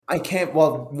I can't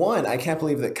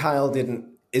believe that Kyle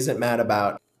isn't mad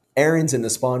about Aaron's in the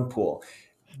spawn pool.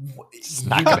 It's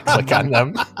not going to click on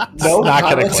them. No, not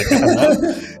going to click on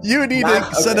them. You need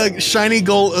to set a shiny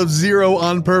goal of 0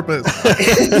 on purpose.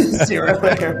 0.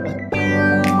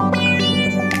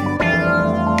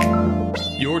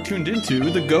 You're tuned into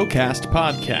the GoCast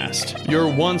podcast,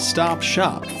 your one-stop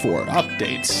shop for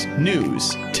updates,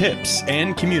 news, tips,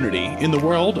 and community in the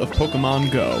world of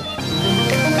Pokemon Go.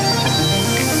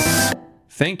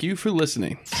 Thank you for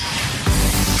listening.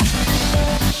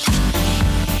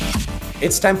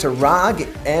 It's time to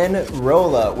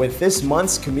Roggen-and-a-Rollin with this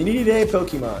month's Community Day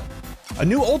Pokemon. A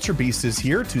new Ultra Beast is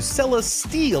here to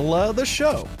steal the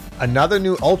show. Another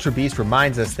new Ultra Beast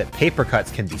reminds us that paper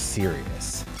cuts can be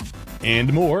serious.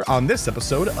 And more on this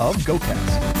episode of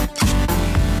GoCast.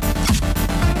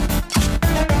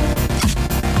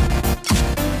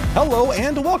 Hello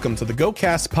and welcome to the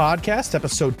GoCast podcast,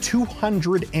 episode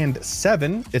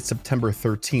 207. It's September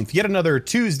 13th. Yet another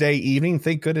Tuesday evening.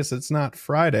 Thank goodness it's not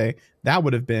Friday. That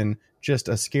would have been just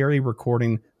a scary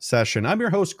recording session. I'm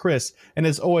your host, Chris, and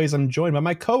as always, I'm joined by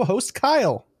my co-host,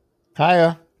 Kyle.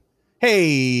 Hiya.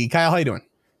 Hey, Kyle, how you doing?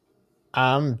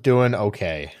 I'm doing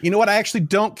okay. You know what? I actually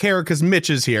don't care because Mitch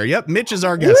is here. Yep, Mitch is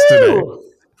our guest today.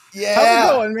 Yeah. How's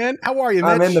it going, man? How are you,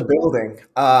 Mitch? I'm in the building.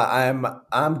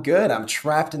 I'm good. I'm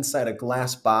trapped inside a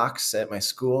glass box at my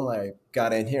school. I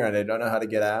got in here and I don't know how to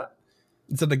get out.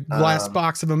 Is it a glass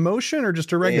box of emotion or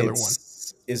just a regular one?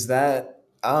 Is that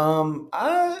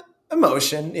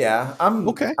emotion? Yeah. I'm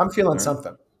feeling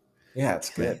something. Yeah, it's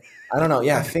good. I don't know.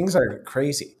 Yeah, things are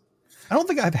crazy. I don't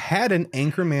think I've had an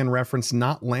Anchorman reference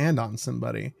not land on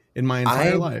somebody in my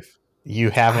entire life. You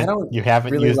haven't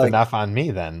really used enough on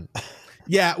me then.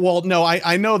 Yeah, well, no,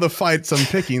 I know the fights I'm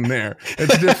picking there.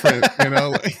 It's different, you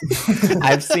know.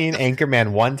 I've seen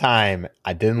Anchorman one time.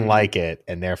 I didn't like it,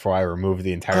 and therefore I removed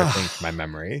the entire thing from my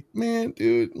memory. Man,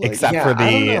 dude. Except for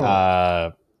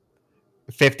the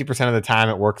 50% of the time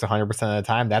it works 100% of the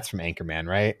time. That's from Anchorman,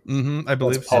 right? Mm-hmm, I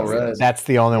believe so. That's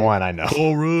the only one I know.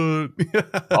 All right.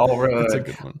 That's a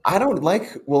good one. I don't like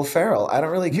Will Ferrell. I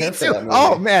don't really care for that movie.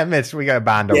 Oh, man, Mitch, we got to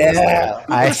bond over this.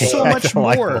 There's so much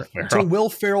more to Will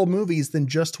Ferrell movies than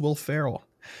just Will Ferrell.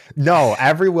 No,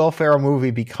 every Will Ferrell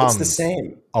movie becomes the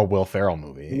same. A Will Ferrell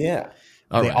movie. Yeah.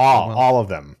 All of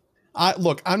them.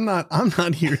 Look, I'm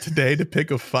not here today to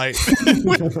pick a fight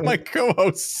with my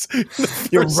co-hosts.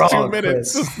 You're wrong, 2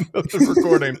 minutes of the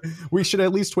recording. We should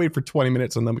at least wait for 20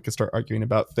 minutes and then we can start arguing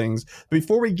about things.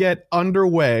 Before we get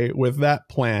underway with that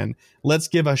plan, let's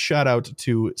give a shout out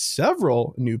to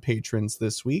several new patrons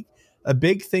this week. A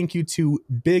big thank you to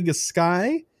Big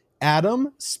Sky,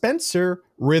 Adam, Spencer,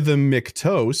 Rhythm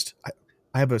McToast.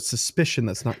 I have a suspicion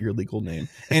that's not your legal name.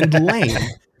 And Lane.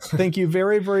 Thank you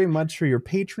very, very much for your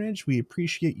patronage. We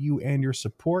appreciate you and your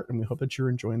support, and we hope that you're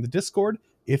enjoying the Discord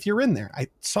if you're in there. I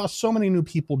saw so many new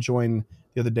people join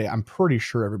the other day. I'm pretty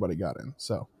sure everybody got in,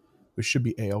 so we should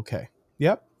be A-okay.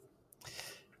 Yep.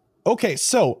 Okay,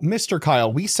 so, Mr.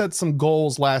 Kyle, we set some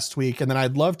goals last week, and then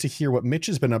I'd love to hear what Mitch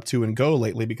has been up to in Go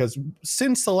lately, because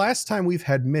since the last time we've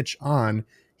had Mitch on,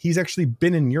 he's actually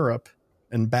been in Europe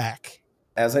and back.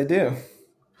 As I do.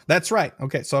 That's right.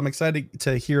 Okay, so I'm excited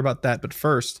to hear about that. But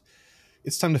first,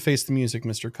 it's time to face the music,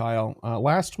 Mr. Kyle.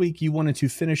 Last week, you wanted to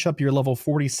finish up your level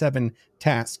 47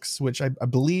 tasks, which I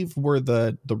believe were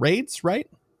the raids, right?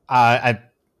 I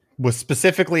was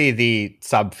specifically the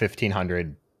sub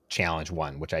 1500 challenge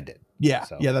one, which I did. Yeah,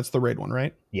 yeah, that's the raid one,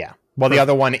 right? Yeah. Well, the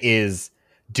other one is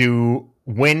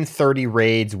win 30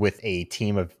 raids with a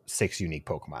team of 6 unique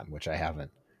Pokemon, which I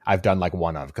haven't. I've done like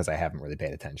one of because I haven't really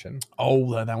paid attention.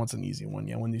 Oh, that one's an easy one.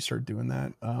 Yeah, when you start doing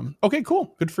that. Okay,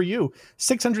 cool. Good for you.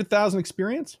 600,000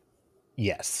 experience?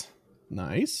 Yes.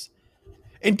 Nice.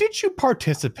 And did you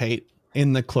participate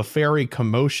in the Clefairy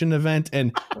Commotion event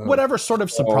and whatever sort of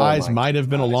surprise might have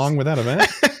been along with that event?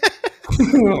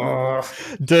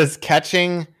 Does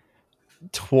catching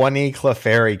 20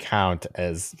 Clefairy count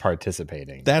as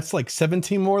participating? That's like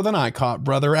 17 more than I caught,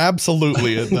 brother.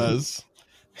 Absolutely it does.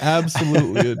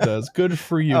 Absolutely it does. Good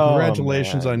for you.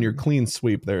 Congratulations on your clean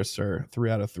sweep there, sir.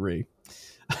 3 out of 3.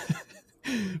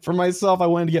 For myself, I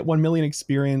wanted to get 1 million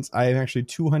experience. I am actually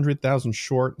 200,000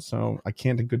 short, so I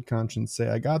can't in good conscience say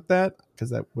I got that because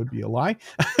that would be a lie.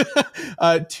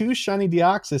 2 shiny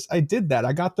Deoxys. I did that.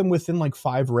 I got them within like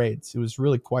 5 raids. It was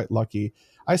really quite lucky.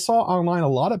 I saw online a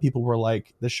lot of people were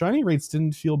like, the shiny rates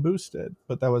didn't feel boosted,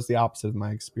 but that was the opposite of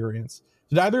my experience.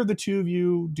 Did either of the two of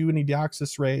you do any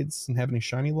Deoxys raids and have any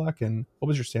shiny luck? And what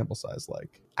was your sample size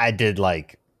like? I did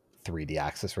like 3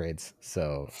 Deoxys raids.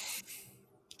 So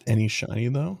any shiny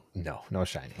though? No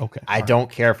shiny. Okay. I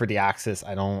don't care for Deoxys.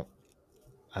 I don't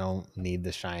don't need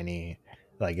the shiny.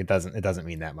 Like it doesn't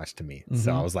mean that much to me.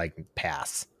 So I was like,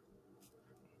 pass.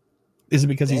 Is it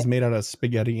because he's made out of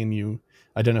spaghetti and you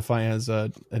identify as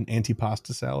an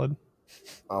antipasta salad?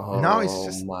 Oh, No,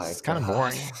 it's kind of God.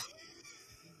 boring.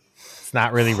 It's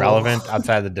not really relevant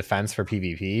outside of the defense for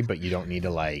PvP, but you don't need to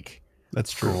like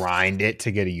That's true. grind it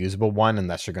to get a usable one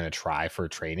unless you're going to try for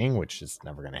training, which is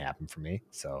never going to happen for me.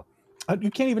 So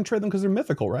You can't even trade them because they're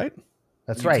mythical, right?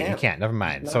 that's You right. can't. You can't. Never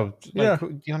mind. No. So Yeah.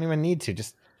 you don't even need to.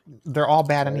 Just they're all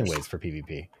bad anyways for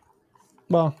PvP.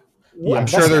 Well, Yeah, I'm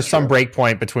that's sure not there's some true.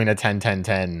 breakpoint between a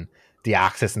 10-10-10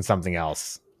 Deoxys and something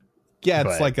else. yeah,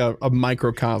 it's But- like a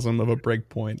microcosm of a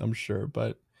breakpoint, I'm sure.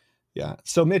 But yeah.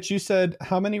 So Mitch, you said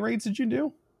how many raids did you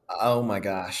do? Oh my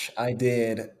gosh. I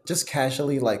did just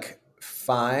casually like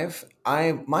 5.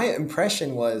 My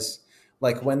impression was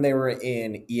like when they were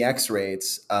in EX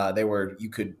raids, you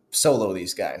could solo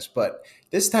these guys, but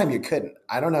this time you couldn't.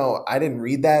 I don't know. I didn't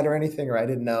read that or anything, or I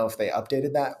didn't know if they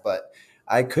updated that, but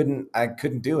I couldn't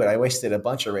do it. I wasted a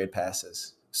bunch of raid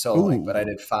passes soloing, but I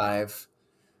did 5.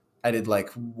 I did like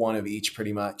 1 of each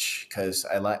pretty much because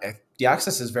I like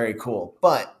Deoxys is very cool,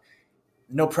 but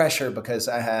no pressure because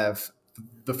I have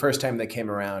the first time they came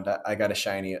around, I got a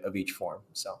shiny of each form.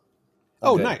 So,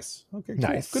 I'm good. Nice. Okay, cool.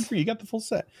 Nice. Good for you. You got the full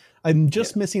set. I'm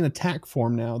just missing attack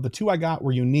form now. The 2 I got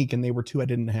were unique, and they were 2 I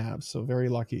didn't have. So very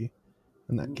lucky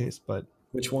in that case. But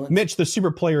Which one? Mitch, the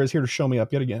super player, is here to show me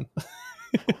up yet again.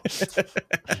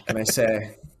 Can I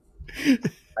say?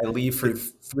 I leave for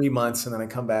 3 months and then I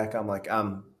come back. I'm like,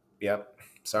 yep.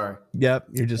 Sorry. Yep,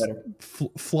 you're just Better.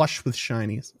 flush with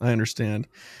shinies. I understand.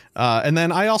 And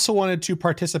then I also wanted to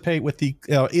participate with the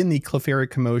in the Clefairy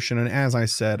commotion, and as I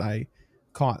said, I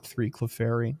caught 3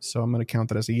 Clefairy, so I'm going to count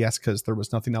that as a yes because there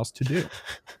was nothing else to do.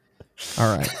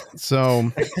 All right,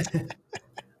 so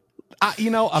I'm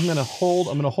going to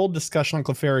hold discussion on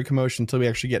Clefairy commotion until we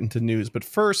actually get into news. But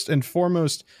first and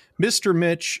foremost, Mr.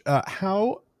 Mitch,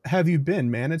 how have you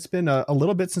been, man? It's been a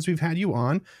little bit since we've had you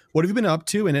on. What have you been up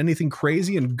to, and anything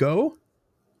crazy and go?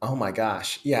 Oh my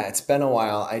gosh. Yeah, it's been a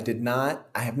while. I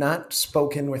have not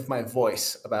spoken with my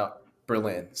voice about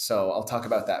Berlin. So I'll talk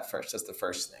about that first. That's the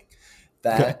first thing.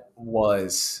 That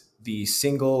was the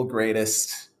single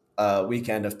greatest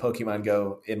weekend of Pokemon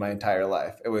Go in my entire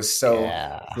life. It was so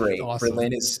great. Awesome.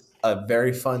 Berlin is a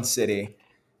very fun city,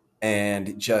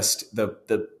 and just the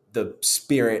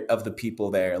spirit of the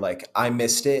people there. Like I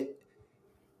missed it.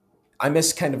 I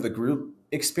missed kind of the group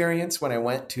experience when I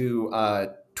went to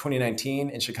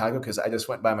 2019 in Chicago because I just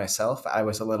went by myself. I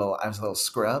was a little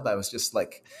scrub. I was just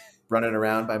like running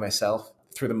around by myself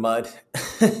through the mud.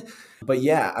 But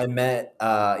yeah, I met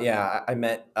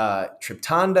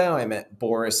Triptondo. I met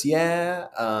Boris. Yeah,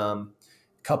 a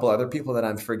couple other people that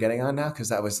I'm forgetting on now because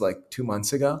that was like 2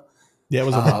 months ago. Yeah, it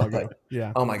was a while ago.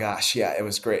 Yeah. Oh my gosh, yeah, it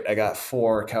was great. I got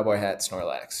 4 cowboy hat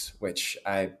Snorlax, which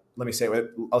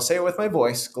I'll say it with my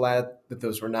voice. Glad that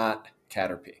those were not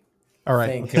Caterpie. All right.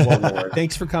 Thank Okay, well, the Lord.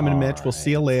 thanks for coming, Mitch. We'll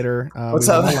see you later. What's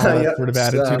we up? want a lot of Yep. sort of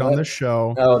attitude on the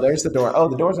show. Oh, there's the door. Oh,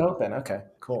 the door's open. Okay,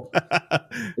 cool.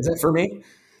 Is it for me?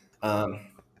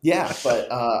 Yeah, but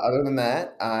other than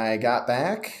that, I got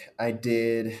back. I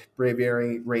did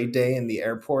Braviary Raid Day in the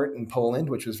airport in Poland,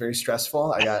 which was very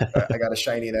stressful. I got a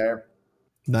shiny there.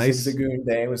 Nice. Zigzagoon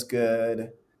Day was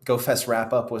good. Go Fest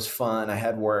wrap up was fun. I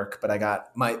had work, but I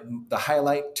got the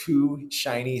highlight 2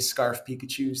 shiny Scarf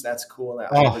Pikachus. That's cool.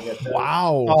 I'll never get those.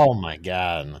 Wow. Oh my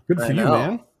god. Good for I you,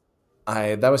 know.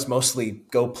 man. That was mostly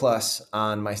Go Plus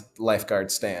on my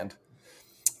lifeguard stand.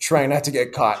 Trying not to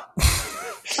get caught.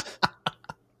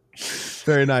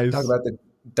 Very nice.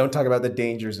 Don't talk about the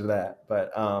dangers of that.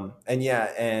 But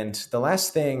and the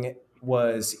last thing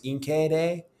was Inkay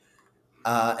Day.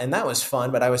 And that was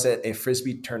fun, but I was at a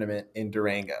Frisbee tournament in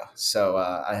Durango. So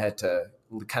I had to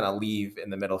kind of leave in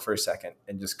the middle for a second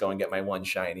and just go and get my 1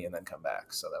 shiny and then come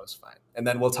back. So that was fine. And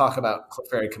then we'll talk about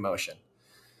Clefairy commotion.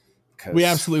 We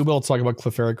absolutely will talk about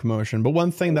Clefairy commotion. But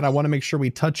one thing that I want to make sure we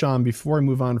touch on before we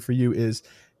move on for you is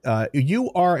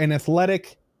you are an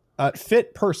athletic,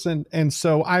 fit person. And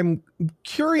so I'm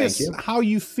curious how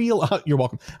you feel. You're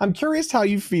welcome. I'm curious how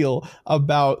you feel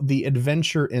about the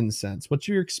adventure incense. What's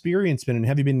your experience been, and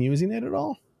have you been using it at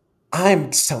all?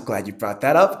 I'm so glad you brought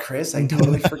that up, Chris. I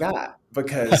totally forgot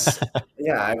because,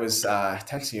 I was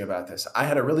texting you about this. I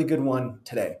had a really good one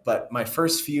today, but my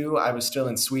first few, I was still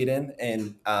in Sweden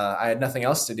and I had nothing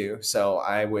else to do. So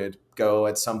I would go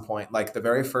at some point, like the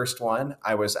very first one,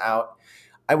 I was out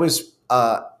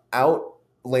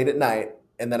late at night,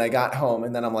 and then I got home,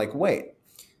 and then I'm like, wait,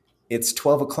 it's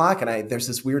 12 o'clock and there's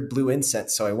this weird blue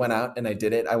incense. So I went out and I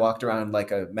did it. I walked around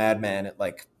like a madman at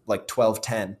like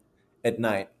 12:10 at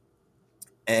night.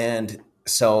 And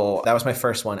So that was my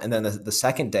first one. And then the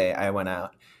second day I went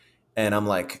out and I'm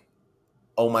like,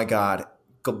 oh my God,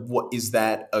 what is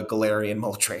that? A Galarian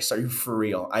Moltres? Are you for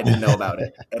real? I didn't know about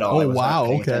it at all. Oh, I was wow, not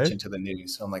paying okay. attention to the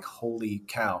news. So I'm like, holy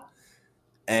cow.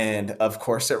 And of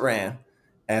course it ran,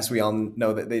 as we all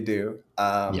know that they do.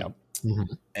 Yep.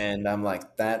 Mhm. And I'm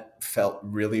like, that felt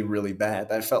really, really bad.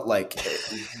 That felt like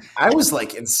I was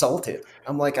like insulted.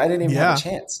 I'm like, I didn't even have a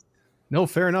chance. No,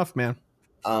 fair enough, man.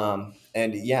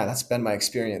 And yeah, that's been my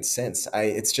experience since.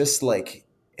 It's just like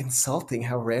insulting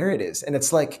how rare it is. And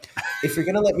it's like, if you're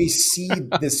gonna let me see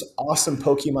this awesome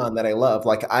Pokemon that I love,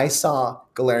 like I saw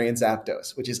Galarian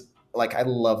Zapdos, which is like, I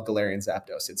love Galarian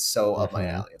Zapdos. It's so up my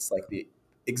alley. It's like the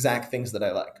exact things that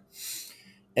I like.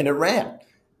 And it ran.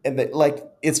 And like,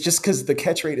 it's just because the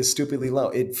catch rate is stupidly low.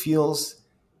 It feels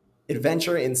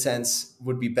Adventure Incense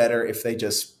would be better if they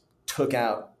just took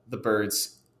out the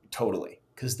birds totally.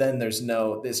 Because then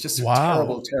it's just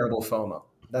terrible, terrible FOMO.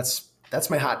 That's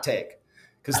my hot take.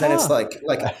 Because then it's like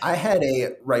I had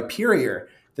a Rhyperior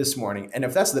this morning, and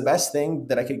if that's the best thing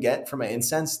that I could get from my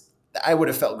incense, I would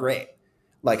have felt great.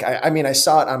 Like I mean, I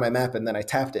saw it on my map, and then I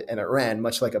tapped it, and it ran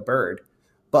much like a bird.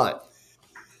 But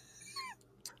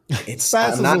it's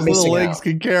fast as those little legs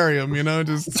can carry him,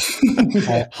 just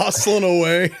hustling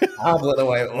away. Hobbling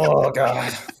away. Oh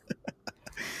God.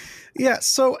 Yeah,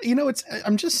 so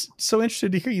I'm just so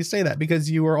interested to hear you say that, because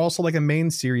you are also like a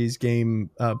main series game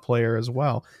player as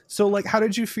well. So like, how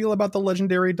did you feel about the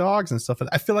legendary dogs and stuff?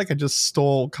 I feel like I just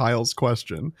stole Kyle's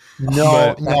question.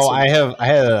 No, I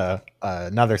had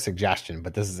another suggestion,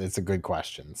 but it's a good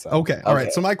question. So okay, all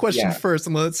right. So my question first,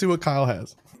 and let's see what Kyle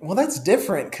has. Well, that's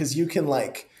different because you can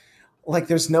like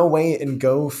there's no way in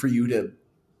Go for you to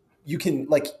you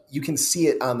can see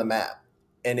it on the map,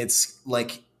 and it's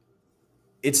like.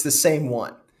 It's the same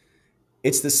one.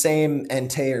 It's the same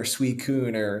Entei or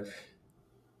Suicune or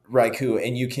Raikou,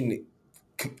 and you can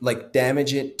like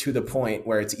damage it to the point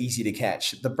where it's easy to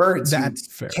catch. The birds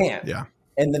That's fair. Can't. Yeah.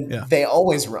 And then they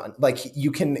always run. Like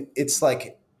you can, it's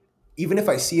like, even if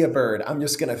I see a bird, I'm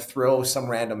just going to throw some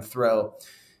random throw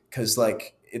because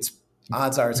like it's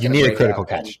odds are it's you going to need a critical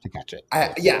catch to catch it.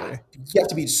 You have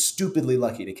to be stupidly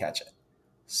lucky to catch it.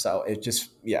 So it's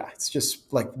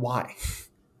just like, why?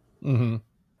 Mm-hmm.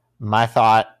 My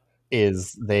thought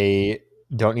is they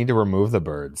don't need to remove the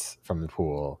birds from the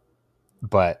pool,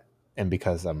 and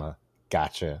because I'm a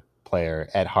gacha player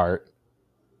at heart,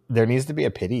 there needs to be a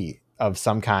pity of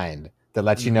some kind that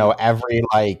lets you know every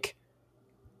like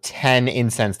 10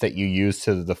 incense that you use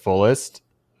to the fullest,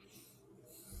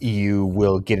 you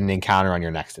will get an encounter on your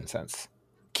next incense.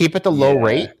 Keep it the low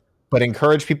rate, but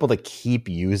encourage people to keep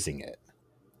using it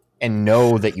and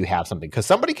know that you have something. Because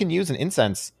somebody can use an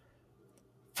incense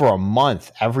for a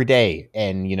month every day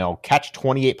and catch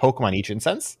 28 Pokemon each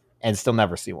incense and still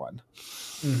never see one.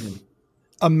 Mm-hmm.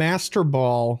 A Master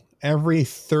Ball every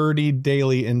 30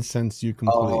 daily incense you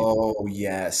complete. Oh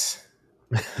yes.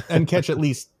 And catch at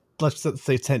least, let's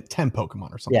say 10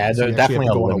 Pokemon or something. Yeah, so there's definitely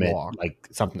a on limit, walk. like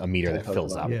a meter that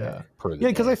fills up. Yeah,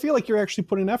 because I feel like you're actually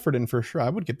putting effort in for sure. I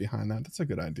would get behind that. That's a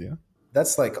good idea.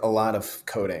 That's like a lot of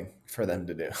coding for them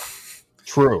to do.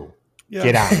 True. Yeah.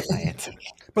 Get out of science.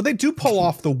 But they do pull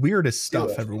off the weirdest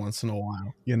stuff every once in a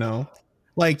while,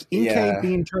 Like Inkay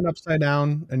being turned upside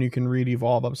down and you can read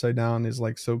Evolve upside down is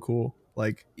like so cool.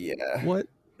 Like, what?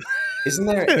 Isn't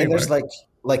there? Anyway. And there's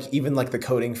like even like the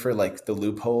coding for like the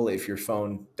loophole if your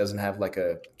phone doesn't have like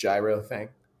a gyro thing.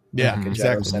 Yeah, like a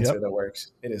gyro sensor that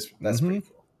works. That's pretty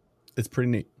cool. It's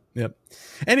pretty neat. Yep.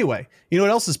 Anyway, you know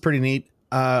what else is pretty neat?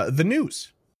 The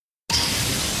news.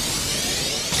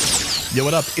 Yo,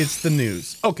 what up? It's the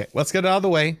news. Okay, let's get it out of the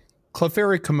way.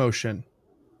 Clefairy commotion.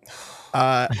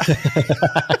 I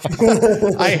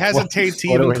hesitate to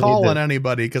even call on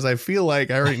anybody because I feel like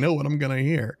I already know what I'm going to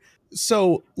hear.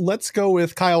 So let's go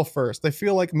with Kyle first. I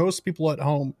feel like most people at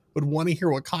home would want to hear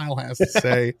what Kyle has to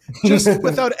say just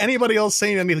without anybody else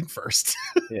saying anything first.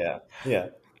 Yeah.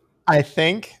 I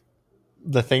think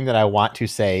the thing that I want to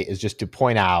say is just to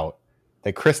point out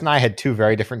that Chris and I had two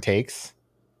very different takes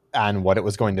on what it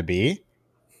was going to be.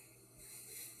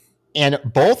 And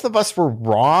both of us were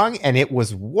wrong, and it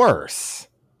was worse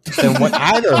than what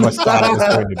either of us thought it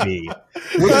was going to be.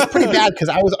 Which is pretty bad because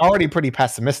I was already pretty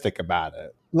pessimistic about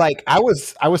it. Like I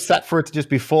was set for it to just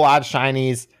be full odd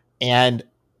shinies, and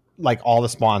like all the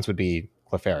spawns would be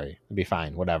Clefairy. It'd be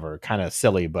fine, whatever. Kind of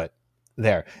silly, but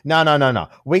there. No.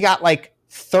 We got like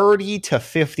 30 to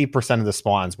 50% of the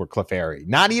spawns were Clefairy.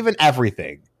 Not even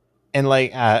everything. And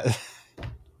like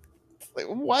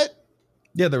what?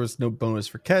 Yeah, there was no bonus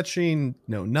for catching,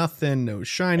 no nothing, no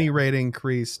shiny rate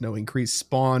increase, no increased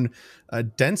spawn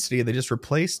density. They just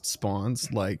replaced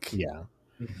spawns. Like, Yeah.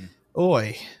 Mhm.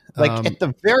 oi. Like at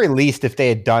the very least, if they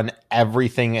had done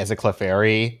everything as a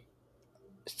Clefairy,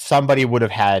 somebody would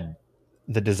have had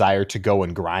the desire to go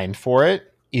and grind for it,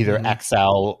 either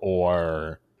XL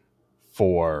or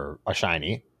for a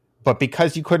shiny. But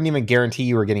because you couldn't even guarantee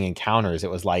you were getting encounters, it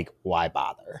was like, why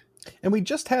bother? And we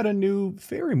just had a new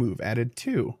fairy move added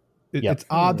too. Yep. It's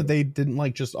odd that they didn't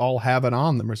like just all have it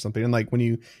on them or something. And like when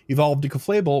you evolve to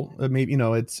Clefable, maybe, you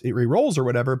know, it re-rolls or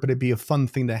whatever, but it'd be a fun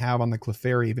thing to have on the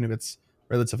Clefairy, even if it's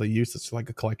relatively useless, like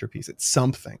a collector piece. It's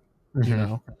something, you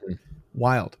know.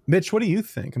 Wild. Mitch, what do you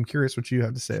think? I'm curious what you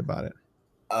have to say about it.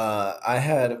 I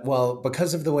had, well,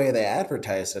 because of the way they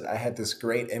advertised it, I had this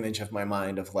great image of my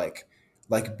mind of like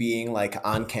being like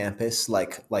on campus,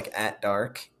 like at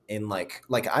dark, in like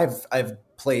I've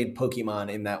played Pokemon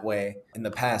in that way in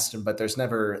the past, but there's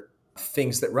never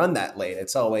things that run that late.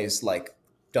 It's always like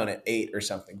done at 8 or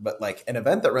something. But like an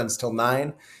event that runs till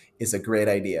 9 is a great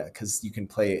idea because you can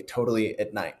play it totally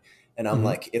at night. And I'm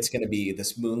like, it's going to be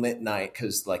this moonlit night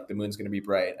because like the moon's going to be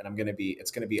bright, and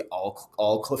it's going to be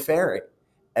all Clefairy.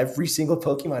 Every single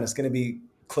Pokemon is going to be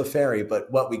Clefairy,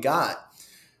 but what we got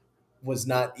was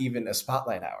not even a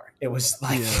spotlight hour. It was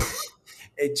like,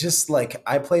 it just like,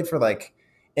 I played for like,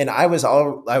 and I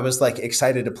was like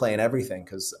excited to play in everything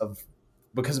because of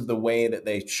the way that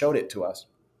they showed it to us.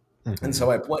 And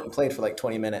so I went and played for like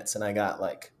 20 minutes and I got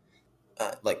like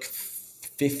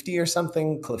 50 or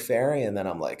something Clefairy. And then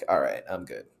I'm like, all right, I'm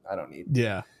good. I don't need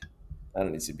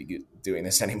to be doing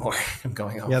this anymore. I'm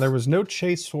going home. Yeah, there was no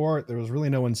chase for it. There was really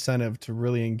no incentive to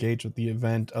really engage with the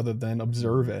event other than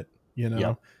observe it, you know?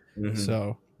 Yep.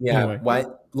 So, yeah, anyway. why?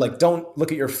 Like, don't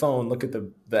look at your phone. Look at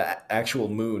the actual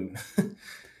moon.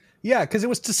 Yeah, because it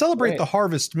was to celebrate the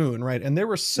Harvest Moon, right? And there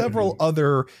were several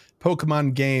other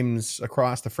Pokemon games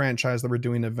across the franchise that were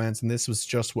doing events, and this was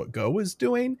just what Go was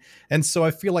doing. And so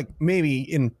I feel like maybe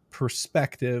in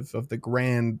perspective of the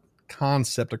grand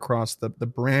concept across the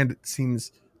brand, it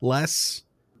seems less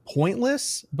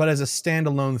pointless, but as a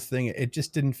standalone thing, it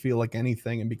just didn't feel like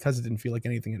anything. And because it didn't feel like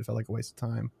anything, it felt like a waste of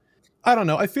time. I don't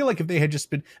know. I feel like if they had just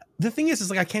been, the thing is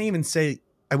like, I can't even say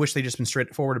I wish they just been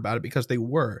straightforward about it because they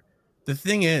were. The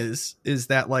thing is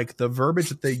that like the verbiage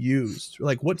that they used,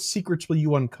 like what secrets will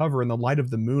you uncover in the light of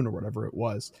the moon or whatever it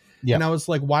was. Yeah. And I was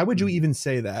like, why would you even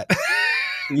say that?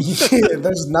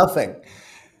 There's nothing.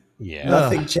 Yeah.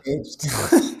 Nothing changed.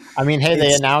 I mean, hey,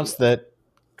 they announced that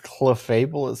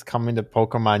Clefable is coming to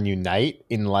Pokemon Unite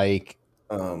in like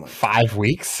 5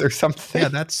 weeks or something. Yeah,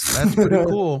 that's pretty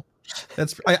cool.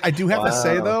 I do have to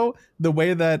say though, the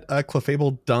way that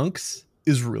Clefable dunks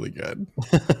is really good.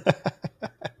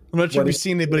 I'm not sure if you've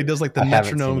seen it, but he does like the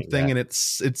metronome thing, and it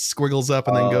squiggles up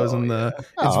and then goes in the.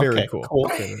 Yeah. It's very cool.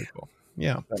 Very cool.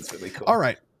 Yeah, that's really cool. All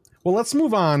right, well, let's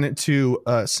move on to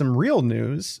some real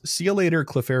news. See you later,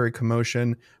 Clefairy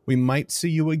Commotion. We might see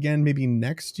you again, maybe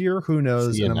next year. Who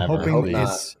knows? And I'm hoping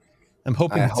it's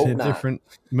a different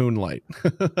moonlight.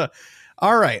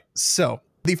 All right, so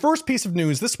the first piece of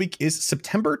news this week is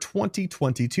September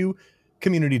 2022.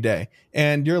 Community Day.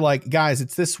 And you're like, guys,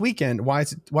 it's this weekend. Why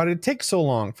did it take so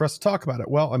long for us to talk about it?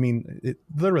 Well, I mean, it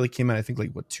literally came out, I think,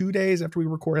 like 2 days after we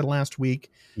recorded last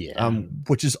week. Yeah.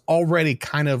 Which is already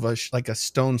kind of like a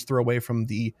stone's throw away from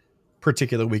the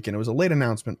particular weekend. It was a late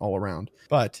announcement all around,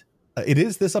 but it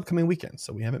is this upcoming weekend,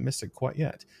 so we haven't missed it quite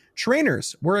yet.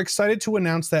 Trainers, we're excited to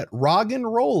announce that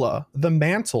Roggen-and-a-Rollin, the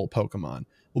Mantle Pokemon,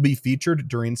 will be featured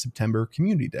during September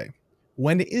Community Day.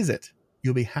 When is it?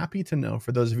 You'll be happy to know,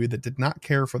 for those of you that did not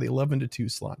care for the 11 to 2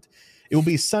 slot. It will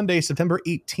be Sunday, September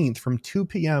 18th from 2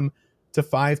 p.m. to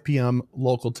 5 p.m.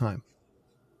 local time.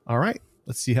 All right,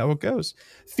 let's see how it goes.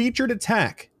 Featured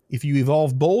attack. If you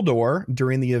evolve Boldore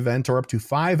during the event or up to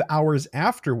 5 hours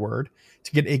afterward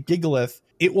to get a Gigalith,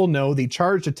 it will know the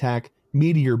charged attack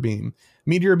Meteor Beam.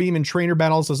 Meteor Beam in trainer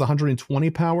battles does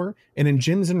 120 power, and in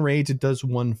gyms and raids it does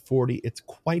 140. It's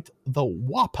quite the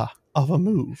whopper of a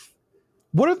move.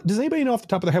 Does anybody know off the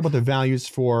top of their head what the values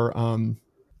for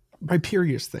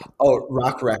Rhyperior's thing? Oh,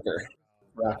 Rock Wrecker.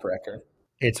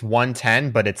 It's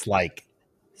 110, but it's like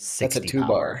 60. That's a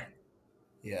 2-bar.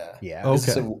 Yeah. Yeah. Okay.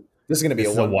 This is going to be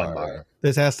a 1 bar.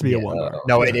 This has to be a 1 bar.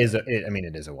 No, it is. It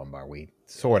is a 1 bar. We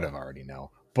sort of already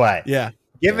know. But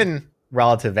given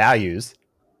relative values,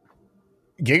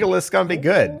 Gigalith's going to be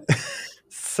good.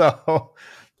 So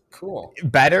cool.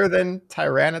 Better than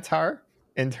Tyranitar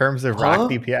in terms of rock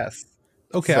DPS.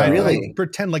 Okay, so, I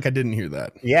pretend like I didn't hear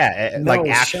that. Yeah, like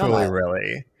actually,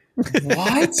 really.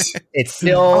 What? It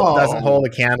still Oh. doesn't hold a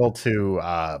candle to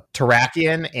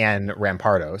Terrakion and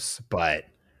Rampardos, but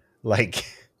like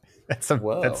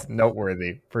Whoa. that's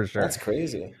noteworthy for sure. That's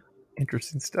crazy.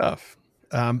 Interesting stuff.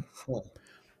 Huh.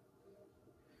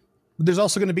 There's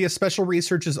also going to be a special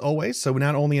research as always. So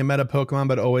not only a meta Pokemon,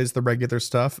 but always the regular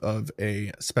stuff of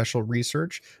a special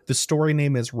research. The story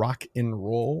name is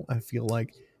Rock-and-Roll. I feel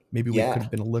like maybe we could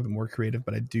have been a little bit more creative,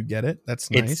 but I do get it.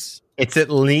 That's nice. It's at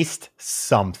least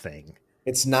something.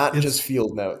 It's not just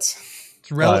field notes.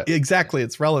 It's exactly.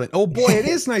 It's relevant. Oh boy, it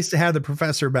is nice to have the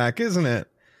professor back, isn't it?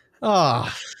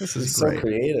 Ah, this is great. So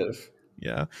creative.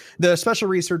 Yeah. The special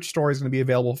research story is going to be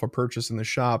available for purchase in the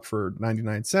shop for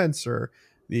 99 cents or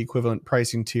the equivalent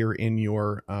pricing tier in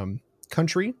your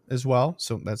country as well.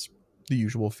 So that's the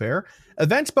usual fare.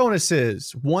 Event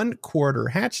bonuses: 1 quarter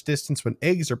hatch distance when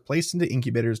eggs are placed into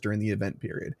incubators during the event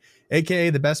period,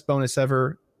 aka the best bonus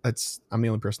ever. I'm the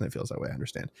only person that feels that way. I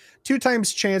understand. 2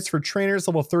 times chance for trainers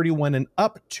level 31 and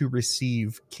up to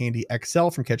receive Candy XL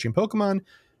from catching Pokemon.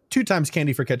 2 times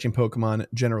candy for catching Pokemon,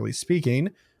 generally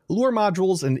speaking. Lure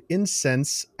modules and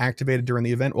incense activated during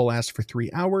the event will last for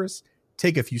 3 hours.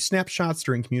 Take a few snapshots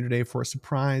during Community Day for a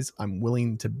surprise. I'm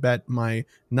willing to bet my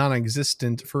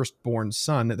non-existent firstborn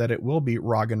son that it will be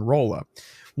Roggen-and-a-Rollin.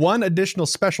 1 additional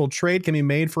special trade can be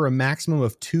made for a maximum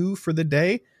of 2 for the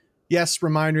day. Yes,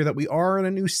 reminder that we are in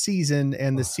a new season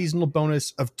and the seasonal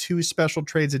bonus of 2 special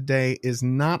trades a day is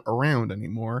not around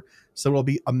anymore. So it'll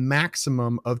be a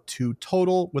maximum of 2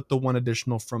 total with the 1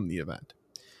 additional from the event.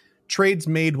 Trades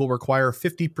made will require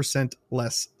 50%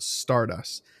 less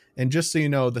Stardust. And just so you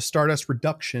know, the Stardust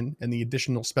reduction and the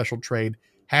additional special trade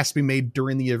has to be made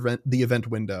during the event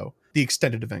window, the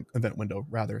extended event window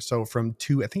rather. So from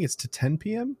 2, I think it's to 10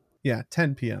 p.m. Yeah,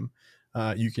 10 p.m.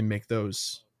 You can make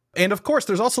those. And of course,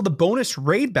 there's also the bonus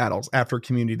raid battles after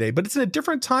Community Day, but it's in a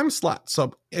different time slot.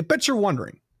 So I bet you're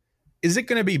wondering, is it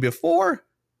going to be before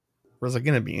or is it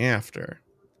going to be after?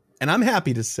 And I'm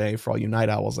happy to say for all you night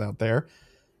owls out there,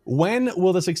 when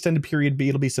will this extended period be?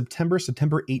 It'll be September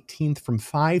 18th from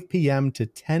 5 p.m. to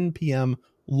 10 p.m.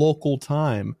 local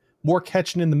time. More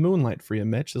catching in the moonlight for you,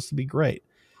 Mitch. This will be great.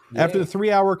 Yay. After the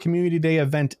 3-hour Community Day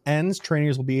event ends,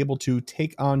 trainers will be able to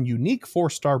take on unique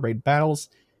 4-star raid battles.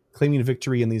 Claiming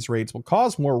victory in these raids will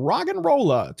cause more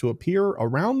Roggen-and-a-Rollin to appear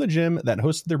around the gym that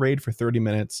hosted the raid for 30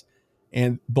 minutes.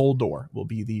 And Boldore will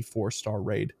be the 4-star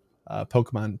raid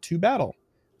Pokemon to battle.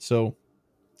 So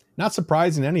not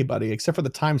surprising to anybody except for the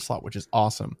time slot, which is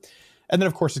awesome. And then,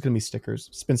 of course, it's going to be stickers.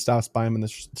 Spin stops, buy them in the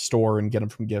store and get them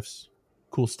from gifts.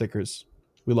 Cool stickers.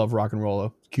 We love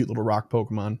Roggen-and-a-Rollin. Cute little rock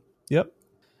Pokemon. Yep.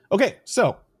 Okay,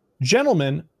 so,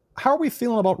 gentlemen, how are we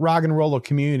feeling about Roggen-and-a-Rollin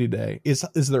Community Day? Is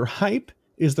there hype?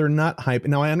 Is there not hype?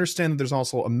 Now, I understand that there's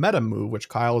also a meta move, which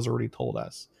Kyle has already told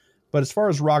us. But as far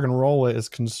as Roggen-and-a-Rollin is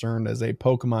concerned as a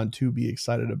Pokemon to be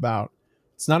excited about,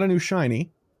 it's not a new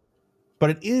shiny, but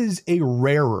it is a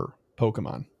rarer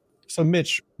Pokemon. So,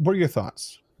 Mitch, what are your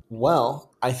thoughts?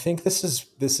 Well, I think this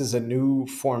is a new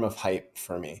form of hype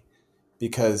for me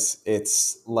because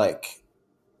it's like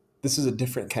this is a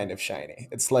different kind of shiny.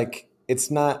 It's like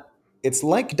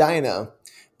Dino,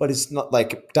 but it's not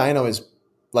like Dino is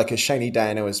like a shiny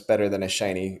Dino is better than a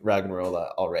shiny Roggen-and-a-Rollin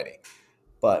already.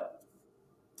 But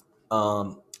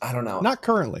I don't know. Not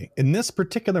currently. In this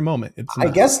particular moment, it's not.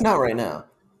 I guess not right now.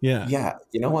 Yeah. Yeah.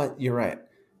 You know what? You're right.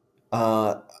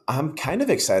 I'm kind of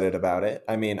excited about it.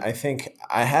 I mean, I think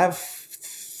I have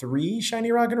 3 shiny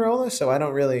Roggen-and-a-Rollin, so I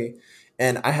don't really,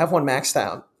 and I have 1 maxed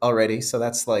out already. So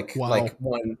that's like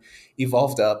 1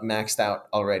 evolved up, maxed out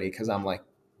already. Cause I'm like,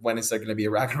 when is there going to be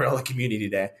a Roggen-and-a-Rollin Community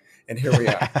Day? And here we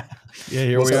are. Yeah,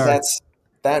 here we are.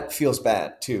 That feels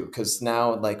bad too. Cause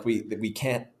now like we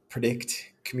can't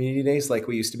predict community days like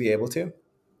we used to be able to.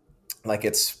 Like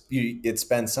it's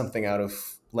been something out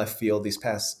of left field these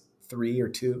past 3 or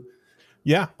 2.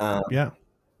 Yeah.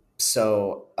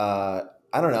 So I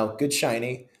don't know. Good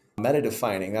shiny, meta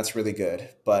defining. That's really good.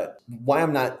 But why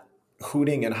I'm not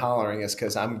hooting and hollering is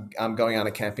because I'm going on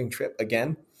a camping trip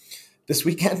again this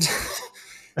weekend.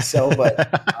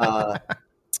 But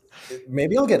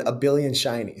maybe I'll get a billion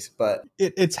shinies. But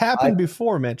it's happened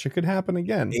before, Mitch. It could happen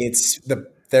again.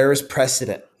 There is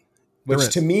precedent,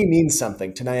 which to me means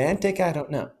something. To Niantic, I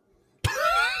don't know.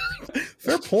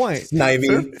 Fair point. Snivy.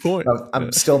 Fair point.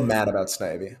 I'm still mad about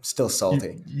Snivy. I'm still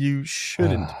salty. You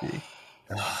shouldn't be.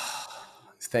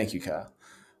 Thank you, Kyle.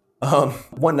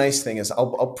 One nice thing is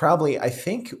I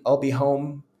think I'll be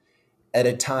home at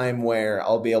a time where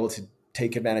I'll be able to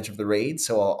take advantage of the raid.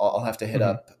 So I'll have to hit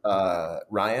up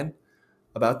Ryan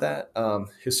about that,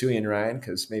 Hisui and Ryan,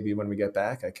 because maybe when we get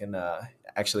back, I can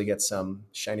actually get some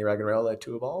shiny Roggen-and-a-Rollin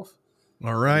to evolve.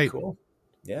 All right. Cool.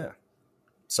 Yeah.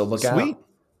 So look Sweet. out.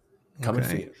 Coming Okay.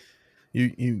 for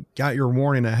you. You got your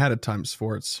warning ahead of time,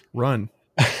 Sports. Run.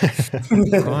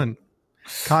 Run.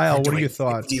 Kyle, what are your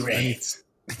thoughts?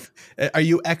 Are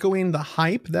you echoing the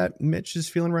hype that Mitch is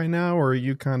feeling right now, or are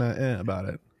you kind of about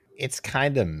it? It's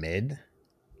kind of mid,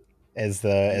 as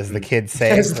the kids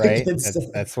say, As the right? kids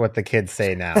say. That's what the kids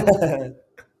say now.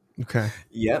 Okay.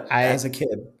 Yep. As a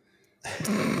kid.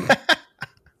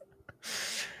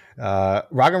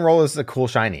 Roggen-and-Rollin is a cool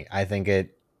shiny. I think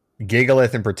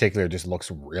Gigalith in particular just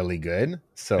looks really good.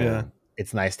 So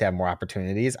it's nice to have more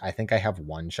opportunities. I think I have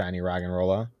one shiny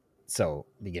Roggen-and-Rollin, so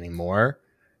be getting more.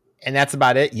 And that's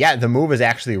about it. Yeah, the move is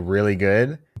actually really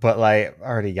good, but like I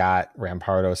already got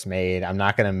Rampardos made. I'm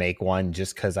not gonna make one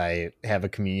just because I have a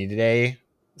community day.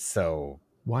 So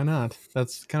why not?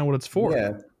 That's kind of what it's for.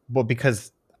 Yeah. Well,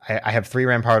 because I have 3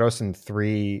 Rampardos and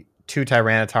 2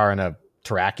 Tyranitar and a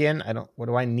Terrakion. What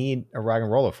do I need a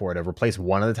Roggen-and-Rollin for? To replace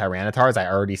one of the Tyranitars I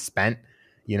already spent,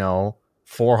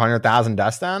 400,000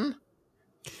 dust on?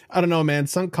 I don't know, man.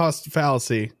 Sunk cost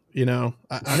fallacy. No.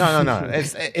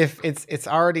 It's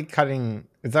already cutting.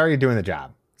 It's already doing the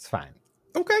job. It's fine.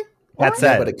 Okay. That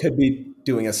said, but it could be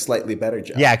doing a slightly better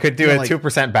job. Yeah, it could do it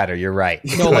 2% better. You're right.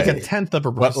 No, like a 1/10 of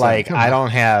a percent. But like, I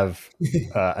don't have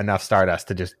enough Stardust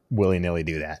to just willy nilly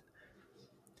do that.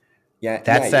 Yeah.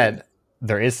 That said,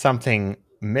 there is something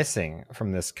missing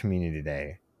from this community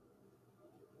day,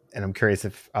 and I'm curious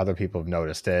if other people have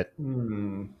noticed it.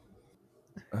 Oh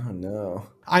no!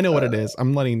 I know what it is.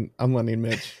 I'm letting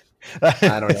Mitch.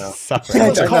 I don't know. It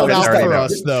was called out for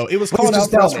us, though. It was called out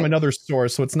for us from another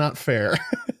source, so it's not fair.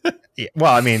 Yeah,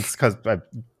 well, I mean, it's because I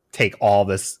take all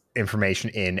this information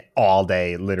in all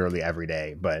day, literally every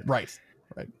day. But right.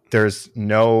 There's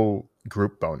no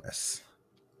group bonus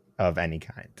of any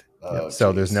kind.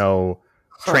 So there's no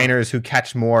trainers who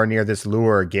catch more near this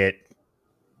lure get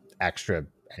extra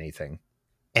anything,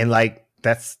 and like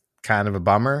that's kind of a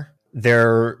bummer.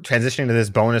 They're transitioning to this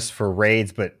bonus for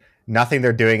raids, but nothing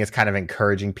they're doing is kind of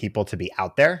encouraging people to be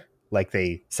out there like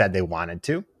they said they wanted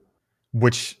to,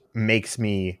 which makes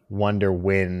me wonder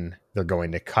when they're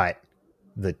going to cut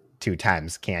the 2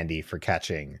 times candy for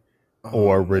catching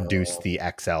or reduce the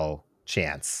XL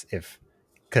chance,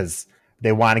 because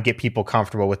they want to get people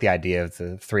comfortable with the idea of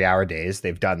the 3-hour days.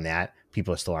 They've done that.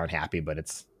 People still aren't happy, but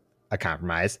it's a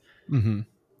compromise. Mm-hmm.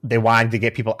 They wanted to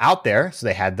get people out there, so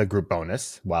they had the group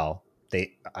bonus. Well,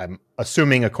 I'm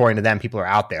assuming according to them, people are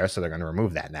out there, so they're going to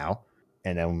remove that now.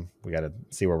 And then we got to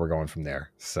see where we're going from there.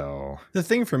 So the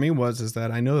thing for me is that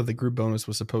I know that the group bonus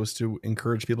was supposed to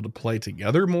encourage people to play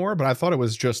together more, but I thought it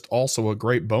was just also a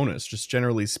great bonus, just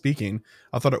generally speaking.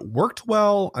 I thought it worked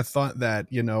well. I thought that,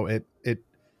 it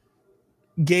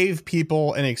gave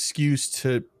people an excuse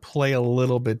to play a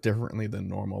little bit differently than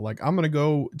normal. Like, I'm going to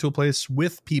go to a place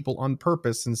with people on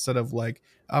purpose instead of like,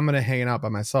 I'm going to hang out by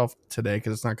myself today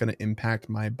because it's not going to impact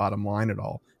my bottom line at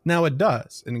all. Now it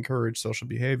does encourage social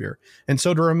behavior. And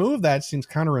so to remove that seems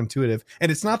counterintuitive. And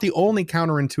it's not the only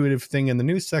counterintuitive thing in the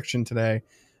news section today.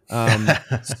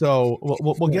 So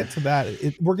we'll get to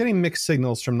that. We're getting mixed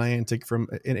signals from Niantic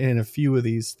in a few of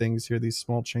these things here, these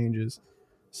small changes.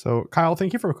 So Kyle,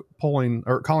 thank you for calling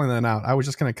that out. I was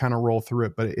just going to kind of roll through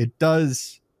it, but it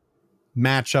does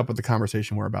match up with the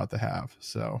conversation we're about to have.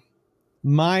 So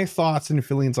my thoughts and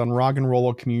feelings on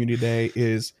Roggen-and-Rollin Community Day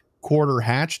is quarter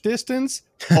hatch distance.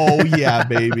 Oh yeah,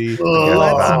 baby.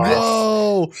 Let's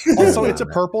go. Also, it's a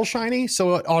purple shiny,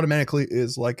 so it automatically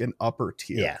is like an upper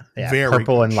tier. Yeah. Very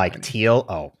purple and shiny. like teal.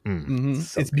 Oh,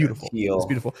 it's beautiful. Teal. It's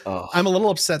beautiful. Oh. I'm a little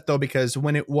upset though, because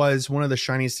when it was one of the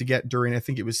shinies to get during, I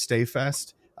think it was Stay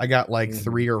Fest, I got like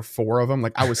 3 or 4 of them.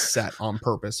 Like, I was set on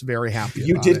purpose. Very happy.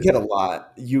 You did get a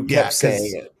lot. You kept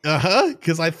saying it.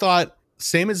 Because I thought,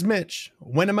 same as Mitch,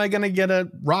 when am I going to get a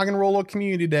Roggen-and-Rollin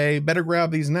Community Day? Better grab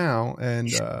these now.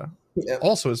 And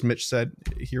also, as Mitch said,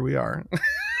 here we are.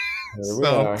 Here we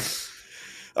are.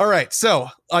 All right. So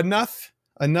enough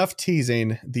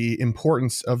teasing the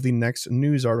importance of the next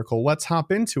news article. Let's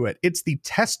hop into it. It's the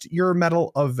Test Your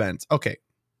Metal event. Okay.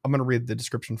 I'm going to read the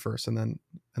description first and then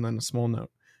a small note.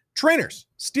 Trainers,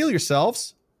 steel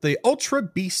yourselves. The Ultra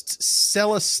Beasts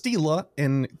Celesteela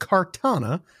and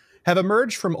Kartana have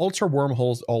emerged from Ultra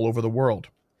wormholes all over the world,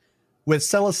 with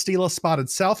Celesteela spotted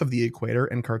south of the equator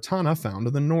and Kartana found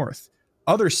in the north.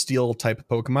 Other steel-type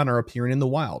Pokemon are appearing in the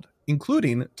wild,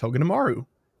 including Togedemaru,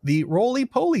 the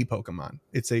roly-poly Pokemon.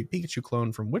 It's a Pikachu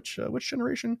clone from which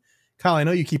generation? Kyle, I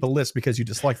know you keep a list because you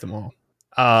dislike them all.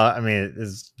 I mean,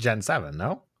 it's Gen 7,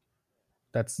 no?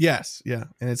 Yes, yeah,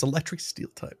 and it's electric steel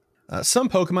type. Some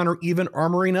Pokemon are even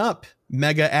armoring up.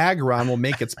 Mega Aggron will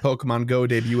make its Pokemon Go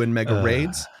debut in Mega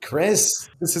Raids. Chris,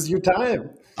 this is your time.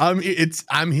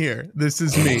 I'm here. This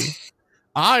is me.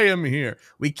 I am here.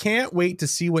 We can't wait to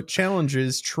see what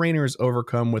challenges trainers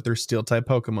overcome with their steel type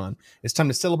Pokemon. It's time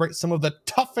to celebrate some of the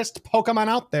toughest Pokemon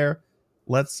out there.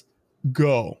 Let's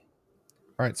go. All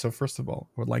right. So first of all,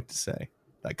 I would like to say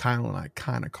that Kyle and I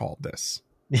kind of called this.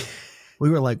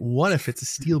 We were like, what if it's a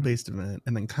steel based event?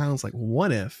 And then Kyle's like,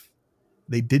 what if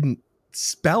they didn't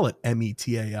spell it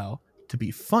METAL to be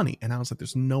funny? And I was like,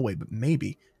 there's no way, but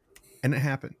maybe. And it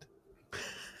happened.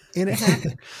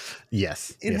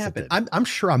 Yes. It happened. I'm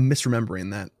sure I'm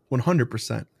misremembering that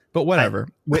 100%, but whatever.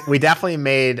 We definitely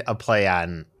made a play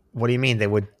on, what do you mean? They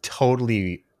would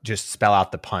totally just spell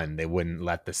out the pun. They wouldn't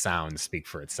let the sound speak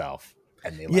for itself.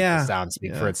 And they let the sound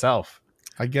speak for itself.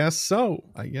 I guess so.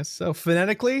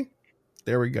 Phonetically,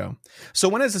 there we go. So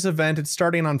when is this event? It's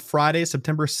starting on Friday,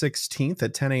 September 16th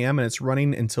at 10 a.m. and it's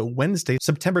running until Wednesday,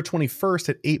 September 21st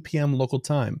at 8 p.m. local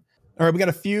time. All right, we got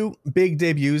a few big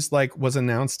debuts like was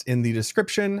announced in the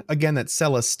description. Again, that's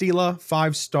Celesteela,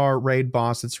 5-star raid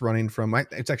boss. It's running from,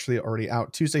 it's actually already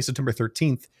out, Tuesday, September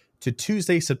 13th to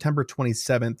Tuesday, September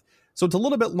 27th. So it's a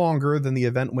little bit longer than the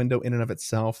event window in and of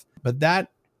itself. But that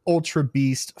Ultra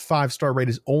Beast 5-star raid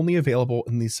is only available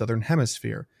in the Southern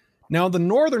Hemisphere. Now, in the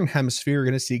Northern Hemisphere, you're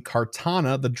going to see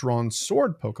Kartana, the drawn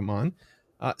sword Pokemon.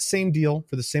 Same deal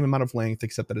for the same amount of length,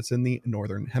 except that it's in the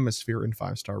Northern Hemisphere in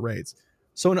 5-star raids.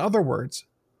 So in other words,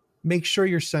 make sure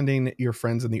you're sending your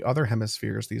friends in the other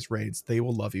hemispheres these raids. They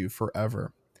will love you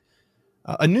forever.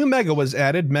 A new Mega was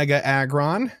added, Mega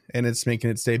Aggron, and it's making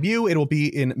its debut. It will be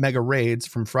in Mega Raids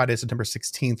from Friday, September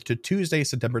 16th to Tuesday,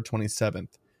 September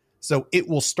 27th. So it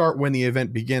will start when the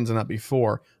event begins and not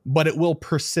before, but it will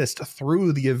persist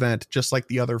through the event just like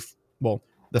the other, the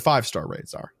 5-star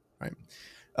raids are, right?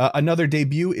 Another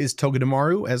debut is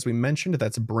Togedemaru, as we mentioned.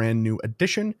 That's a brand new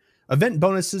addition. Event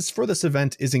bonuses for this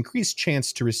event is increased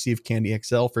chance to receive Candy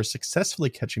XL for successfully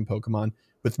catching Pokemon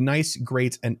with nice,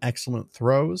 great, and excellent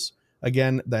throws.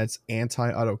 Again, that's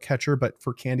anti-auto catcher, but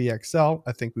for Candy XL,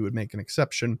 I think we would make an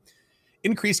exception.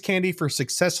 Increased candy for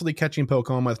successfully catching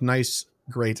Pokemon with nice,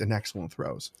 great, and excellent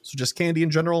throws. So just candy in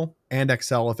general and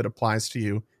XL if it applies to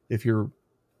you if you're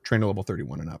trainer level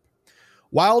 31 and up.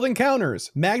 Wild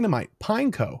encounters, Magnemite,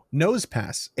 Pineco,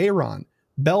 Nosepass, Aeron,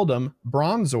 Beldum,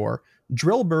 Bronzor,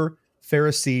 Drillbur,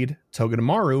 Ferroseed,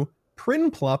 Togedemaru,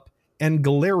 Prinplup, and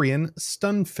Galarian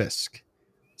Stunfisk.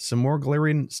 Some more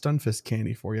Galarian Stunfisk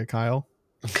candy for you, Kyle.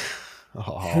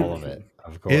 All of it,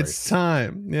 of course. It's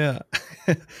time, yeah.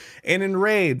 And in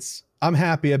raids, I'm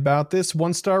happy about this.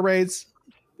 1-star raids,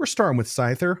 we're starting with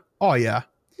Scyther. Oh, yeah.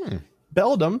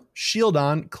 Beldum,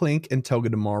 Shieldon, Clink, and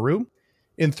Togedemaru.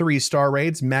 In 3-star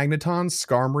raids, Magneton,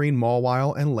 Skarmory,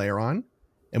 Mawile, and Lairon.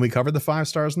 And we covered the 5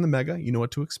 stars in the Mega. You know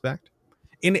what to expect.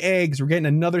 In eggs, we're getting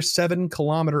another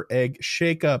 7-kilometer egg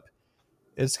shakeup.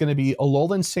 It's going to be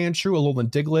Alolan Sandshrew,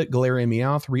 Alolan Diglett, Galarian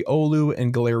Meowth, Riolu,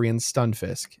 and Galarian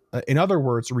Stunfisk. In other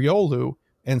words, Riolu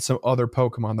and some other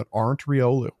Pokemon that aren't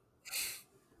Riolu.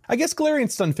 I guess Galarian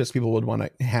Stunfisk people would want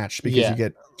to hatch because you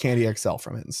get Candy XL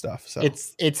from it and stuff. So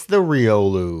it's the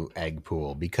Riolu egg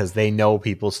pool because they know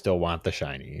people still want the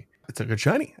shiny. It's a good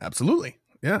shiny. Absolutely.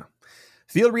 Yeah.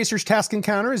 Field Research Task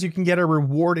Encounters, you can get a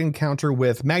reward encounter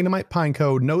with Magnemite,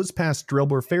 Pineco, Nosepass,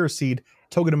 Drillbur, Ferroseed,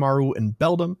 Togedemaru, and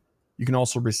Beldum. You can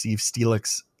also receive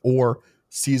Steelix or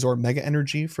Caesar Mega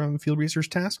Energy from Field Research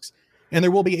Tasks. And there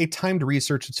will be a timed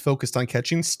research that's focused on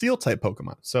catching Steel-type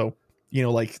Pokemon. So,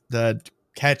 like the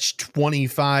catch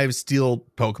 25 Steel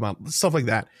Pokemon, stuff like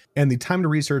that. And the timed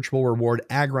research will reward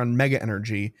Aggron Mega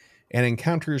Energy and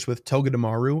encounters with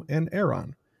Togedemaru and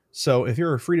Aeron. So if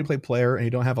you're a free-to-play player and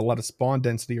you don't have a lot of spawn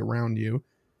density around you,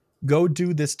 go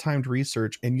do this timed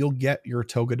research and you'll get your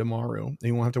Togedemaru. And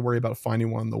you won't have to worry about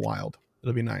finding one in the wild.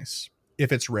 It'll be nice.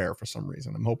 If it's rare for some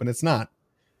reason. I'm hoping it's not.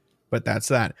 But that's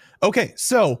that. Okay,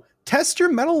 so Test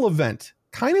Your Metal event.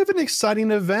 Kind of an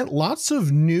exciting event. Lots of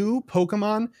new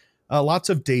Pokemon. Lots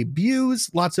of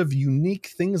debuts. Lots of unique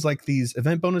things like these.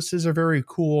 Event bonuses are very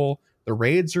cool. The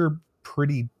raids are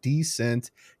pretty decent.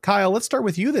 Kyle, let's start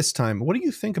with you this time. What do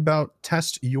you think about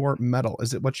Test Your Metal?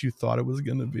 Is it what you thought it was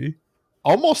going to be?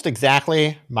 Almost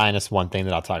exactly, minus one thing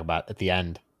that I'll talk about at the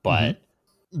end. But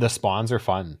the spawns are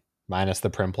fun, minus the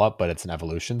Prinplup, but it's an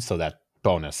evolution, so that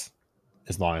bonus,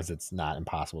 as long as it's not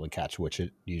impossible to catch, which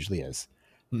it usually is.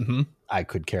 I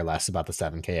could care less about the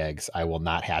 7K eggs. I will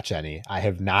not hatch any. I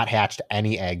have not hatched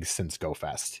any eggs since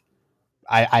GoFest.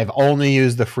 I've only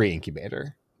used the free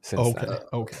incubator.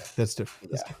 Okay, that's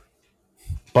different.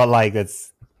 But like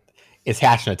it's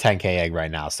hatching a 10K egg right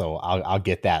now, so I'll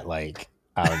get that like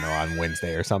I don't know, on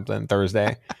Wednesday or something,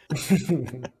 Thursday.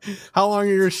 How long are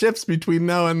your shifts between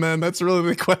now and then? That's really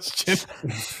the question.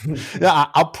 Yeah,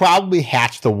 I'll probably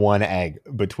hatch the one egg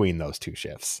between those two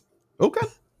shifts. Okay.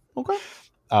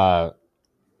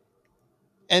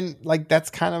 And like that's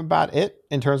kind of about it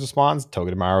in terms of spawns.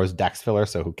 Togedemaru is Dex filler,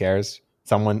 so who cares?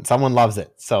 Someone loves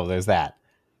it, so there's that.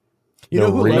 You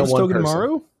know who loves one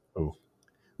Togedemaru? Who?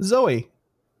 Zoe.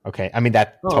 Okay, I mean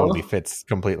that Aw. totally fits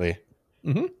completely.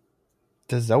 Mm-hmm.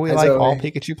 Does Zoe Hi, like Zoe. all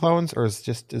Pikachu clones, or is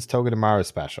Togedemaru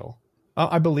special?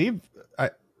 I believe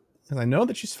I know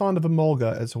that she's fond of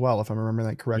Emolga as well, if I'm remembering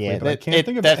that correctly. Yeah, but I can't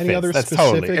think of any fits. other That's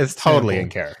specific. It's totally in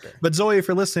example. character. But Zoe, if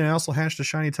you're listening, I also hashed a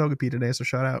shiny Togepi today, so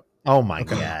shout out. Oh my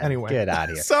Okay, god! anyway. Get out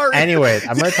of here. Sorry. Anyway,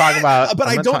 I'm going to talk about. But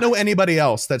I don't know anybody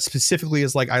else that specifically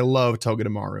is like, I love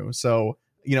Togedemaru. So,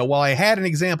 while I had an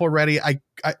example ready, I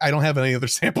don't have any other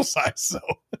sample size. So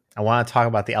I want to talk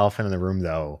about the elephant in the room,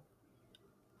 though.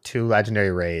 2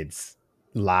 legendary raids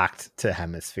locked to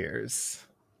hemispheres.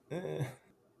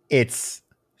 It's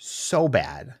so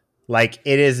bad. Like,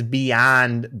 it is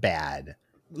beyond bad.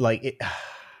 Like, it.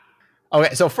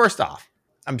 Okay, so first off,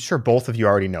 I'm sure both of you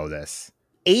already know this.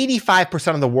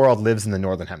 85% of the world lives in the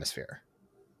Northern Hemisphere.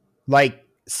 Like,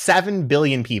 7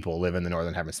 billion people live in the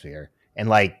Northern Hemisphere. And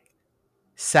like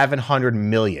 700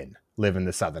 million live in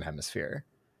the Southern Hemisphere.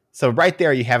 So right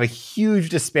there, you have a huge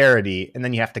disparity. And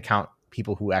then you have to count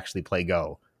people who actually play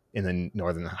Go in the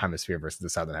Northern Hemisphere versus the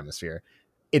Southern Hemisphere.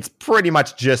 It's pretty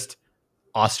much just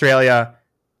Australia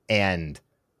and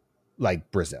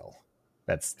like Brazil.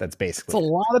 That's basically it's a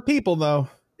lot of people, though.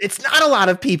 It's not a lot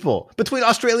of people. Between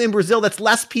Australia and Brazil, that's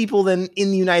less people than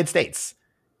in the United States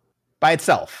by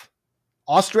itself.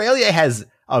 Australia has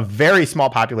a very small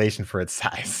population for its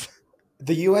size.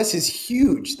 The U.S. is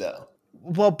huge, though.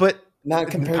 Well, but Not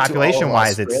compared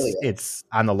population-wise, to all of Australia. it's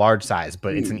on the large size,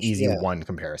 but it's an Huge, easy yeah. one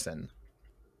comparison.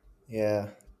 Yeah.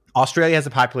 Australia has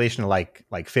a population of like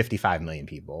 55 million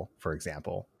people, for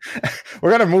example. We're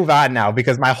going to move on now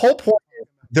because my whole point is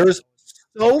there's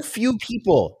so few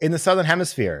people in the Southern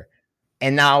Hemisphere.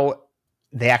 And now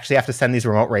they actually have to send these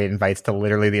remote raid invites to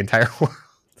literally the entire world.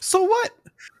 So what?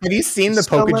 Have you seen the Just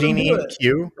don't let 'em do Pokegenie it.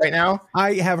 queue right now?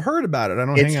 I have heard about it. I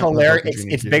don't It's hang out with the hilarious.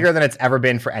 Pokegenie It's queue. bigger than it's ever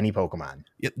been for any Pokemon.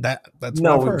 Yeah, that's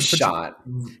No what I've heard. But shot.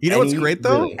 You know what's Any- great,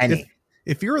 though? really, Any.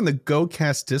 If you're in the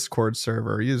GoCast Discord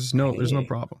server, there's no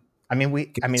problem. I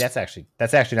mean, that's actually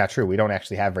not true. We don't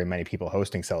actually have very many people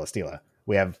hosting Celesteela.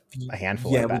 We have a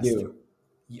handful Yeah, at we best, do.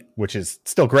 which is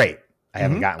still great. I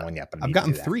haven't Mhm. gotten one yet, but I I've need to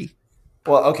gotten do that. 3.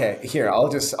 Well, okay. Here, I'll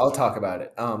talk about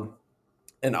it.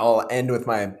 And I'll end with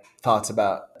my thoughts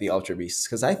about the Ultra Beasts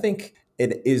because I think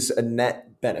it is a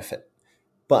net benefit.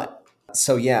 But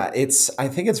so yeah, I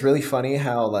think it's really funny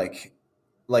how like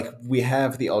we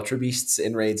have the Ultra Beasts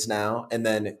in raids now, and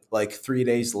then like 3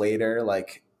 days later,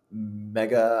 like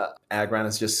Mega Aggron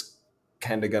is just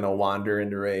kind of gonna wander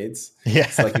into raids. Yeah,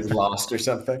 It's like he's lost or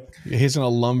something. He's gonna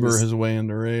lumber He's- his way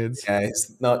into raids. Yeah, he's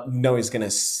gonna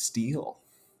steal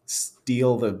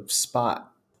the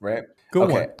spot, right? Go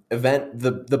Okay, on. event.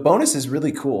 The bonus is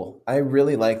really cool. I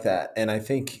really like that, and I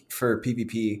think for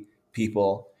PvP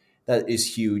people, that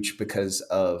is huge because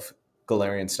of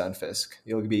Galarian Stunfisk.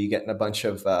 You'll be getting a bunch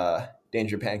of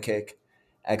Danger Pancake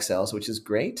XLs, which is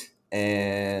great.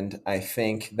 And I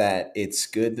think that it's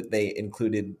good that they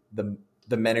included the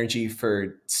Menergy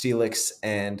for Steelix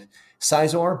and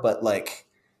Sizor, but like,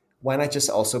 why not just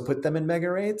also put them in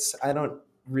Mega Raids? I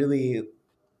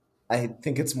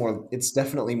think it's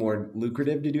definitely more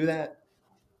lucrative to do that,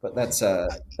 but that's a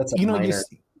minor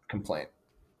complaint.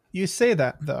 You say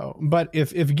that though, but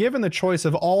if given the choice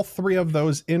of all 3 of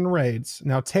those in raids,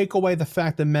 now take away the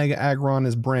fact that Mega Aggron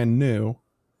is brand new,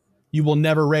 you will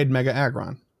never raid Mega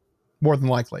Aggron, more than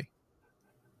likely.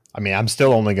 I mean, I'm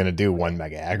still only going to do one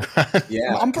Mega Aggron.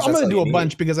 Yeah, I'm 'cause going that's to all do you a need.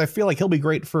 bunch because I feel like he'll be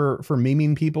great for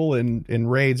memeing people in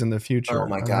raids in the future. Oh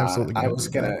my I'm god! absolutely I gonna was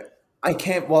do that. gonna. I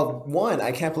can't. Well,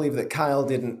 I can't believe that Kyle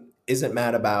isn't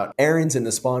mad about Aaron's in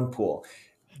the spawn pool.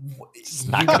 It's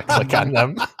not going to click on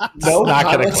them. No, not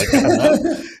gonna comments. click on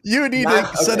them. You need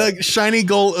Not- to set okay. a shiny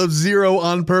goal of 0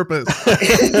 on purpose.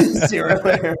 Zero.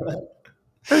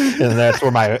 And that's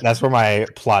where my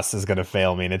plus is going to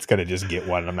fail me, and it's going to just get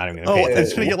one. I'm not even going to Oh, pay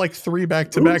it's attention. gonna get like 3 back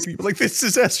to back. And you're like, this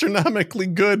is astronomically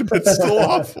good, but still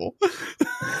awful.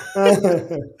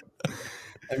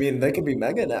 I mean, they could be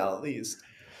mega now at least.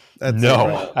 That's No,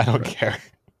 right. I don't care.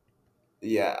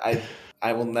 Yeah,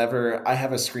 I will never. I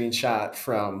have a screenshot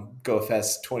from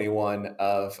GoFest 21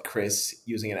 of Chris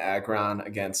using an Aggron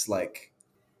against like.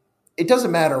 It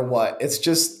doesn't matter what. It's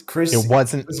just Chris. It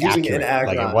wasn't was using accurate. an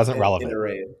Like, it Aggron wasn't in relevant. a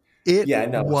raid. It Yeah,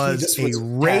 no, he was just a was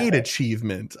raid happy.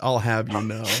 achievement, I'll have you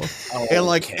know. Oh, And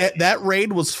like okay. that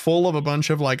raid was full of a bunch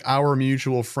of like our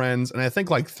mutual friends, and I think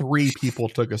like 3 people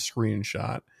took a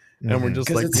screenshot and we're Mhm. just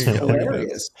Because like, it's here you go, look at this.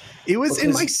 hilarious. It was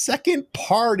in my Because second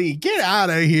party. Get out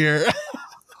of here.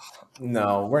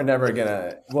 no, we're never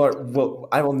gonna. Well,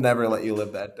 I will never let you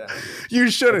live that down. You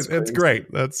That's shouldn't. It's crazy.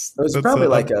 great. That's It was probably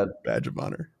like a badge of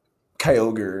honor.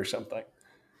 Kyogre or something.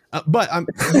 But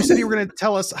you said you were going to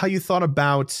tell us how you thought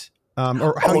about,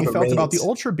 or how you the felt about the raids.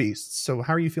 Ultra Beasts. So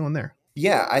how are you feeling there?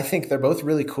 Yeah, I think they're both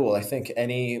really cool.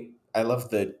 I love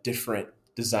the different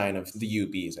design of the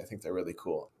UBs. I think they're really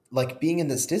cool. Like being in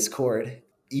this Discord,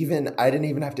 I didn't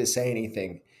even have to say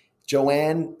anything.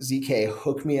 Joanne ZK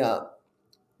hooked me up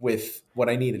with what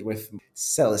I needed with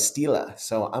Celesteela.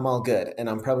 So I'm all good. And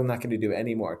I'm probably not going to do it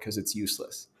anymore because it's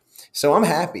useless. So I'm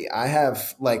happy. I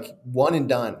have like one and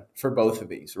done for both of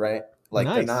these, right? Like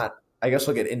they're Nice. not, I guess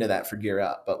we'll get into that for Gear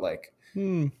Up, but like,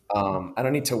 I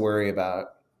don't need to worry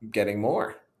about getting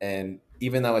more. And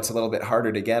even though it's a little bit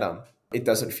harder to get them, it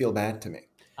doesn't feel bad to me.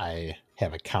 I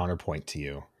have a counterpoint to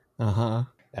you. Uh-huh.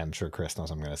 I'm sure Chris knows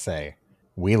what I'm going to say.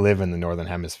 We live in the Northern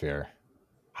Hemisphere.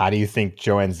 How do you think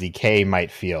Joanne ZK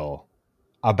might feel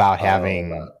about having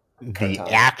the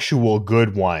Cartana. actual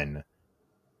good one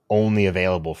only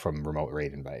available from remote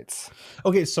raid invites?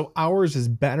 Okay, so ours is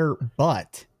better,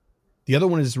 but the other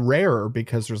one is rarer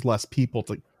because there's less people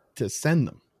to send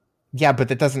them. Yeah,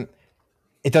 but it doesn't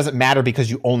matter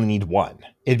because you only need one.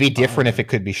 It'd be different if it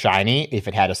could be shiny, if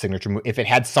it had a signature move, if it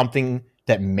had something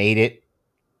that made it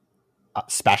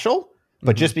special,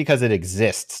 but just because it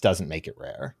exists doesn't make it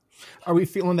rare. Are we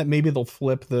feeling that maybe they'll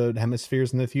flip the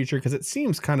hemispheres in the future? Because it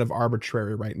seems kind of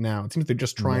arbitrary right now. It seems they're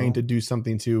just trying to do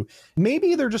something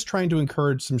maybe they're just trying to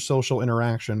encourage some social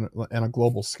interaction on a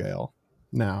global scale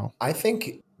now. I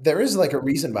think there is like a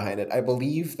reason behind it. I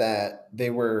believe that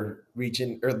they were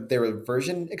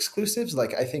version exclusives.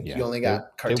 Like I think you only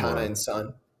got they Cartana were. and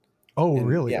Sun. Oh, And,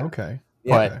 really? yeah. Okay.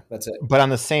 Yeah, But that's it. But on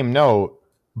the same note,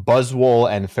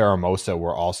 Buzzwole and Pheromosa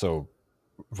were also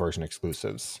version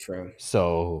exclusives. True.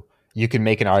 So you can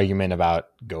make an argument about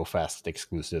GoFest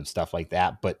exclusive stuff like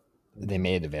that, but they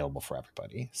made it available for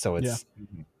everybody. So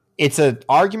it's an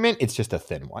argument. It's just a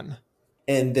thin one.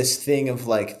 And this thing of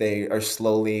like they are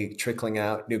slowly trickling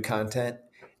out new content.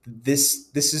 This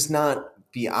is not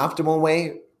the optimal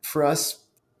way for us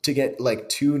to get like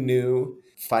 2 new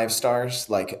 5 stars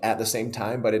like at the same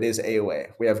time, but it is a way.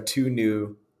 We have 2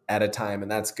 new at a time, and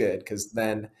that's good because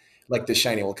then like the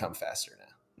shiny will come faster now.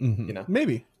 You know,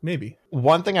 maybe.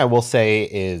 One thing I will say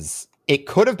is it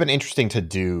could have been interesting to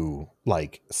do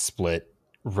like split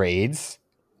raids,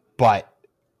 but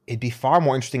it'd be far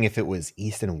more interesting if it was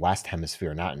East and West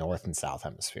Hemisphere, not North and South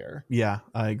Hemisphere. Yeah,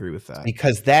 I agree with that.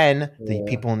 Because then the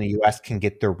people in the US can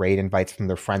get their raid invites from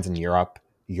their friends in Europe.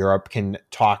 Europe can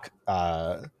talk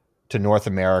to North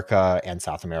America and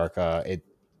South America.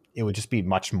 It would just be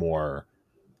much more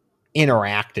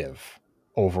interactive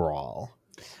overall.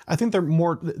 I think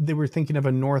they were thinking of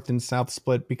a North and South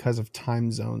split because of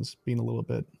time zones being a little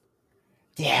bit.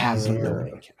 Yeah,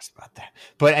 nobody cares about that.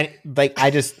 But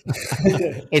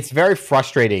it's very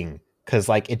frustrating because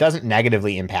like it doesn't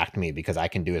negatively impact me because I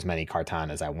can do as many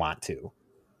Cartana as I want to.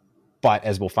 But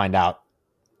as we'll find out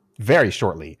very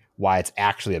shortly, why it's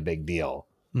actually a big deal.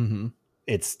 Mm-hmm.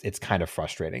 It's kind of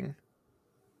frustrating.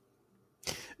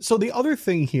 So the other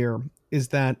thing here is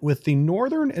that with the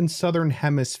Northern and Southern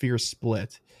Hemisphere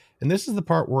split, and this is the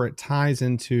part where it ties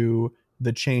into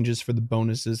the changes for the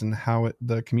bonuses and how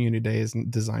the community day is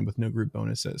designed with no group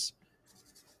bonuses.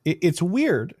 It's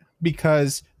weird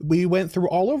because we went through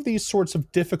all of these sorts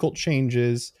of difficult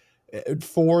changes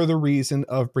for the reason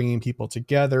of bringing people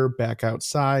together, back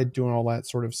outside, doing all that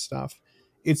sort of stuff.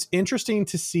 It's interesting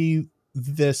to see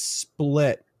this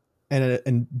split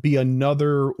and be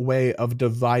another way of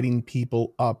dividing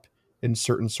people up in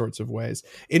certain sorts of ways.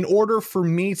 In order for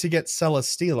me to get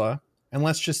Celesteela, and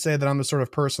let's just say that I'm the sort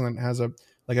of person that has a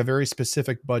very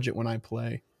specific budget when I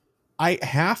play, I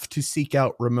have to seek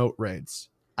out remote raids.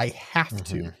 I have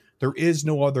to. There is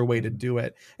no other way to do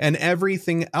it. And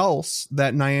everything else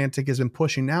that Niantic has been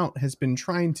pushing out has been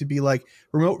trying to be like,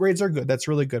 remote raids are good. That's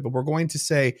really good. But we're going to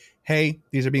say, hey,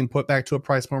 these are being put back to a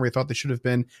price point where we thought they should have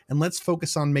been. And let's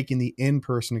focus on making the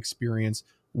in-person experience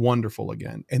wonderful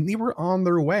again. And they were on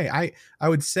their way. I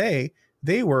would say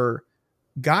they were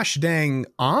gosh dang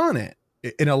on it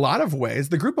in a lot of ways.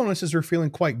 The group bonuses are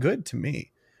feeling quite good to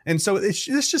me. And so this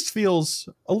just feels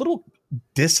a little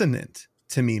dissonant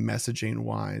to me messaging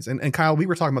wise. And Kyle, we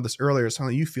were talking about this earlier. So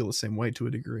you feel the same way to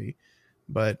a degree,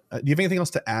 but do you have anything else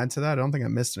to add to that? I don't think I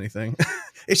missed anything.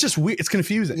 It's just weird. It's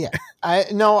confusing. Yeah. I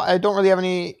don't really have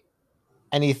any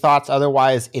Any thoughts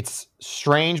otherwise? It's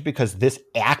strange because this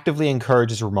actively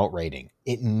encourages remote raiding.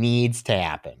 It needs to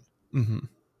happen. Mm-hmm.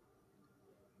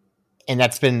 And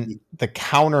that's been the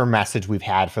counter message we've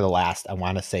had for the last, I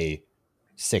want to say,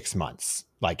 6 months.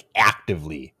 Like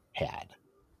actively had.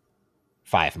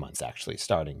 5 months, actually,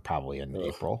 starting probably in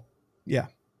April. Yeah.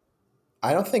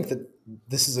 I don't think that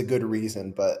this is a good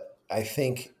reason, but I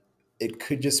think it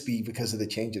could just be because of the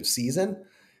change of season,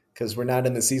 because we're not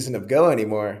in the season of Go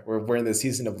anymore. We're in the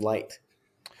season of Light.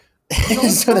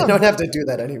 So they don't have to do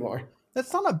that anymore.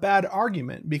 That's not a bad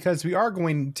argument, because we are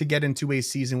going to get into a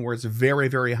season where it's very,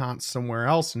 very hot somewhere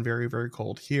else and very, very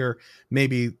cold here.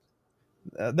 Maybe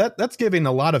that's giving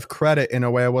a lot of credit in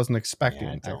a way I wasn't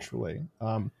expecting, actually.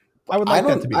 I would like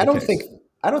that to be the case.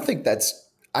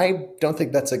 I don't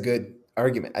think that's a good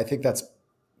argument. I think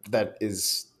that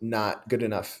is not good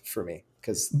enough for me,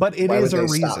 but it is a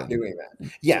reason stop doing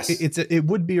that. Yes, it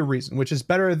would be a reason, which is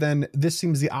better than this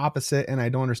seems the opposite, and I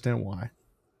don't understand why.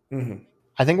 Mm-hmm.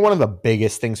 I think one of the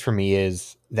biggest things for me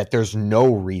is that there's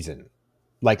no reason,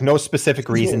 like no specific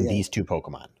reason, these two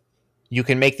Pokemon. You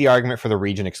can make the argument for the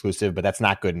region exclusive, but that's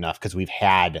not good enough because we've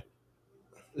had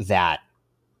that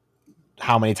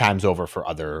how many times over for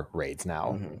other raids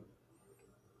now. Mm-hmm.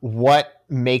 What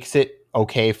makes it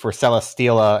okay for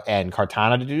Celesteela and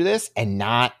Kartana to do this and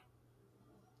not,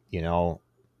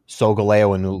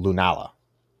 Solgaleo and Lunala?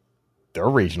 They're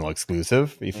regional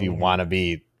exclusive if you want to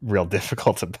be real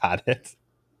difficult about it.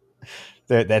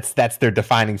 That's their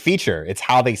defining feature. It's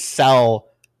how they sell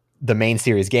the main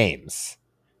series games.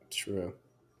 True.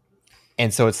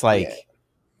 And so it's like,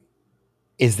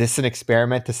 is this an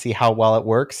experiment to see how well it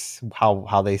works?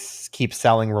 How they keep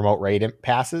selling remote raid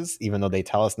passes, even though they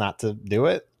tell us not to do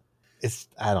it?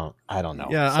 I don't know.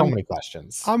 Yeah, many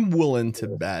questions. I'm willing to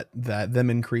bet that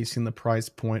them increasing the price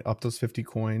point up those 50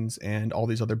 coins and all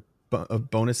these other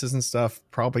bonuses and stuff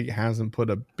probably hasn't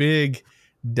put a big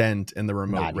dent in the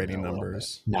remote rating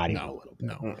numbers. Not even a little bit.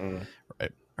 No.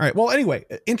 Right. All right. Well, anyway,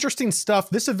 interesting stuff.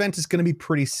 This event is going to be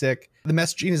pretty sick. The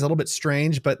messaging is a little bit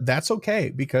strange, but that's okay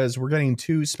because we're getting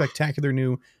 2 spectacular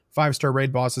new 5-star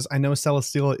raid bosses. I know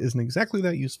Celesteela isn't exactly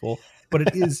that useful, but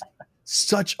it is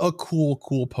such a cool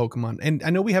Pokemon. And I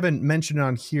know we haven't mentioned it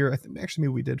on here. I think actually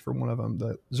maybe we did for one of them,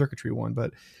 the Xurkitree one,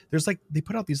 but there's they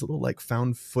put out these little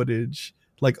found footage,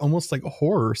 almost like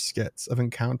horror skits of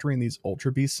encountering these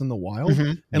ultra beasts in the wild.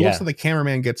 And it looks like the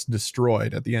cameraman gets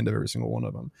destroyed at the end of every single one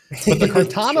of them. But the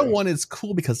Kartana one is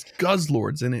cool because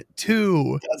Guzzlord's in it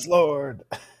too. Guzzlord.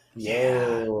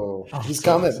 Yeah. He's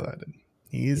coming. Excited.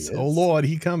 Oh Lord,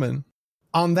 he coming.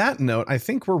 On that note, I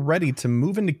think we're ready to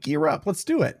move into Gear Up. Let's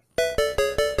do it.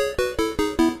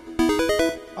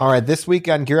 All right, this week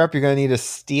on Gear Up, you're going to need to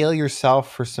steel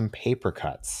yourself for some paper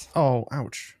cuts. Oh,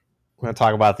 ouch. We're going to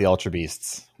talk about the Ultra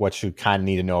Beasts, what you kind of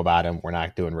need to know about them. We're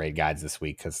not doing raid guides this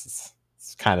week because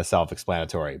it's kind of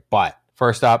self-explanatory. But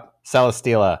first up,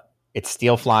 Celesteela. It's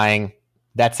steel flying.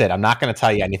 That's it. I'm not going to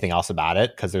tell you anything else about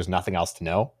it because there's nothing else to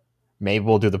know. Maybe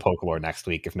we'll do the Pokelore next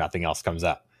week if nothing else comes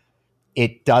up.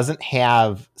 It doesn't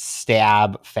have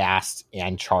stab, fast,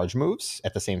 and charge moves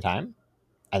at the same time.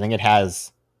 I think it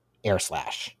has Air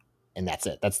Slash, and that's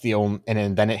it. That's the only,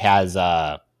 and then it has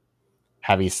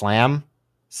Heavy Slam.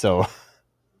 So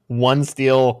 1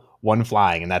 steel, 1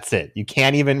 flying, and that's it. You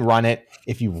can't even run it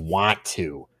if you want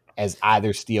to as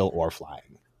either steel or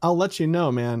flying. I'll let you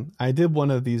know, man. I did one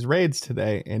of these raids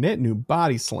today, and it knew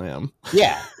Body Slam.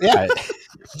 Yeah.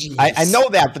 I know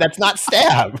that, but that's not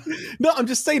stab. No, I'm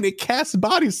just saying it casts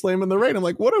Body Slam in the raid. I'm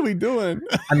like, what are we doing?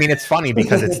 I mean, it's funny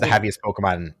because it's the heaviest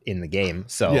Pokemon in the game.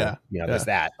 So, there's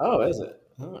that. Oh, is it?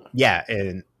 Huh. Yeah,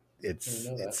 and it's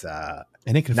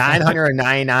and it could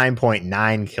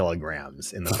 999.9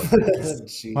 kilograms in the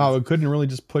Pokemon. Wow, it couldn't really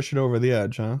just push it over the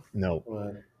edge, huh?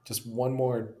 No. Just one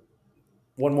more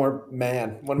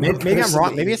man. Maybe I'm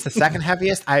wrong. Maybe it's the second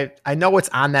heaviest. I know it's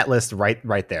on that list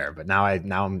right there, but now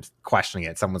I'm questioning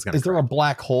it. Someone's gonna. Is there a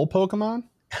black hole Pokemon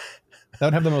that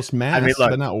would have the most mass,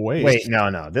 but not weight? Wait,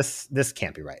 no. This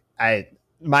can't be right.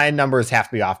 My numbers have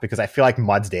to be off because I feel like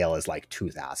Mudsdale is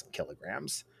 2,000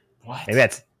 kilograms. What? Maybe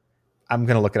that's. I'm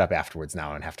gonna look it up afterwards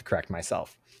now and have to correct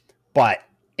myself. But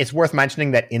it's worth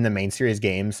mentioning that in the main series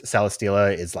games,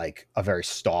 Celesteela is a very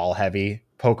stall heavy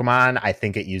Pokemon. I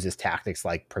think it uses tactics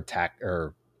like protect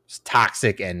or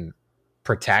toxic and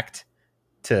protect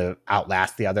to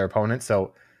outlast the other opponent.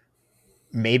 So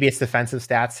maybe its defensive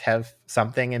stats have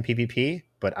something in PvP,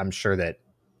 but I'm sure that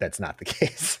that's not the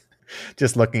case.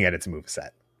 Just looking at its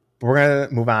moveset. But we're going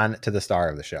to move on to the star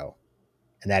of the show,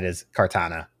 and that is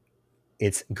Kartana.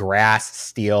 It's grass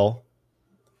steel.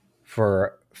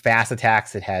 For fast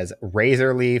attacks, it has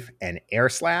Razor Leaf and Air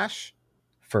Slash.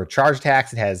 For charge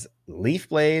attacks, it has Leaf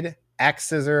Blade, X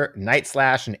Scissor, Night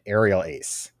Slash, and Aerial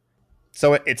Ace.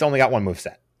 So it's only got one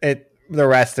moveset. The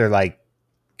rest are like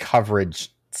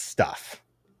coverage stuff.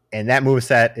 And that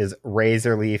moveset is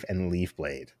Razor Leaf and Leaf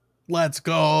Blade. Let's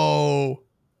go.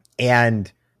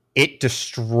 And it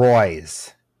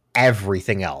destroys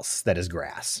everything else that is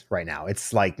grass right now.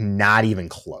 It's like not even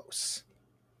close.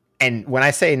 And when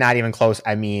I say not even close,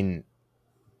 I mean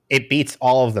it beats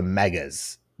all of the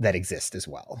megas that exist as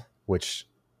well, which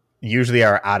usually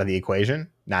are out of the equation.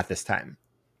 Not this time.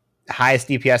 Highest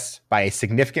DPS by a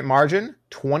significant margin,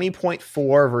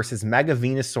 20.4 versus Mega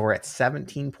Venusaur at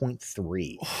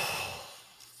 17.3.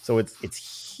 So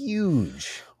it's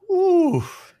huge. Ooh.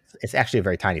 It's actually a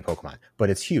very tiny Pokemon, but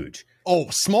it's huge.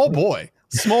 Oh, small boy.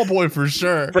 Small boy for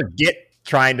sure. Forget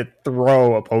trying to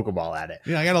throw a Pokeball at it.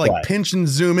 Yeah, I gotta pinch and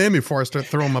zoom in before I start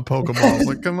throwing my Pokeballs.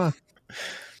 Like, come on.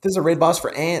 This is a raid boss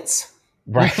for ants.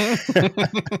 Right.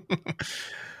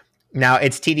 Now,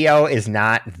 its TDO is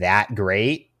not that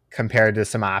great compared to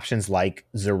some options like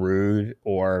Zarude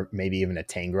or maybe even a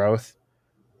Tangrowth,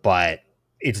 but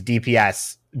its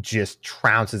DPS just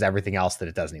trounces everything else that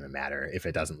it doesn't even matter if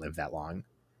it doesn't live that long.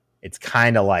 It's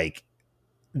kind of like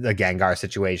the Gengar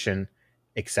situation,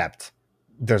 except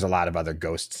there's a lot of other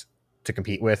ghosts to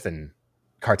compete with, and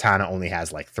Kartana only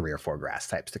has like 3 or 4 grass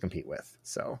types to compete with.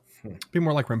 So be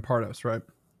more like Rampardos, right?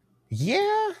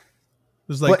 Yeah.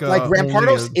 There's But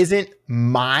Rampardos isn't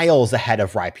miles ahead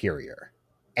of Rhyperior.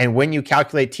 And when you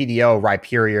calculate TDO,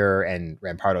 Rhyperior and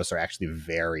Rampardos are actually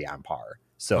very on par.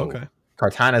 So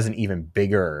Kartana is an even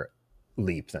bigger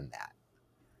leap than that.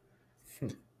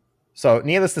 So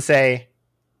needless to say,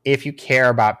 if you care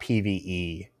about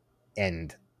PvE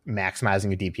and maximizing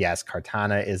your DPS,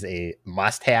 Kartana is a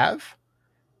must-have.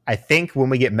 I think when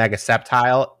we get Mega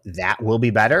Sceptile, that will be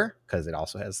better because it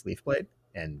also has Leaf Blade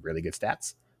and really good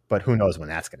stats. But who knows when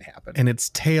that's going to happen. And its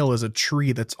tail is a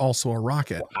tree that's also a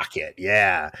rocket. Rocket,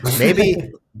 yeah.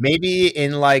 Maybe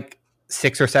in like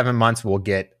 6 or 7 months, we'll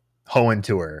get Hoenn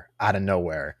Tour out of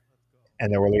nowhere.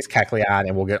 And then we'll release Kecleon,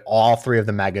 and we'll get all 3 of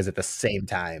the megas at the same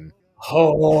time.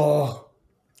 Oh,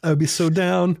 I would be so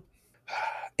down.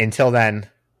 Until then,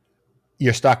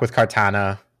 you're stuck with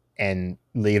Kartana and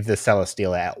leave the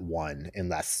Celesteela at 1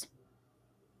 unless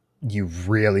you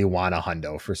really want a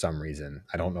hundo for some reason.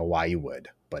 I don't know why you would,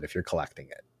 but if you're collecting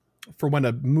it. For when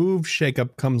a move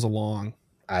shakeup comes along.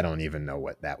 I don't even know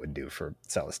what that would do for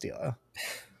Celesteela.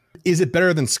 Is it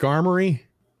better than Skarmory?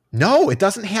 No, it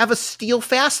doesn't have a Steel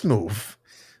Fast move.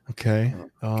 Okay.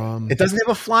 It doesn't have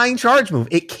a Flying Charge move.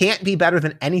 It can't be better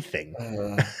than anything.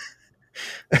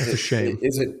 That's a shame.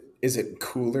 Is it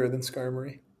cooler than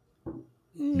Skarmory?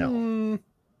 No.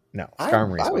 No.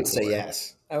 Skarmory I would is say cooler.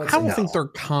 yes. I don't think they're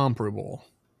comparable.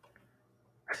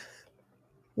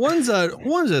 One's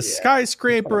a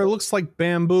skyscraper. It looks like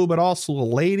bamboo, but also a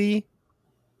lady.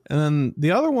 And then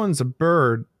the other one's a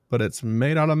bird, but it's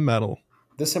made out of metal.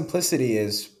 The simplicity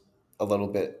is a little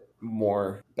bit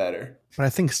more better. But I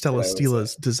think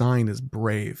Celesteela's design is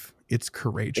brave. It's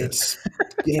courageous.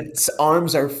 Its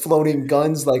arms are floating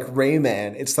guns like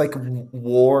Rayman. It's like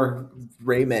war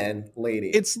Rayman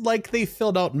lady. It's like they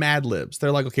filled out Mad Libs.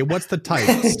 They're like, okay, what's the type?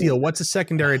 Steel. What's a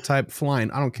secondary type?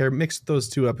 Flying. I don't care. Mix those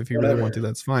 2 up if you really want to.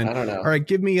 That's fine. I don't know. All right,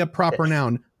 give me a proper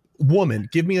noun. Woman.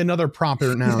 Give me another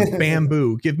proper noun.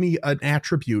 Bamboo. Give me an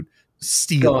attribute.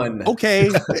 Steel. Gun. Okay.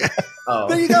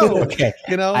 There you go. Okay.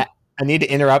 You know, I need to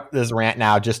interrupt this rant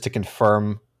now just to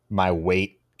confirm my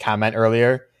weight comment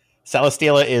earlier.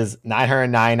 Celesteela is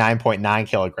 999.9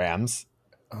 kilograms,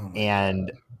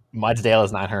 and Mudsdale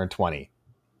is 920.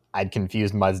 I'd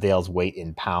confused Mudsdale's weight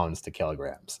in pounds to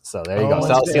kilograms. So there you go.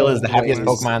 Celesteela is the heaviest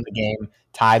Pokemon in the game,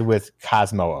 tied with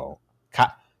Cosmo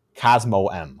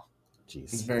M. Jeez,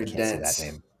 He's very dense. Say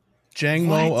that name.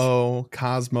 Jangmo-O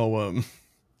Cosmo.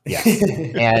 Yes.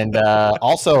 And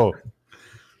also,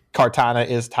 Kartana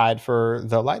is tied for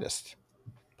the lightest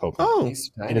Pokemon. Oh,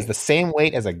 it is the same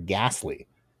weight as a Ghastly.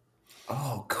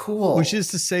 Oh, cool. Which is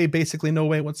to say basically no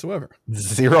weight whatsoever.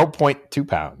 0.2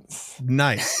 pounds.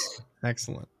 Nice.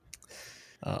 Excellent.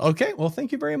 Okay, well,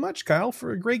 thank you very much, Kyle,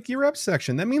 for a great Gear Up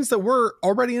section. That means that we're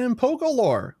already in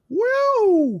Pokelore.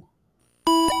 Woo!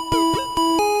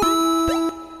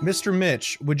 Mr.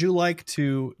 Mitch, would you like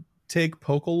to take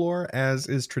Pokelore as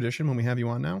is tradition when we have you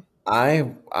on now?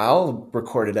 I'll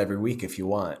record it every week if you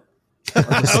want.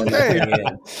 Okay.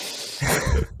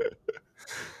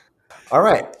 All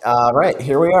right.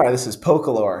 Here we are. This is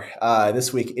Pokelore.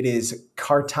 This week it is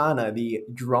Kartana, the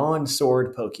drawn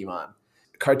sword Pokemon.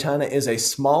 Kartana is a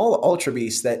small Ultra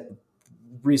Beast that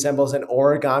resembles an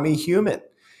origami human.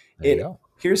 It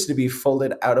appears to be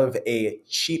folded out of a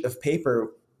sheet of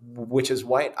paper which is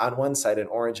white on one side and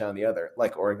orange on the other,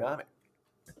 like origami.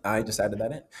 I just added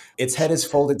that in. Its head is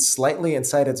folded slightly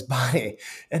inside its body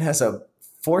and has a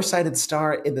four-sided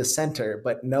star in the center,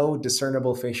 but no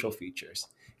discernible facial features.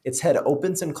 Its head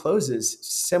opens and closes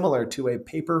similar to a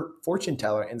paper fortune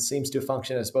teller and seems to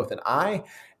function as both an eye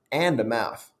and a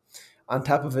mouth. On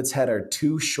top of its head are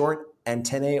two short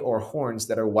antennae or horns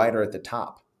that are wider at the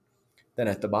top than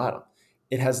at the bottom.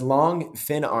 It has long,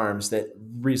 thin arms that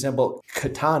resemble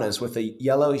katanas with a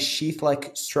yellow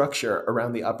sheath-like structure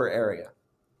around the upper area.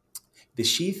 The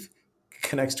sheath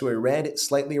connects to a red,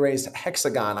 slightly raised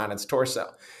hexagon on its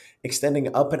torso.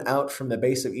 Extending up and out from the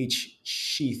base of each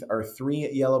sheath are three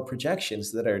yellow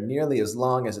projections that are nearly as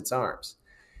long as its arms.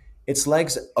 Its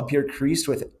legs appear creased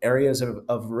with areas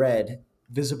of red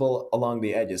visible along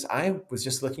the edges. I was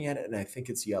just looking at it, and I think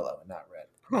it's yellow and not red.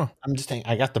 Huh. I'm just saying,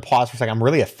 I got to pause for a second. I'm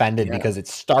really offended because it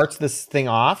starts this thing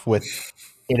off with,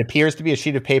 it appears to be a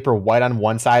sheet of paper, white on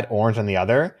one side, orange on the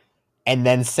other, and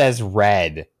then says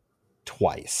red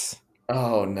twice.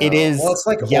 Oh, no. It is it's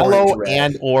like yellow orange,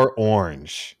 and or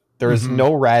orange. There is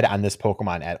no red on this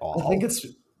Pokemon at all. I think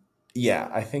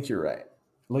I think you're right.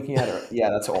 Looking at it, yeah,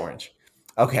 that's orange.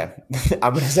 Okay,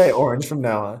 I'm going to say orange from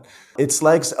now on. Its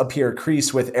legs appear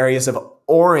creased with areas of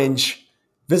orange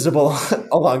visible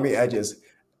along the edges.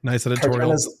 Nice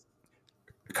editorial.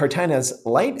 Kartana's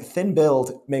light, thin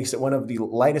build makes it one of the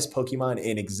lightest Pokemon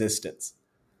in existence.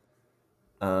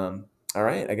 All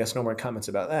right, I guess no more comments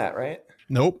about that, right?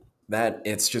 Nope. That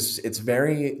it's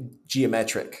very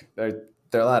geometric. There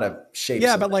are a lot of shapes.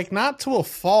 Yeah, but like not to a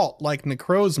fault like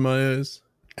Necrozma is.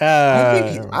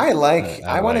 I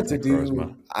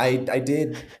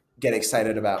did get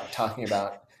excited about talking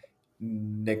about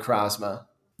Necrozma.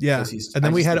 Yeah, and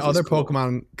then we had other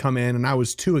Pokemon come in, and I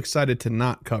was too excited to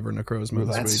not cover Necrozma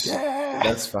this week.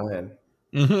 That's fine.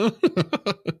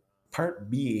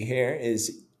 Part B here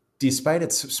is, despite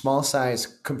its small size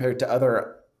compared to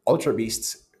other Ultra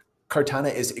Beasts,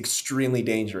 Kartana is extremely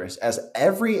dangerous, as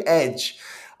every edge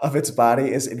of its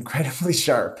body is incredibly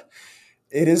sharp.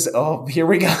 It is, here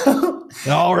we go.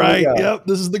 All right. Yep.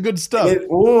 This is the good stuff.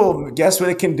 Guess what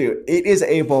it can do? It is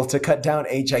able to cut down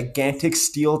a gigantic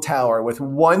steel tower with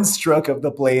one stroke of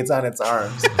the blades on its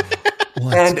arms.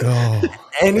 Let's go.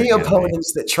 Any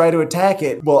opponents that try to attack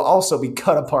it will also be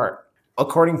cut apart.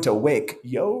 According to Wick,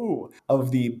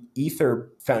 of the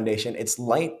Ether Foundation, its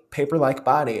light paper-like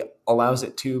body allows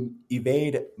it to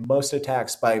evade most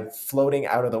attacks by floating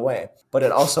out of the way, but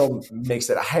it also makes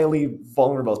it highly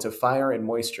vulnerable to fire and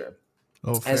moisture.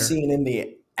 As seen in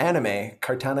the anime,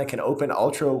 Kartana can open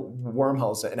ultra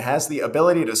wormholes and has the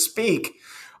ability to speak,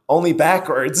 only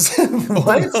backwards.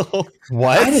 What?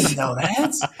 What? I didn't know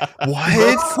that. What?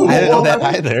 I didn't know that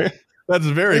either. That's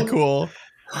very cool.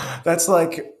 That's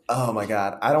like, oh my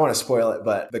god, I don't want to spoil it,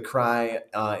 but the cry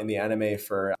in the anime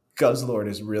for Guzzlord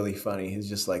is really funny. He's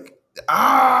just like,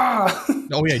 ah!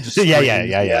 Oh yeah, just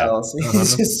yeah.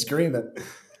 He's just screaming.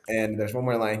 And there's one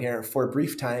more line here. For a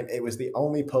brief time, it was the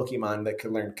only Pokemon that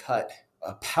could learn Cut,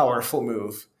 a powerful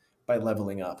move, by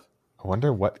leveling up. I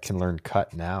wonder what can learn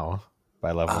Cut now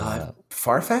by leveling up.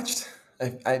 Farfetch'd?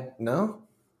 I no.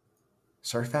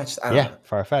 Farfetch'd? I don't know.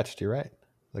 Farfetch'd. You're right.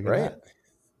 Look at that.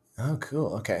 Oh,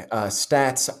 cool. Okay.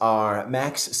 Stats are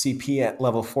max CP at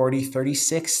level 40,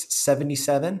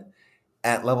 3677.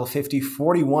 At level 50,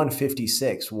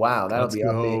 4156. Wow, that'll be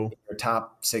up in your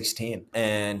top 16.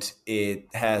 And it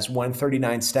has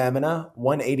 139 stamina,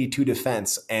 182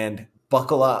 defense, and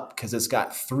buckle up because it's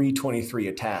got 323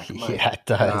 attack. Yeah, it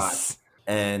does.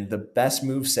 God. And the best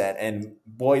moveset, and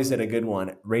boy, is it a good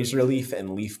one, Razor Leaf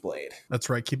and Leaf Blade. That's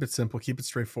right. Keep it simple. Keep it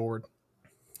straightforward.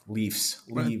 Leaves.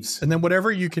 And then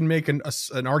whatever you can make an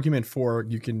argument for,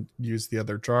 you can use the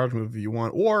other charge move if you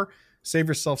want, or save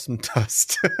yourself some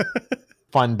dust.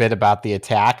 Fun bit about the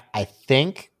attack. I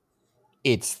think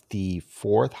it's the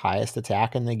fourth highest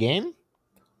attack in the game.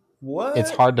 What?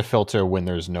 It's hard to filter when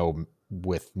there's no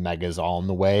with megas all in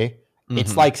the way. Mm-hmm.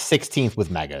 It's like 16th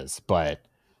with megas, but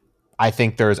I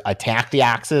think there's attack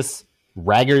Deoxys,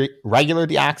 regular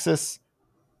Deoxys,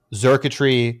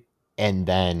 Xurkitree, and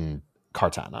then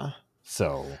Kartana.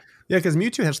 So yeah, because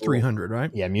Mewtwo has 300,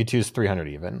 right? Yeah, Mewtwo's 300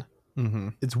 even. Mm-hmm.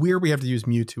 It's weird we have to use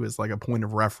Mewtwo as like a point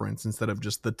of reference instead of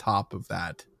just the top of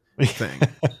that thing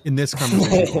in this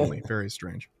conversation only. Very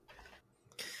strange.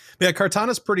 But yeah,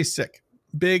 Kartana's pretty sick.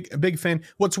 Big fan.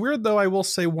 What's weird though, I will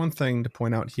say one thing to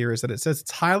point out here is that it says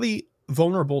it's highly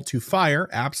vulnerable to fire,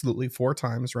 absolutely 4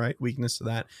 times, right? Weakness to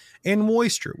that, and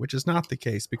moisture, which is not the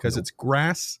case because it's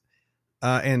grass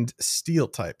and steel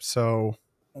type. So,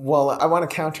 well, I want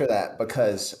to counter that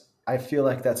because I feel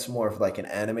like that's more of like an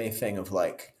anime thing of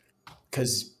like,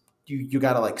 because you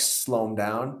got to like slow him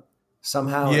down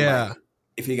somehow. Yeah. And like,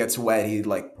 if he gets wet, he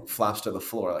like flops to the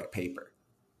floor like paper.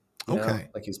 You know?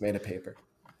 Like he's made of paper.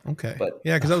 Okay. But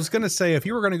yeah, because I was going to say, if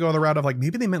you were going to go the route of like,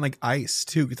 maybe they meant like ice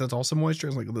too, because that's also moisture.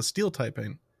 It's like the steel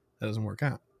typing, that doesn't work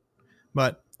out.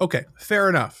 But okay, fair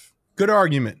enough. Good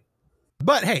argument.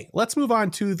 But hey, let's move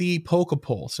on to the Poke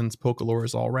Poll since Pokelore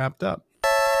is all wrapped up.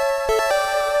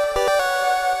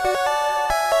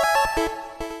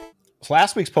 So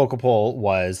last week's Poke Poll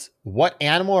was, what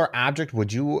animal or object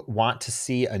would you want to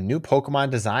see a new Pokemon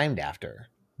designed after?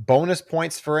 Bonus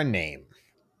points for a name.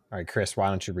 All right, Chris, why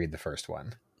don't you read the first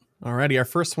one? Alrighty, our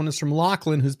first one is from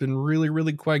Lachlan, who's been really,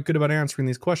 really quite good about answering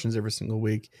these questions every single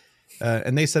week.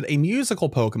 And they said a musical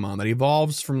Pokemon that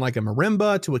evolves from like a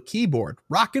marimba to a keyboard.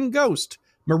 Rockin' Ghost,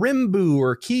 Marimbu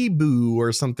or Keyboo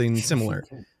or something similar.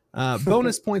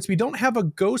 Bonus points, we don't have a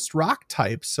ghost rock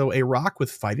type, so a rock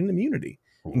with fighting immunity.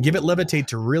 And give it Levitate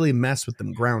to really mess with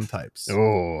them ground types.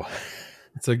 Oh,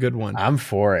 it's a good one. I'm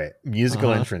for it.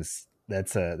 Musical entrance.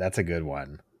 That's a good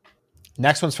one.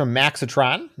 Next one's from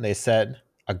Maxitron. They said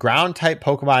a ground type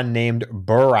Pokemon named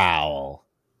Burrowl,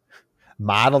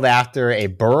 modeled after a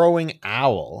burrowing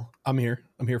owl. I'm here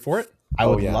for it. I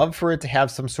would love for it to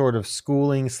have some sort of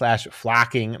schooling /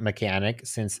 flocking mechanic,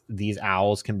 since these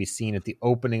owls can be seen at the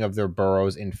opening of their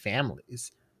burrows in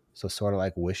families. So sort of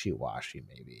like Wishy-Washy,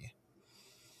 maybe.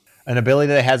 An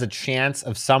ability that has a chance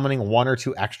of summoning 1 or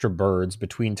 2 extra birds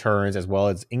between turns, as well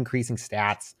as increasing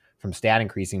stats from stat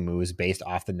increasing moves based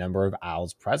off the number of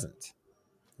owls present.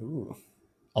 Ooh.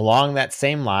 Along that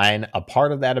same line, a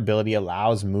part of that ability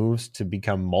allows moves to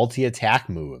become multi-attack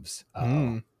moves.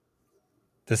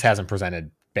 This hasn't presented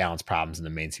balance problems in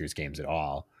the main series games at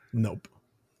all. Nope.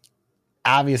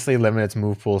 Obviously limit its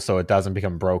move pool so it doesn't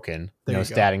become broken. No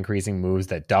stat increasing moves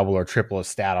that double or triple a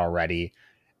stat already.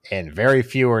 And very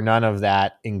few or none of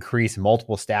that increase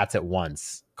multiple stats at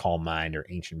once. Calm Mind or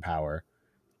Ancient Power.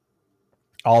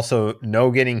 Also, no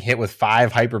getting hit with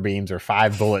 5 Hyper Beams or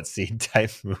 5 Bullet Seed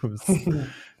type moves.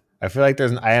 I feel like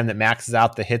there's an item that maxes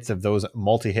out the hits of those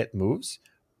multi-hit moves,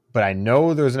 but I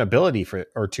know there's an ability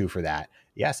or two for that.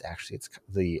 Yes, actually,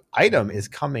 the item is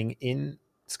coming in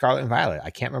Scarlet and Violet.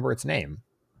 I can't remember its name,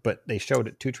 but they showed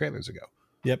it 2 trailers ago.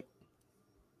 Yep.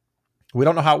 We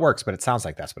don't know how it works, but it sounds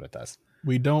like that's what it does.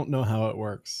 We don't know how it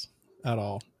works at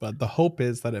all, but the hope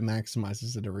is that it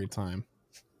maximizes it every time.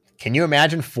 Can you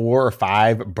imagine 4 or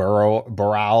 5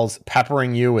 Burrowls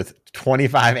peppering you with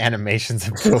 25 animations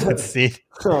of Bullet Seed?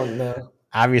 Oh, no.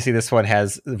 Obviously, this one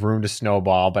has room to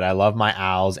snowball, but I love my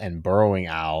owls and burrowing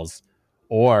owls.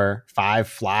 Or 5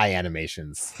 fly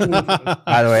animations. By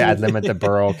the way, I'd limit the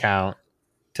burrow count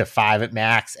to 5 at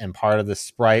max, and part of the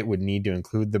sprite would need to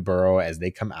include the burrow as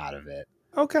they come out of it.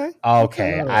 Okay.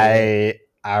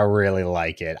 I really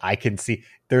like it. I can see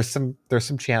there's some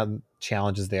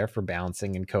challenges there for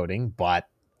balancing and coding, but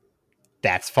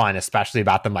that's fun, especially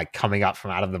about them like coming up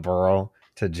from out of the burrow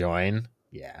to join.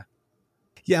 Yeah,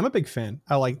 I'm a big fan.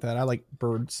 I like that. I like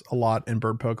birds a lot and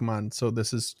bird Pokemon, so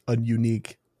this is a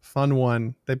unique, fun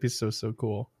one. That'd be so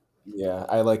cool. Yeah,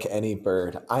 I like any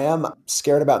bird. I am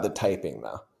scared about the typing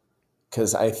though,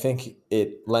 because I think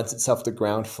it lends itself to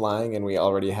ground flying, and we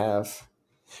already have.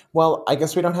 Well, I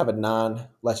guess we don't have a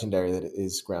non-legendary that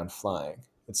is ground flying.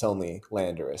 It's only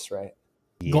Landorus, right?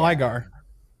 yeah. Gligar.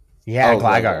 Yeah, Oh,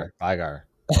 Gligar.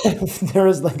 There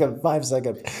was like a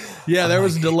 5-second. Yeah, there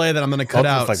was a delay that I'm going to cut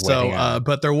out. Like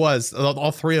but there was.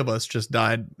 All 3 of us just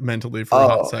died mentally for a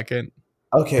hot second.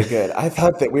 Okay, good. I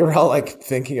thought that we were all like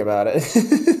thinking about it.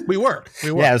 We were.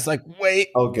 Yeah, it's like, wait.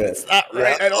 Oh, good. It's not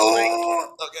right. Yeah. I don't think.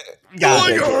 Okay.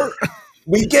 Gligar!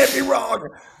 We get me wrong.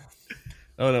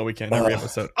 Oh, no, we can't. Every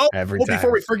episode. Every time.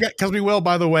 Before we forget, because we will,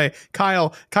 by the way,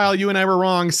 Kyle, you and I were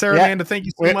wrong. Sarah, Amanda, thank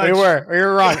you so much. We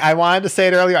were wrong. I wanted to say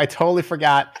it earlier. I totally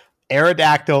forgot.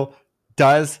 Aerodactyl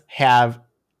does have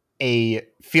a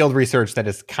field research that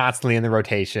is constantly in the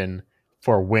rotation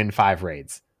for win 5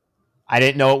 raids. I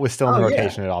didn't know it was still in the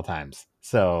rotation at all times.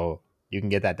 So you can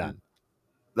get that done.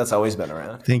 That's always been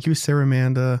around. Thank you, Sarah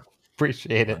Amanda.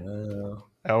 Appreciate it.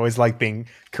 I always like being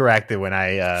corrected when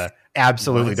I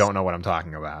absolutely don't know what I'm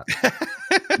talking about.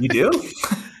 You do?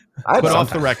 Put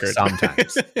off the record.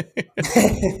 Sometimes.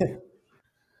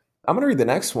 I'm going to read the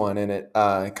next one, and it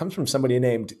comes from somebody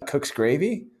named Cook's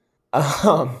Gravy.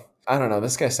 I don't know.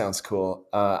 This guy sounds cool.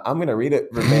 I'm going to read it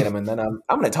verbatim, and then I'm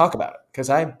going to talk about it because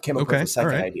I came up with a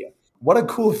second idea. What a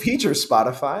cool feature,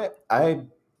 Spotify. I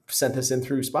sent this in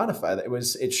through Spotify.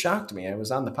 It shocked me. I was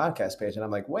on the podcast page, and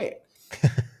I'm like, wait.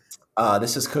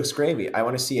 This is Cook's Gravy. I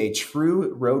want to see a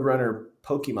true Roadrunner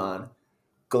Pokemon.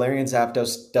 Galarian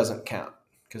Zapdos doesn't count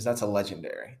because that's a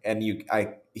legendary, and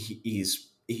he's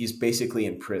he's basically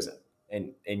in prison,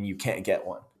 and you can't get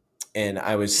one. And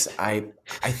I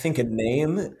think a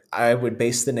name, I would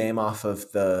base the name off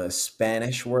of the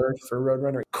Spanish word for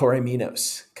Roadrunner,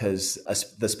 Correminos, because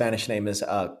the Spanish name is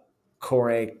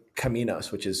Corre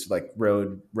Caminos, which is like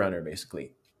road runner,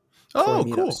 basically. Oh,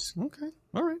 cool. Correminos. Okay.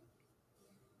 All right.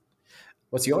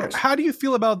 What's yours? How do you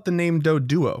feel about the name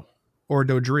Doduo or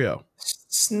Dodrio?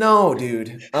 No,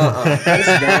 dude. That is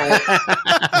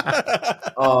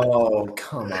not. Oh,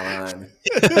 come on.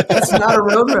 That's not a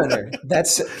Roadrunner.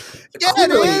 That's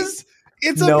clearly, it is.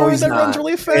 It's a No, bird he's that runs not.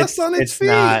 really fast on its feet.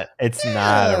 It's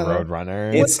not a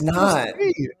Roadrunner. It's not.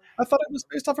 I thought it was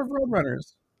based off of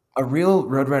Roadrunners. A real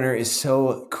Roadrunner is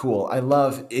so cool. I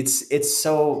love it's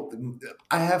so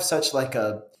I have such like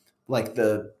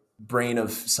the brain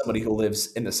of somebody who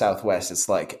lives in the Southwest. It's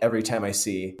like every time I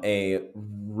see a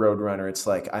Roadrunner, it's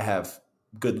like I have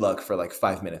good luck for like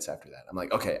 5 minutes after that. I'm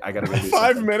like, okay, I gotta go do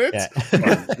 5 something. minutes?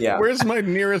 Yeah. Yeah. Where's my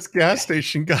nearest gas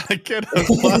station? Gotta get a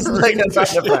It's like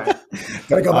a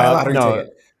gotta go buy a lottery no.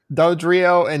 ticket.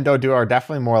 Dodrio and Doduo are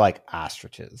definitely more like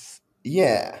ostriches.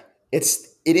 Yeah. It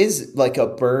is like a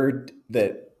bird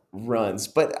that runs,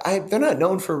 but they're not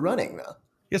known for running though.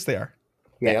 Yes, they are.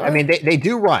 They Yeah, are? I mean they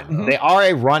do run. Mhm. They are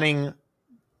a running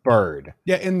bird.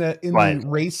 Yeah, in the Right.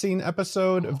 racing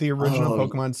episode of the original Oh,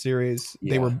 Pokemon series,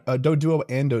 yeah. they were Doduo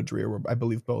and Dodrio were, I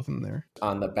believe, both in there.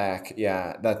 On the back.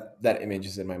 Yeah, that image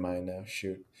is in my mind now.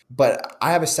 Shoot. But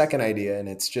I have a second idea, and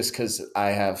it's just because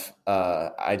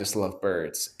I just love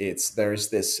birds. There's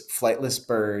this flightless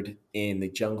bird in the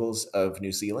jungles of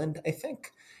New Zealand, I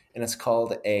think, and it's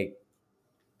called a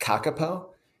kakapo.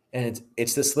 And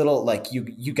it's this little, like,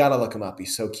 you gotta look him up.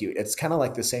 He's so cute. It's kind of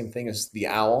like the same thing as the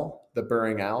owl, the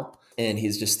burrowing owl, and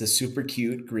he's just this super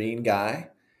cute green guy.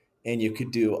 And you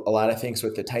could do a lot of things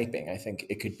with the typing. I think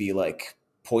it could be like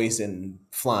poison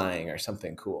flying or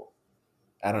something cool.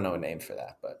 I don't know a name for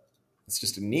that, but it's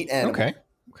just a neat animal.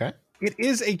 Okay. It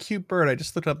is a cute bird. I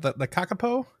just looked up the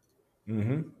kakapo.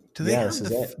 Mm-hmm. Do they Yeah, have this is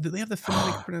the it. do they have the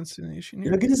phonetic pronunciation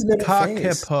here? Look at his little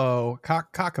face. Kakapo.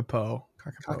 Kakapo.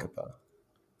 Kakapo.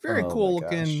 Very Oh cool my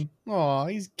looking. Oh,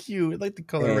 he's cute. I like the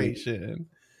coloration.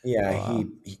 Yeah, Wow.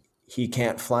 he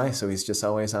can't fly, so he's just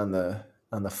always on the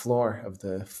floor of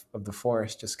the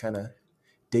forest, just kind of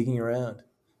digging around.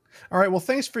 All right. Well,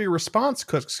 thanks for your response,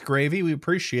 Cook's Gravy. We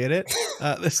appreciate it.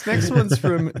 This next one's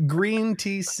from Green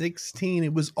T16.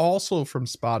 It was also from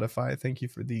Spotify. Thank you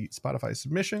for the Spotify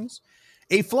submissions.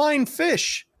 A flying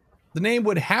fish. The name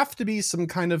would have to be some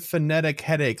kind of phonetic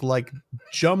headache, like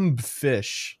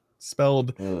jumbfish,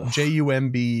 spelled Ugh.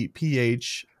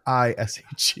 Jumbphishe.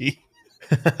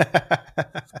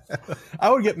 I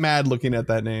would get mad looking at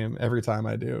that name every time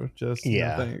I do. Just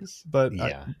Yeah. thanks. But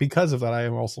Yeah. because of that, I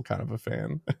am also kind of a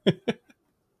fan.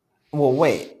 Well,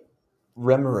 wait,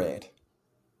 Remoraid.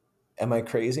 Am I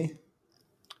crazy?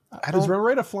 Is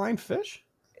Remoraid a flying fish?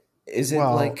 Is it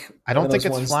Well, like I don't one of think those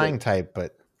it's ones flying that- type,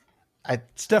 but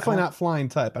It's definitely not flying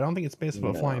type. I don't think it's based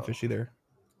off a flying No. fish either.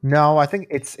 no, I think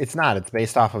it's not. It's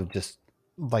based off of just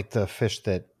like the fish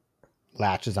that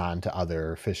latches on to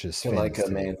other fishes' fins. like a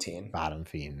to mantine? bottom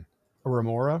fin. A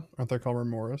remora? Aren't they called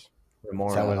remoras? Remora.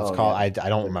 Is that what it's Oh, called? yeah. I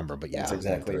don't remember, but yeah, That's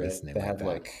exactly there right. is a name They have that.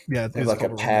 like Yeah, they have like a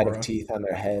pad of teeth on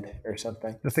their head or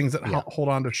something. The things that Yeah. hold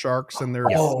on to sharks and their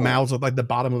Oh. mouths look like the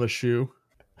bottom of a shoe.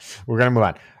 We're gonna move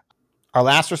on. Our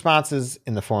last response is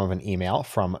in the form of an email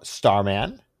from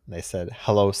Starman. They said,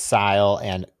 "Hello, Sile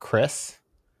and Chris."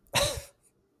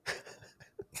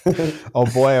 Oh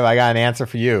boy, have I got an answer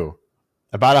for you.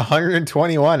 About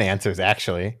 121 answers,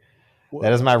 actually.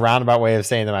 That is my roundabout way of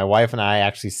saying that my wife and I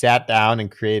actually sat down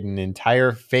and created an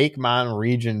entire fake mountain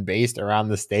region based around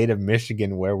the state of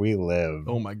Michigan where we live.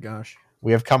 Oh my gosh.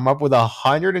 We have come up with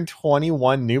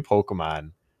 121 new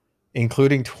Pokemon,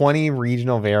 including 20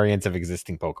 regional variants of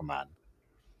existing Pokemon.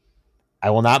 I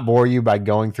will not bore you by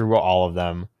going through all of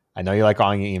them. I know you like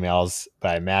all your emails,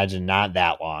 but I imagine not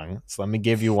that long. So let me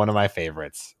give you one of my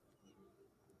favorites.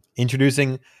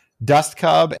 Introducing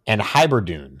Dustcub and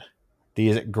Hyberdoon.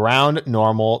 These ground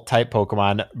normal type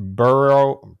Pokemon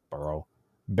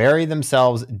bury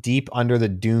themselves deep under the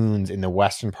dunes in the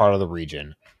western part of the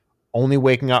region, only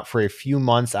waking up for a few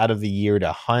months out of the year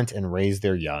to hunt and raise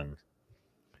their young.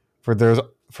 For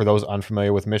those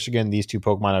unfamiliar with Michigan, these two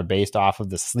Pokemon are based off of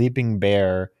the Sleeping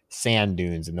Bear sand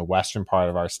dunes in the western part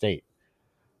of our state.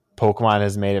 Pokemon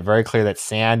has made it very clear that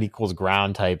sand equals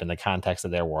ground type in the context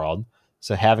of their world.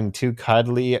 So having two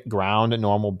cuddly ground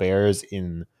normal bears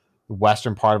in the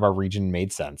western part of our region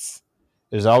made sense.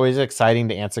 It is always exciting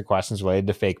to answer questions related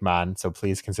to Fakemon, so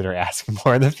please consider asking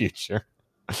more in the future.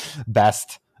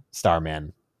 Best,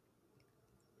 Starman.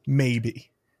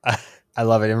 Maybe. I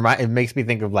love it. It makes me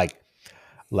think of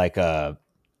like a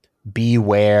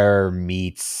Beware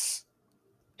meets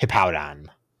Hippowdon.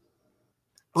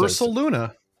 So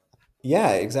Ursaluna.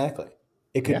 Yeah, exactly.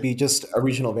 It could Yeah. be just a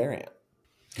regional variant.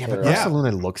 Yeah, but Yeah.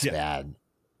 Ursaluna looks Yeah. bad.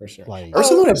 For sure. Like,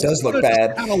 Ursaluna does look Ursaluna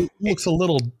bad. Kind of looks a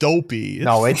little dopey.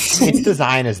 no, its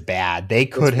design is bad. They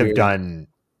could have weird. done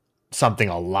something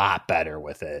a lot better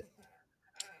with it.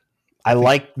 I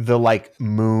like the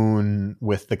moon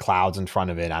with the clouds in front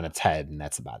of it on its head, and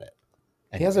that's about it.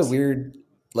 He has a weird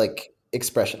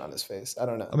expression on his face. I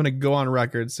don't know. I'm going to go on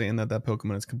record saying that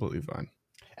Pokemon is completely fine.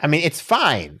 I mean, it's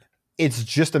fine. It's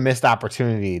just a missed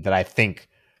opportunity that I think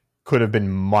could have been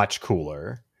much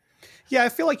cooler. Yeah, I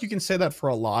feel like you can say that for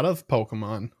a lot of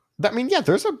Pokemon. I mean, yeah,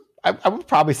 I would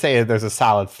probably say there's a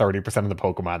solid 30% of the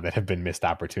Pokemon that have been missed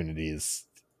opportunities,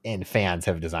 and fans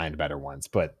have designed better ones,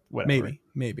 but whatever.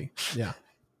 Maybe. Yeah.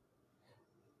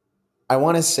 I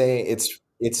want to say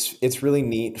it's really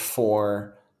neat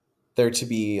for there to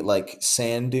be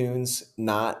sand dunes,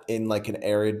 not in an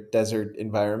arid desert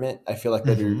environment. I feel like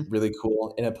that'd be really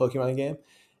cool in a Pokemon game.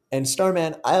 And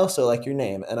Starman, I also like your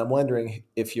name, and I'm wondering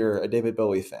if you're a David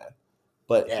Bowie fan.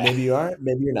 But maybe you are,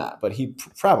 maybe you're not. But he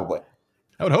probably.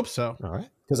 I would hope so. All right.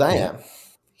 Because I am.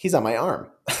 He's on my arm.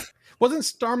 Wasn't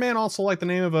Starman also the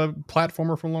name of a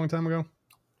platformer from a long time ago?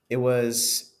 It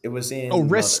was in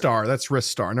Ristar. That's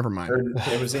Ristar. Never mind.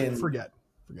 It was in Forget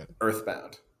it.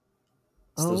 Earthbound.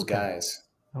 It's those guys.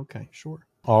 Okay, sure.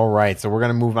 All right, so we're going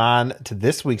to move on to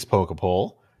this week's Poke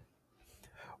Poll.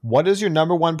 What is your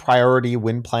number one priority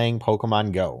when playing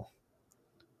Pokemon Go?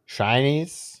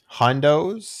 Shinies?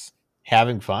 Hundos?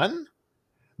 Having fun?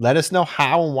 Let us know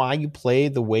how and why you play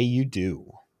the way you do.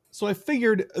 So I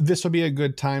figured this would be a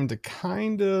good time to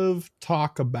kind of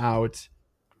talk about,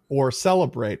 or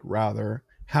celebrate rather,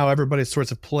 how everybody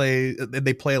sorts of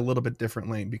they play a little bit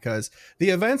differently, because the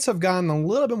events have gotten a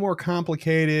little bit more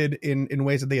complicated in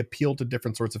ways that they appeal to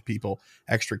different sorts of people.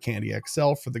 Extra Candy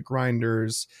XL for the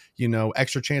grinders,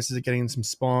 extra chances of getting some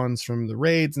spawns from the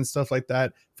raids and stuff like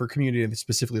that for community. And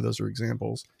specifically, those are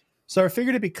examples. So I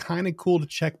figured it'd be kind of cool to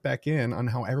check back in on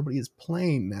how everybody is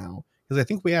playing now, because I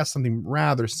think we asked something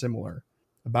rather similar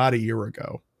about a year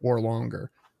ago or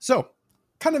longer. So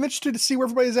kind of interested to see where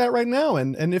everybody's at right now,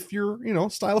 and if your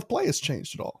style of play has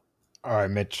changed at all. All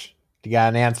right, Mitch, you got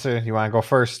an answer? You want to go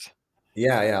first?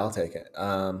 Yeah, I'll take it.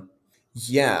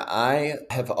 Yeah, I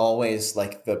have always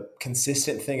the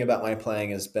consistent thing about my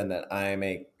playing has been that I'm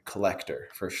a collector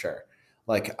for sure.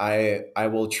 I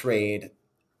will trade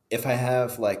if I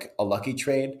have a lucky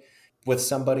trade with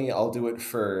somebody. I'll do it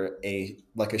for a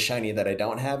shiny that I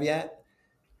don't have yet,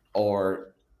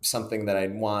 or something that I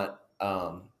want.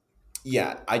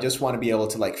 Yeah, I just want to be able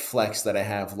to flex that I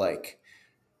have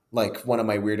one of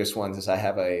my weirdest ones is I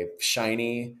have a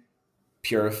shiny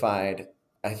purified,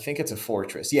 I think it's a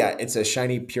fortress. Yeah, it's a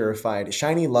shiny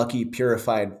lucky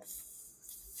purified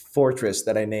fortress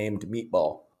that I named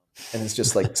Meatball. And it's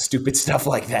just stupid stuff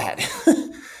like that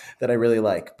that I really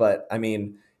like. But I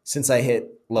mean, since I hit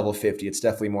level 50, it's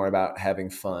definitely more about having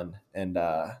fun and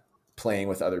playing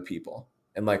with other people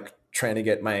and trying to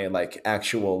get my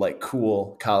actual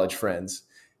cool college friends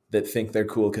that think they're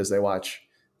cool because they watch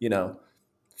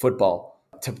football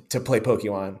to play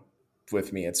Pokemon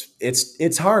with me.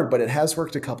 It's hard, but it has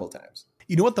worked a couple times.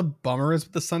 You know what the bummer is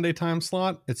with the Sunday time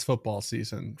slot? It's football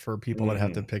season for people that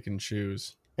have to pick and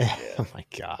choose. Yeah. Oh my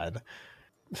god.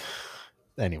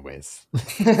 Anyways.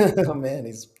 Oh man,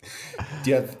 do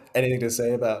you have anything to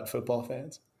say about football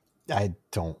fans? I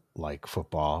don't like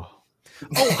football.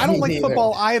 Oh, I don't like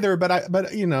football either, but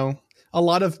a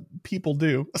lot of people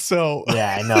do. So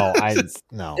yeah, I know.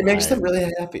 No, it makes them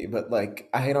really happy, but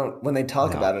I don't. When they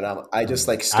talk about it, I just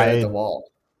stare at the wall.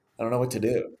 I don't know what to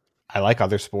do. I like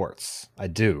other sports. I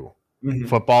do. Mm-hmm.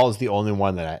 Football is the only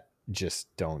one that I just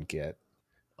don't get.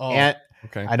 Oh, and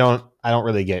okay. I don't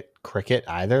really get cricket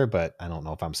either, but I don't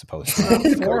know if I'm supposed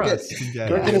to. For us,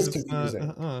 cricket is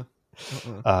confusing.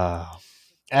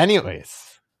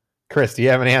 Anyways, Chris, do you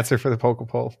have an answer for the Poke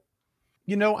Poll?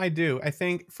 I do. I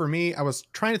think for me, I was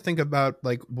trying to think about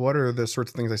what are the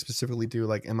sorts of things I specifically do.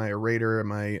 Am I a raider?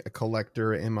 Am I a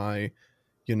collector? Am I,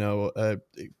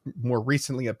 more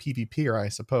recently a PvPer, I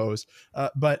suppose.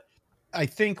 But I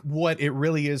think what it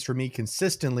really is for me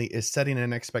consistently is setting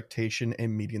an expectation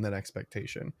and meeting that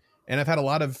expectation. And I've had a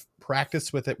lot of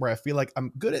practice with it where I feel like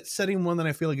I'm good at setting one that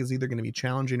I feel like is either going to be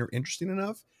challenging or interesting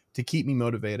enough to keep me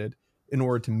motivated in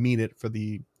order to meet it for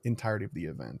the entirety of the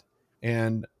event.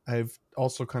 And I've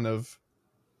also kind of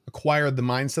acquired the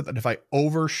mindset that if I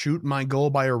overshoot my goal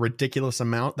by a ridiculous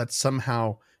amount, that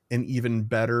somehow an even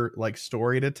better like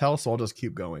story to tell, so I'll just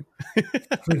keep going.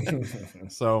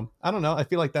 So I don't know. I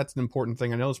feel like that's an important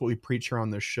thing. I know it's what we preach here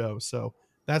on this show. So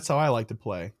that's how I like to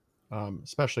play,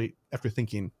 especially after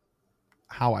thinking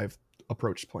how I've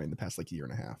approached playing the past like year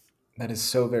and a half. That is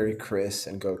so very Chris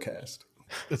and GoCast.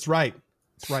 That's right.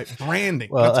 That's right. Branding.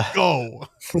 Well, Let's go.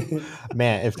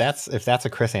 Man, if that's a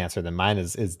Chris answer, then mine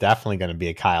is definitely going to be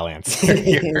a Kyle answer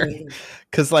here.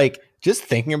 Because like just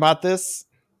thinking about this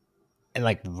and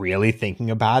like really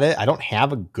thinking about it, I don't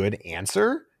have a good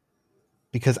answer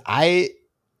because I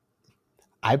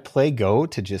play Go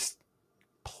to just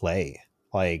play,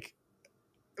 like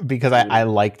because I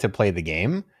like to play the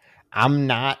game. I'm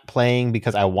not playing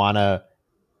because I want to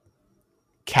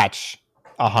catch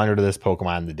 100 of this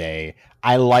Pokemon in the day.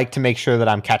 I like to make sure that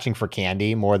I'm catching for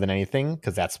candy more than anything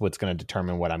because that's what's going to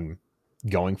determine what I'm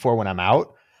going for when I'm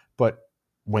out. But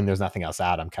when there's nothing else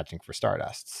out, I'm catching for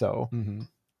Stardust. So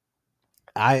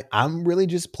I'm really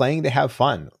just playing to have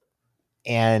fun.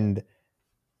 And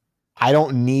I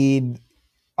don't need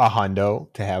a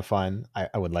hundo to have fun. I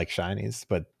would like shinies,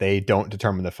 but they don't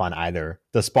determine the fun either.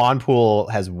 The spawn pool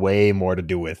has way more to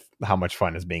do with how much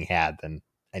fun is being had than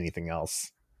anything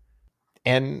else.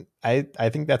 And I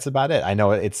think that's about it. I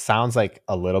know it sounds like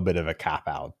a little bit of a cop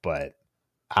out, but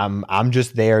I'm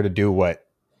just there to do what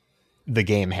the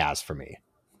game has for me.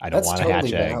 I don't want to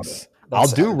hatch eggs. I'll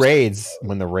do raids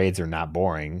when the raids are not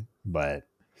boring, but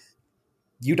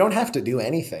you don't have to do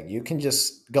anything. You can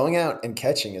just going out and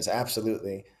catching is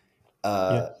absolutely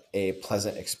a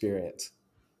pleasant experience.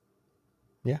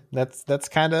 Yeah, that's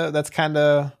kind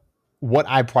of what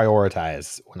I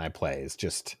prioritize when I play is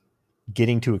just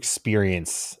getting to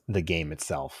experience the game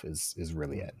itself is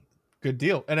really it. Good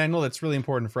deal. And I know that's really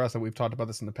important for us that we've talked about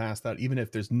this in the past, that even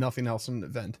if there's nothing else in an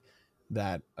event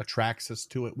that attracts us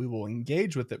to it, we will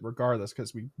engage with it regardless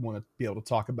because we want to be able to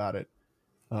talk about it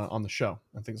on the show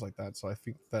and things like that. So I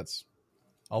think that's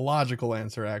a logical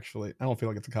answer, actually. I don't feel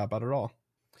like it's a cop-out at all.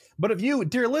 But if you,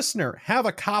 dear listener, have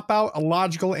a cop-out, a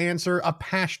logical answer, a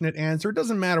passionate answer, it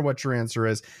doesn't matter what your answer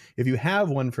is. If you have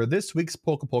one for this week's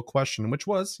Pokepoll question, which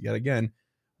was, yet again,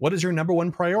 what is your number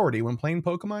one priority when playing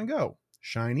Pokemon Go?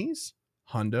 Shinies?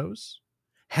 Hundos?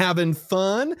 Having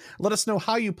fun? Let us know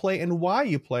how you play and why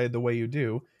you play the way you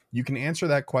do. You can answer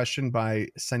that question by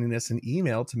sending us an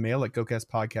email to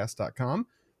mail@gocastpodcast.com.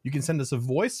 You can send us a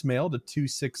voicemail to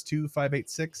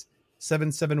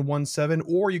 262-586-7717,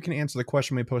 or you can answer the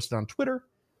question we posted on Twitter,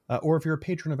 or if you're a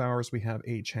patron of ours, we have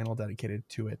a channel dedicated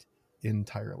to it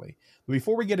entirely. But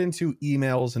before we get into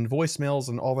emails and voicemails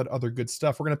and all that other good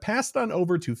stuff, we're going to pass it on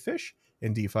over to Fish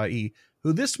and DeFi,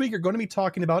 who this week are going to be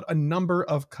talking about a number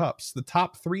of cups. The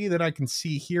top three that I can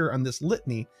see here on this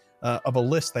litany of a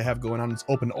list they have going on is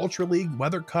Open Ultra League,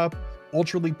 Weather Cup,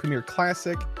 Ultra League Premier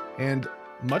Classic, and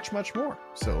much, much more.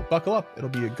 So buckle up. It'll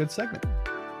be a good segment.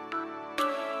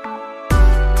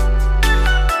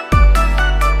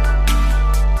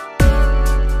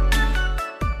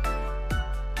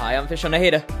 Hi, I'm Fish on a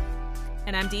Hater.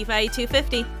 And I'm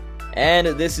DeFi250. And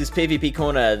this is PvP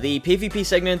Corner, the PvP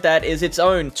segment that is its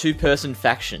own two-person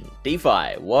faction.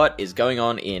 DeFi, what is going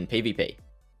on in PvP?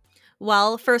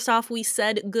 Well, first off, we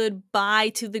said goodbye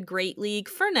to the Great League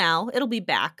for now. It'll be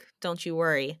back, don't you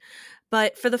worry.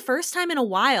 But for the first time in a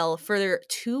while, for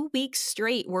 2 weeks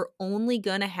straight, we're only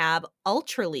going to have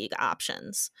Ultra League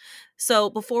options. So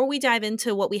before we dive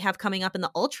into what we have coming up in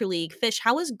the Ultra League, Fish,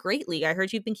 how is Great League? I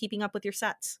heard you've been keeping up with your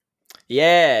sets.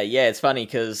 Yeah, it's funny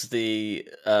because the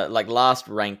last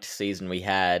ranked season we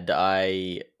had,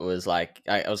 I was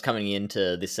coming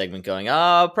into this segment going,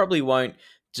 I won't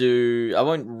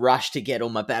rush to get all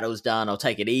my battles done. I'll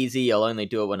take it easy. I'll only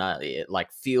do it when it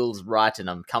feels right and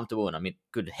I'm comfortable and I'm in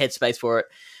good headspace for it.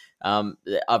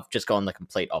 I've just gone the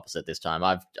complete opposite this time.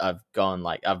 I've gone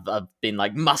I've been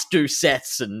must do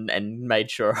sets and made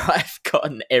sure I've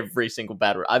gotten every single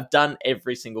battle. I've done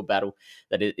every single battle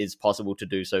that it is possible to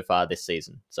do so far this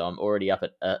season. So I'm already up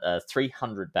at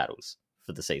 300 battles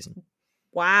for the season.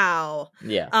 Wow.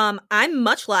 Yeah. I'm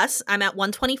much less. I'm at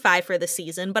 125 for the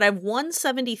season, but I've won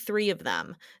 73 of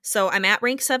them. So I'm at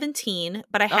rank 17,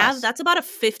 but that's about a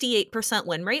 58%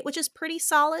 win rate, which is pretty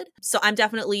solid. So I'm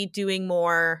definitely doing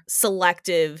more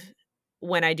selective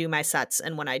when I do my sets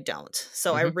and when I don't.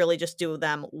 So I really just do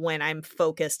them when I'm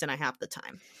focused and I have the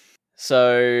time.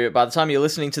 So by the time you're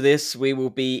listening to this, we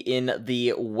will be in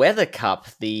the Weather Cup,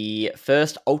 the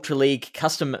first Ultra League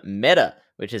custom meta,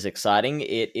 which is exciting.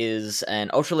 It is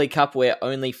an Ultra League Cup where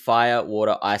only fire,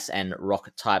 water, ice, and rock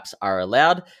types are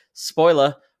allowed.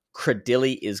 Spoiler,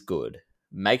 Cradilly is good.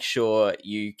 make sure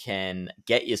you can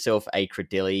get yourself a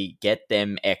Credilli, get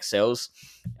them XLs,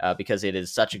 because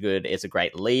it's a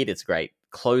great lead, it's a great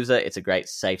closer, it's a great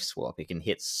safe swap. It can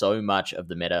hit so much of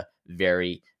the meta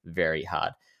very, very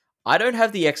hard. I don't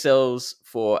have the XLs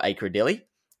for a Credilli,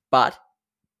 but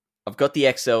I've got the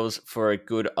XLs for a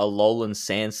good Alolan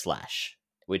Sandslash,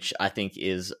 which I think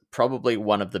is probably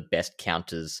one of the best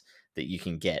counters that you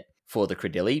can get for the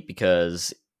Credilli,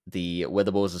 because the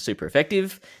Weather Balls are super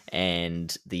effective,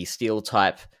 and the Steel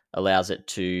type allows it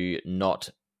to not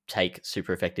take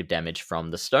super effective damage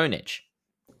from the Stone Edge.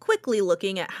 Quickly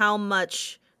looking at how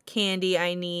much candy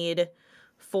I need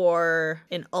for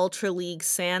an Ultra League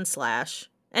Sandslash,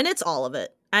 and it's all of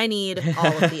it. I need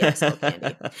all of the XL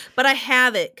candy. But I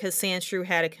have it because Sandshrew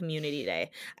had a community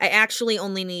day. I actually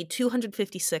only need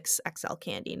 256 XL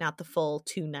candy, not the full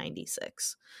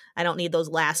 296. I don't need those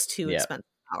last two expensive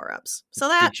power-ups. So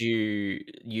that... Did you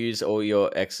use all your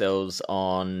XLs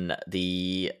on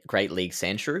the Great League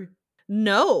Sandshrew?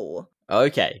 No.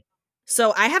 Okay.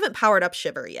 So I haven't powered up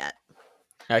Shiver yet.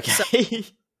 Okay.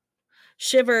 So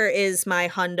Shiver is my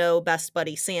hundo best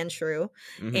buddy Sandshrew,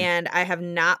 and I have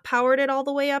not powered it all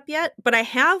the way up yet, but I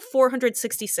have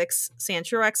 466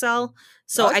 Sandshrew XL,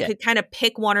 so I could kind of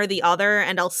pick one or the other,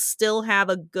 and I'll still have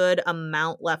a good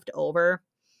amount left over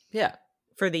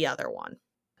for the other one.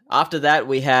 After that,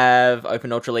 we have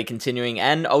Open Ultra League continuing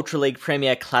and Ultra League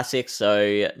Premier Classic,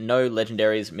 so no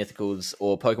legendaries, mythicals,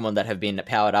 or Pokemon that have been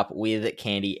powered up with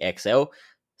Candy XL.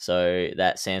 So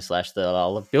that Sandslash that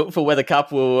I'll have built for Weather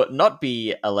Cup will not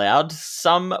be allowed.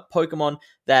 Some Pokemon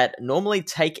that normally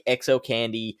take XL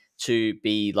Candy to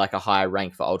be like a higher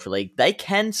rank for Ultra League, they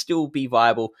can still be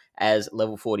viable as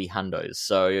level 40 hundos.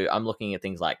 So I'm looking at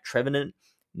things like Trevenant,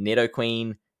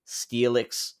 Nidoqueen,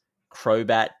 Steelix,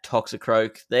 Crobat,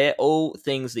 Toxicroak. They're all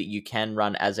things that you can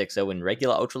run as XL in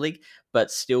regular Ultra League, but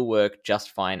still work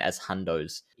just fine as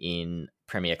hundos in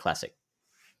Premier Classic.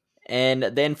 And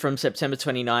then from September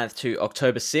 29th to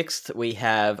October 6th, we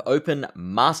have Open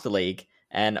Master League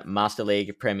and Master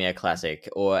League Premier Classic,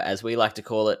 or as we like to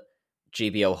call it,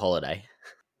 GBL Holiday.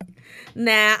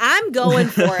 Nah, I'm going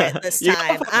for it this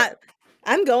time.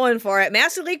 I'm going for it.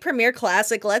 Master League Premier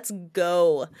Classic, let's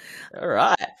go. All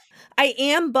right. I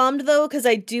am bummed, though, because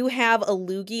I do have a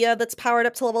Lugia that's powered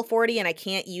up to level 40, and I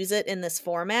can't use it in this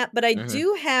format. But I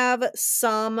do have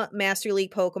some Master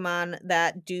League Pokemon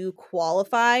that do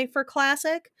qualify for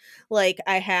Classic. Like,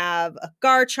 I have a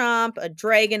Garchomp, a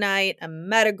Dragonite, a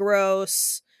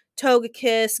Metagross,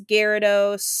 Togekiss,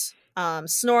 Gyarados,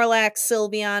 Snorlax,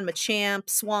 Sylveon, Machamp,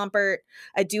 Swampert.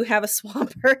 I do have a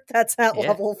Swampert that's at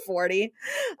level 40.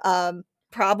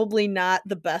 Probably not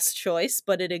the best choice,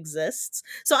 but it exists.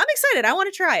 So I'm excited. I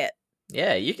want to try it.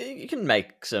 Yeah, you can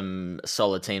make some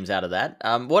solid teams out of that.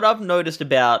 What I've noticed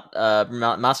about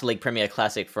Master League Premier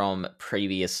Classic from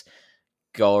previous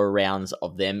go-arounds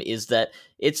of them is that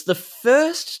it's the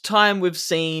first time we've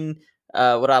seen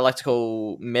what I like to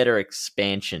call meta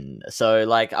expansion. So,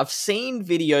 like, I've seen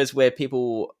videos where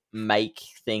people make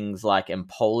things like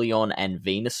Empoleon and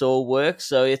Venusaur work,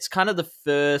 so it's kind of the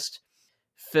first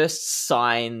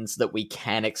signs that we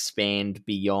can expand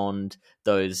beyond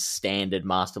those standard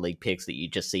Master League picks that you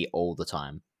just see all the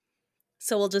time.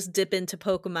 So we'll just dip into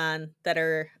Pokemon that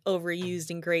are overused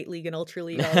in Great League and Ultra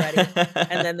League already,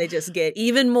 and then they just get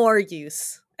even more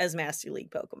use as Master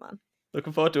League Pokemon.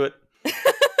 Looking forward to it.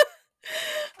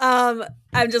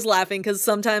 I'm just laughing because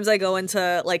sometimes I go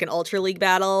into like an Ultra League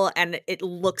battle and it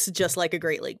looks just like a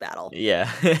Great League battle. Yeah,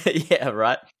 yeah,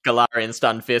 right. Galarian,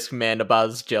 Stunfisk,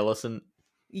 Mandibuzz, Jellicent.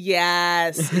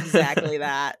 Yes, exactly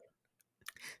that.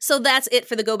 So that's it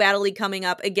for the Go Battle League coming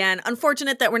up. Again,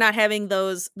 unfortunate that we're not having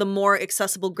the more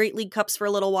accessible Great League Cups for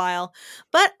a little while,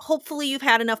 but hopefully you've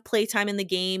had enough playtime in the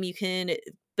game. You can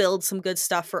build some good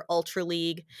stuff for Ultra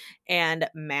League and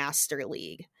Master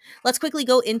League. Let's quickly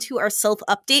go into our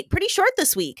self-update. Pretty short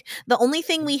this week. The only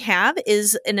thing we have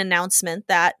is an announcement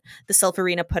that the Self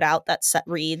Arena put out that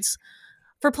reads,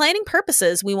 "For planning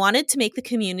purposes, we wanted to make the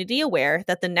community aware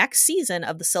that the next season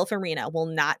of the Self Arena will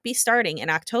not be starting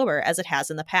in October as it has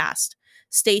in the past.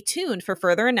 Stay tuned for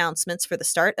further announcements for the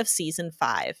start of Season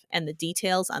 5 and the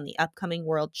details on the upcoming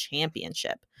World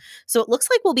Championship." So it looks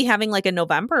like we'll be having like a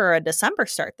November or a December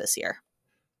start this year.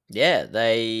 Yeah,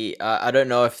 they... I don't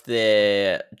know if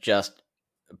they're just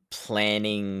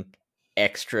planning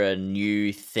extra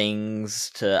new things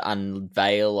to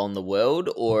unveil on the world,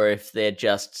 or if they're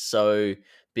just so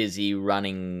busy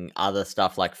running other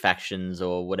stuff like factions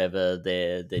or whatever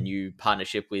their new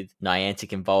partnership with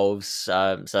Niantic involves.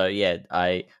 So yeah,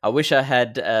 I wish I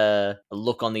had a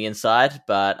look on the inside,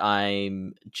 but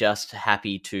I'm just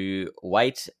happy to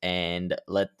wait and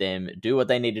let them do what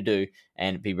they need to do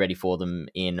and be ready for them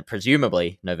in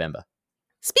presumably November.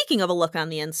 Speaking of a look on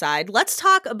the inside, let's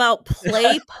talk about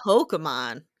Play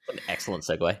Pokemon. An excellent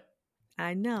segue.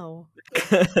 I know.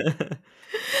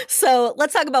 So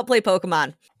let's talk about Play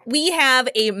Pokemon. We have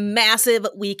a massive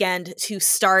weekend to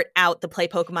start out the Play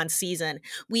Pokemon season.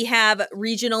 We have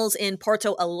regionals in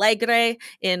Porto Alegre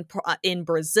in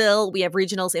Brazil. We have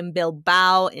regionals in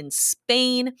Bilbao in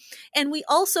Spain. And we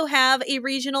also have a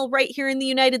regional right here in the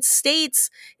United States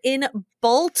in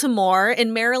Baltimore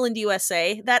in Maryland,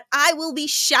 USA, that I will be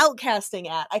shoutcasting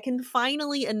at. I can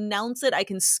finally announce it. I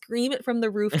can scream it from the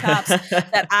rooftops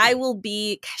that I will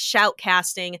be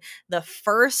shoutcasting the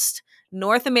first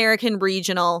North American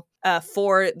regional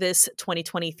for this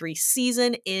 2023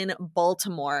 season in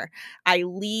Baltimore.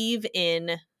 I'll be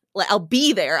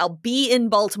there. I'll be in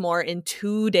Baltimore in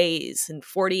 2 days, in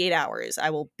 48 hours. I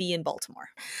will be in Baltimore.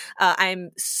 I'm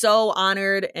so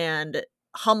honored and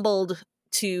humbled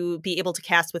to be able to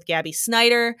cast with Gabby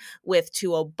Snyder, with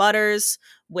 2O Butters,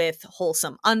 with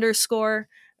Wholesome _.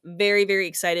 Very, very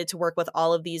excited to work with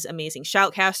all of these amazing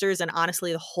shoutcasters and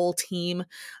honestly the whole team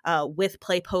with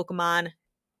Play Pokemon.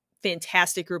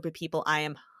 Fantastic group of people. I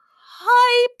am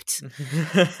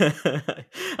hyped.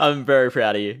 I'm very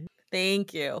proud of you.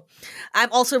 Thank you. I'm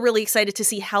also really excited to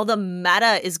see how the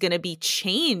meta is going to be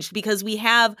changed because we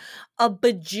have a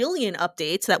bajillion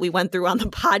updates that we went through on the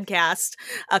podcast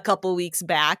a couple weeks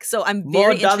back. So I'm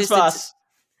very interested.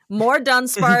 More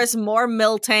Dunsparce, more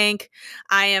Miltank.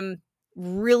 I am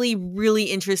really, really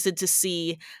interested to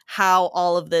see how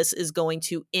all of this is going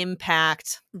to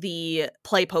impact the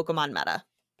Play Pokemon meta.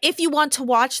 If you want to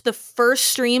watch the first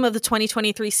stream of the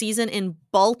 2023 season in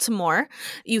Baltimore,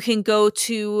 you can go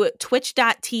to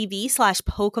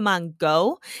twitch.tv/Pokemon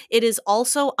Go. It is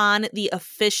also on the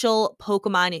official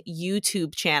Pokemon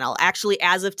YouTube channel. Actually,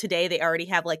 as of today, they already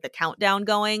have like the countdown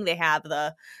going. They have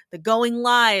the going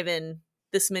live in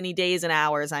this many days and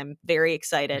hours. I'm very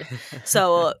excited.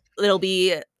 So it'll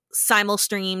be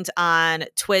simul-streamed on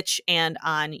Twitch and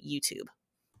on YouTube.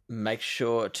 Make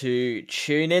sure to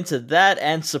tune into that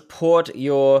and support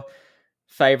your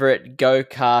favorite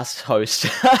GoCast host.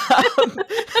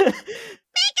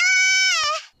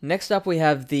 Next up, we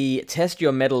have the Test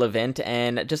Your Metal event,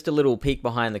 and just a little peek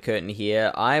behind the curtain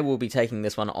here. I will be taking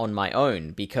this one on my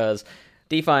own because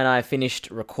DeFi and I finished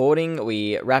recording.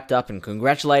 We wrapped up and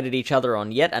congratulated each other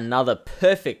on yet another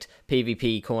perfect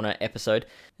PvP Corner episode.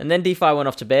 And then DeFi went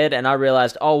off to bed, and I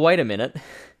realized, oh, wait a minute.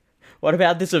 What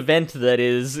about this event that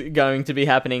is going to be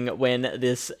happening when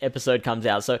this episode comes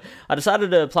out? So I decided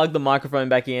to plug the microphone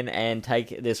back in and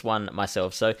take this one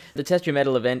myself. So the Test Your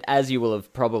Metal event, as you will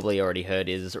have probably already heard,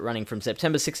 is running from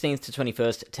September 16th to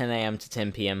 21st, 10 a.m. to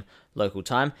 10 p.m. local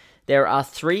time. There are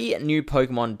 3 new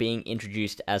Pokemon being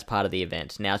introduced as part of the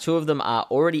event. Now, 2 of them are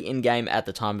already in-game at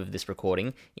the time of this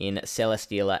recording in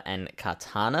Celesteela and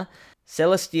Kartana.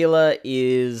 Celesteela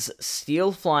is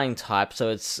Steel Flying type, so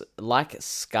it's like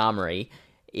Skarmory.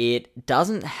 It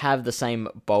doesn't have the same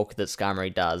bulk that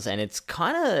Skarmory does, and it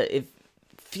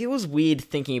feels weird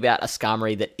thinking about a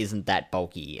Skarmory that isn't that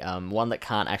bulky, one that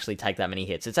can't actually take that many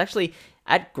hits. It's actually,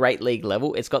 at Great League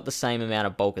level, it's got the same amount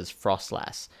of bulk as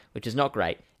Frostlass, which is not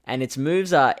great. And its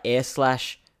moves are Air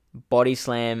Slash, Body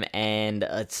Slam, and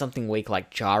it's something weak like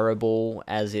Gyro Ball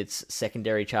as its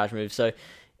secondary charge move. So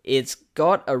it's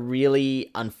got a really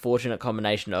unfortunate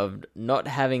combination of not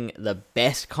having the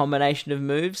best combination of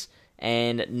moves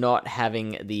and not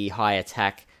having the high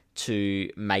attack to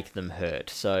make them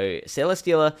hurt. So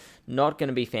Celesteela, not going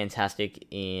to be fantastic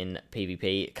in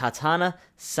PvP. Kartana,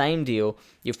 same deal.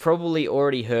 You've probably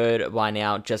already heard by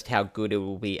now just how good it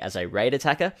will be as a raid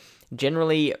attacker.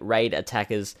 Generally, raid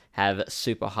attackers have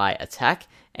super high attack,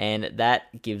 and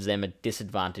that gives them a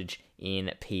disadvantage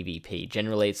in PvP.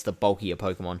 Generally, it's the bulkier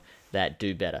Pokemon that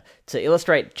do better. To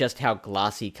illustrate just how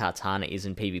glassy Kartana is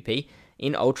in PvP,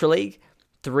 in Ultra League,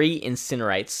 3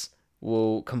 Incinerates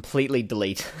will completely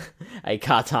delete a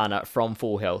Kartana from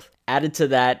full health. Added to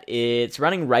that, it's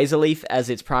running Razor Leaf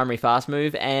as its primary fast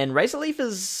move, and Razor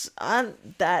Leafers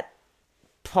aren't that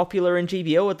popular in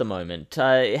GBL at the moment.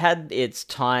 It had its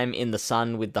time in the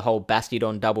sun with the whole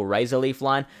Bastiodon double Razor Leaf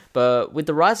line, but with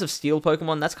the rise of Steel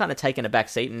Pokemon, that's kind of taken a back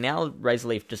seat, and now Razor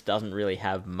Leaf just doesn't really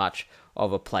have much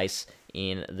of a place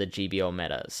in the GBL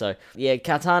meta. So yeah,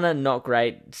 Kartana, not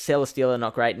great. Celesteela,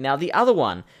 not great. Now the other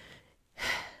one,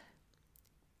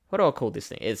 what do I call this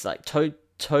thing? It's like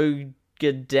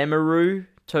Togedemaru.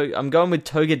 I'm going with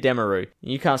Toga Demaru.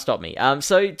 You can't stop me.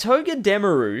 So Toga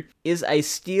Demaru is a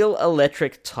steel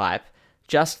electric type,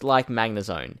 just like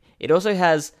Magnezone. It also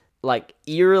has like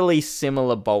eerily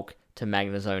similar bulk to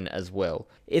Magnezone as well.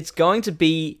 It's going to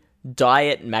be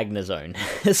Diet Magnezone,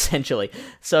 essentially.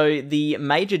 So the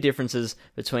major differences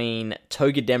between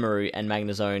Togedemaru and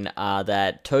Magnezone are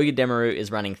that Togedemaru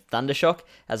is running Thundershock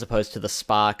as opposed to the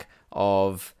Spark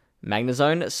of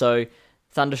Magnezone. So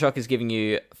Thundershock is giving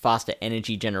you faster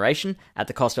energy generation at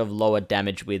the cost of lower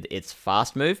damage with its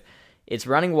fast move. It's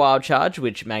running Wild Charge,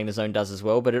 which Magnezone does as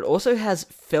well, but it also has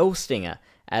Fell Stinger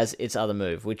as its other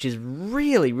move, which is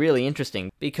really, really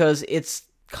interesting because it's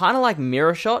kind of like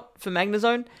Mirror Shot for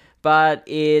Magnezone, but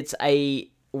it's a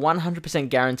 100%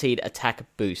 guaranteed attack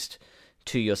boost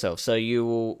to yourself. So you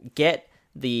will get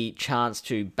the chance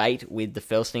to bait with the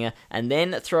Fell Stinger and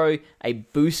then throw a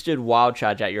boosted Wild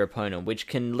Charge at your opponent, which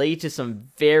can lead to some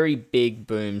very big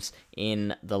booms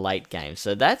in the late game.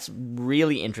 So that's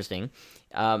really interesting.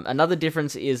 Another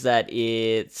difference is that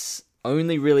it's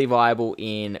only really viable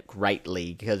in Great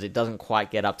League because it doesn't quite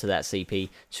get up to that CP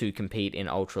to compete in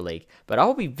Ultra League. But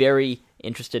I'll be very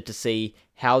interested to see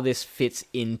how this fits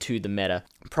into the meta.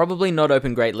 Probably not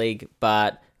Open Great League,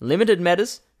 but limited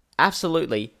metas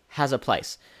absolutely has a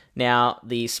place. Now,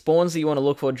 the spawns that you want to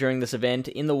look for during this event,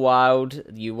 in the wild,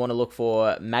 you want to look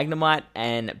for Magnemite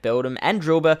and Beldum and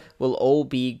Drillbur will all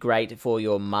be great for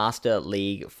your Master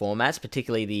League formats,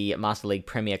 particularly the Master League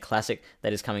Premier Classic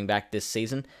that is coming back this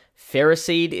season.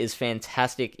 Ferroseed is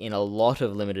fantastic in a lot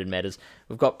of limited metas.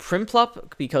 We've got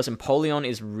Primplup because Empoleon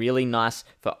is really nice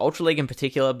for Ultra League in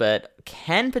particular, but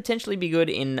can potentially be good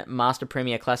in Master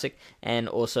Premier Classic and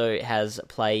also has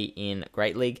play in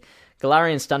Great League.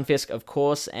 Galarian Stunfisk, of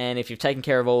course, and if you've taken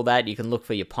care of all that, you can look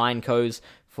for your Pinecos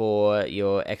for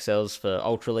your XLs for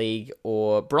Ultra League,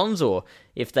 or Bronzor,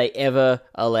 if they ever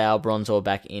allow Bronzor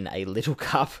back in a Little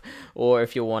Cup, or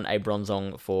if you want a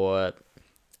Bronzong for,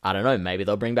 I don't know, maybe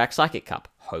they'll bring back Psychic Cup.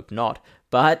 Hope not.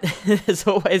 But there's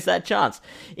always that chance.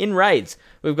 In raids,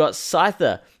 we've got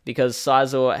Scyther, because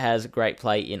Scizor has great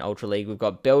play in Ultra League. We've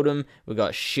got Beldum, we've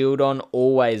got Shieldon,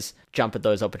 always jump at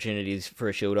those opportunities for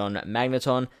a Shieldon,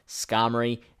 Magneton,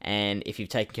 Skarmory, and if you've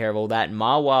taken care of all that,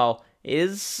 Mawile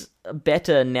is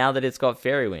better now that it's got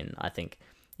Fairy Wind, I think.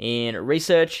 In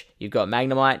research, you've got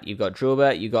Magnemite, you've got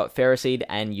Drillbur, you've got Ferroseed,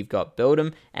 and you've got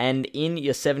Beldum. And in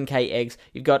your 7k eggs,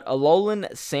 you've got Alolan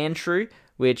Sandshrew,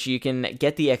 which you can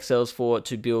get the XLs for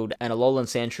to build an Alolan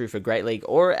Sandshrew for Great League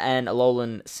or an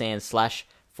Alolan Sandslash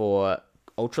for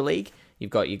Ultra League.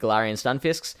 You've got your Galarian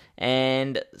Stunfisks,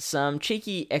 and some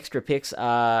cheeky extra picks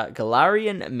are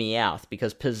Galarian Meowth,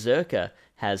 because Berserker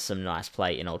has some nice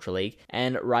play in Ultra League,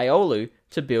 and Riolu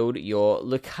to build your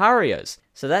Lucarios.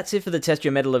 So that's it for the Test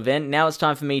Your Metal event. Now it's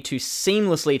time for me to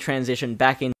seamlessly transition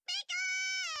back in.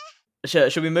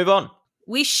 Should we move on?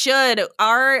 We should.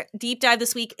 Our deep dive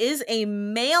this week is a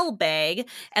mailbag,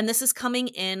 and this is coming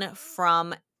in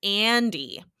from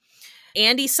Andy.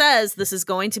 Andy says this is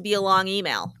going to be a long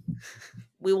email.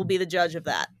 We will be the judge of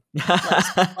that.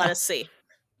 Let us see.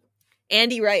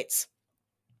 Andy writes,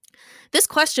 this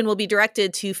question will be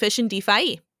directed to Fish and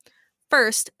DeFi.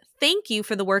 First, thank you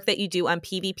for the work that you do on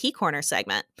PvP Corner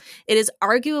segment. It is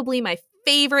arguably my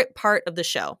favorite part of the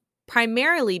show,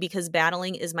 primarily because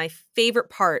battling is my favorite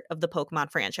part of the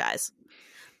Pokemon franchise.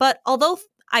 But although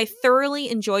I thoroughly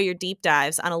enjoy your deep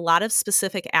dives on a lot of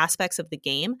specific aspects of the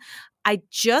game, I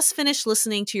just finished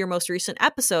listening to your most recent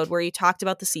episode where you talked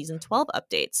about the Season 12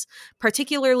 updates,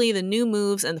 particularly the new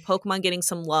moves and the Pokemon getting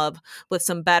some love with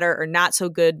some better or not so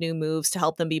good new moves to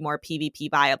help them be more PvP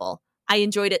viable. I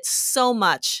enjoyed it so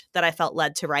much that I felt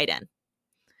led to write in.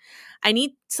 I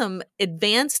need some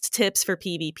advanced tips for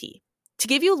PvP. To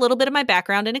give you a little bit of my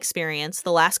background and experience,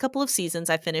 the last couple of seasons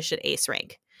I finished at Ace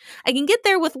rank. I can get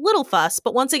there with little fuss,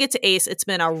 but once I get to Ace, it's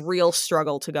been a real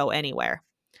struggle to go anywhere.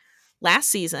 Last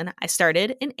season, I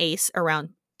started in Ace around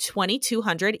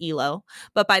 2200 ELO,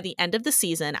 but by the end of the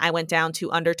season, I went down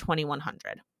to under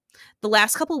 2100. The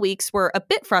last couple weeks were a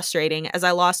bit frustrating as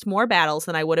I lost more battles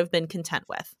than I would have been content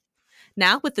with.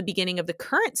 Now, with the beginning of the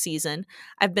current season,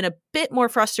 I've been a bit more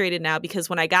frustrated now because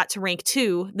when I got to rank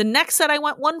 2, the next set I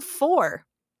went 1-4.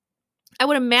 I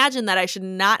would imagine that I should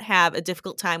not have a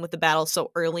difficult time with the battle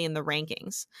so early in the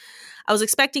rankings. I was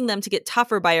expecting them to get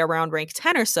tougher by around rank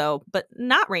 10 or so, but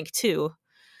not rank 2.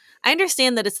 I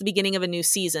understand that it's the beginning of a new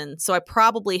season, so I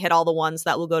probably hit all the ones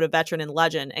that will go to Veteran and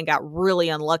Legend and got really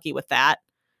unlucky with that.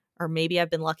 Or maybe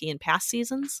I've been lucky in past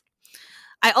seasons.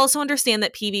 I also understand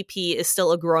that PvP is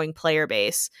still a growing player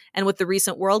base, and with the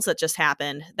recent Worlds that just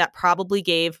happened, that probably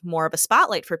gave more of a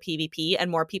spotlight for PvP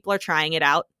and more people are trying it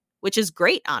out, which is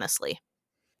great, honestly.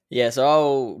 Yeah, so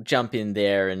I'll jump in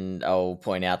there and I'll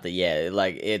point out that,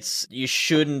 you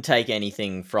shouldn't take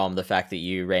anything from the fact that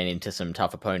you ran into some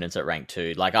tough opponents at rank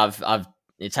 2. Like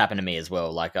it's happened to me as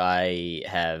well. Like I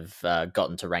have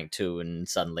gotten to rank 2 and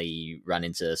suddenly run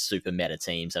into super meta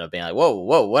teams and I've been like,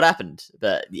 whoa, what happened?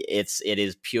 But it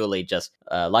is purely just,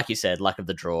 like you said, luck of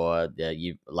the draw.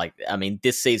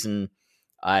 This season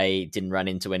I didn't run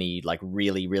into any like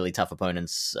really, really tough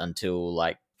opponents until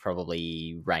like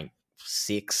probably rank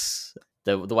 6.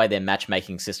 The way their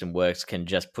matchmaking system works can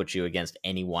just put you against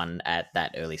anyone at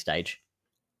that early stage.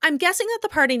 I'm guessing that the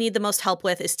part I need the most help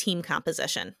with is team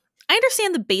composition. I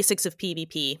understand the basics of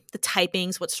PvP, the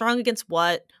typings, what's strong against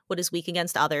what is weak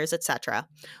against others, etc.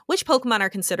 Which Pokemon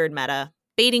are considered meta,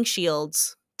 baiting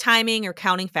shields, timing or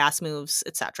counting fast moves,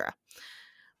 etc.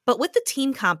 But with the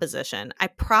team composition, I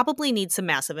probably need some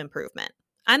massive improvement.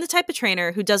 I'm the type of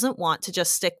trainer who doesn't want to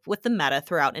just stick with the meta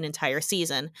throughout an entire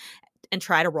season and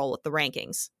try to roll with the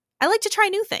rankings. I like to try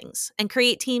new things and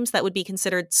create teams that would be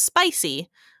considered spicy,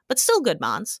 but still good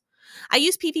mons. I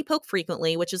use PvPoke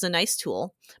frequently, which is a nice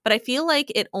tool, but I feel like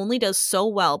it only does so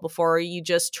well before you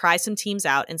just try some teams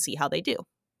out and see how they do.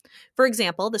 For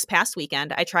example, this past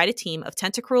weekend, I tried a team of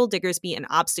Tentacruel, Diggersby, and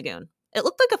Obstagoon. It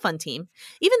looked like a fun team,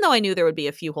 even though I knew there would be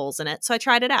a few holes in it, so I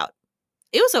tried it out.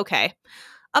 It was okay.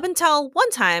 Up until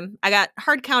one time, I got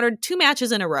hard countered 2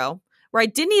 matches in a row where I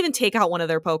didn't even take out one of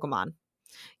their Pokemon.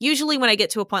 Usually when I get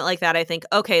to a point like that, I think,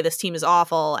 okay, this team is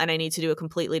awful and I need to do a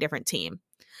completely different team.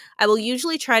 I will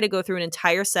usually try to go through an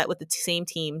entire set with the same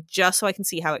team just so I can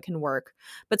see how it can work.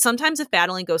 But sometimes if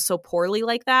battling goes so poorly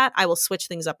like that, I will switch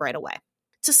things up right away.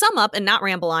 To sum up and not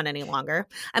ramble on any longer,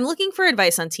 I'm looking for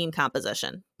advice on team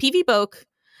composition. PvPoke,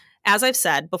 as I've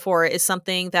said before, is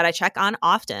something that I check on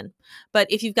often. But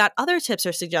if you've got other tips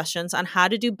or suggestions on how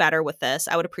to do better with this,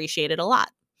 I would appreciate it a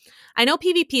lot. I know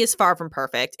PvP is far from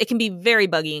perfect. It can be very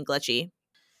buggy and glitchy,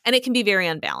 and it can be very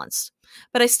unbalanced.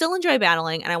 But I still enjoy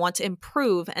battling, and I want to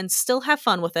improve and still have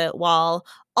fun with it while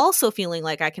also feeling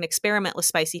like I can experiment with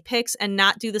spicy picks and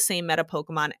not do the same meta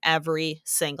Pokemon every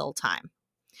single time.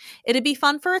 It'd be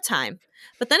fun for a time,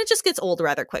 but then it just gets old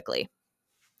rather quickly.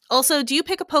 Also, do you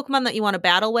pick a Pokemon that you want to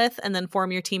battle with and then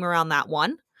form your team around that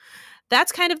one?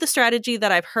 That's kind of the strategy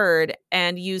that I've heard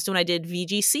and used when I did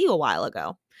VGC a while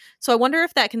ago. So I wonder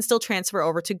if that can still transfer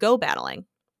over to Go battling.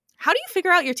 How do you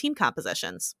figure out your team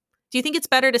compositions? Do you think it's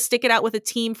better to stick it out with a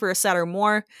team for a set or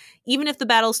more, even if the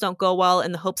battles don't go well,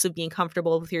 in the hopes of being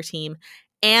comfortable with your team,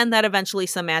 and that eventually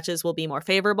some matches will be more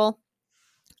favorable?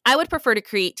 I would prefer to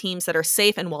create teams that are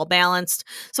safe and well-balanced,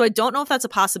 so I don't know if that's a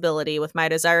possibility with my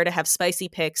desire to have spicy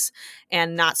picks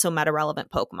and not so meta-relevant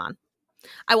Pokemon.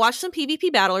 I watch some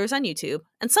PvP battlers on YouTube,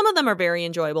 and some of them are very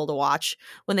enjoyable to watch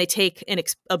when they take an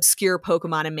obscure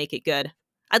Pokemon and make it good.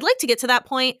 I'd like to get to that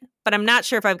point, but I'm not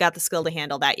sure if I've got the skill to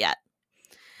handle that yet.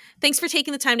 Thanks for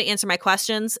taking the time to answer my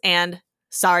questions, and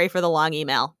sorry for the long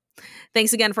email.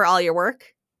 Thanks again for all your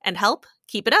work and help.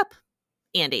 Keep it up.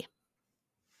 Andy.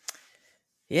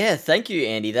 Yeah, thank you,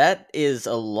 Andy. That is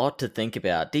a lot to think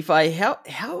about. DeFi,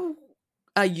 how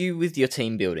are you with your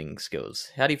team building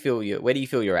skills? How do you feel where do you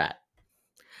feel you're at?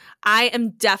 I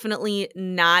am definitely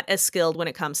not as skilled when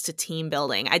it comes to team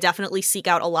building. I definitely seek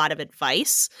out a lot of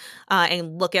advice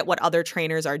and look at what other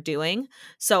trainers are doing.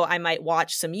 So I might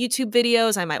watch some YouTube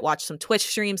videos, I might watch some Twitch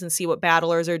streams and see what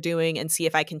battlers are doing and see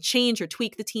if I can change or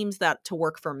tweak the teams to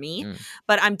work for me.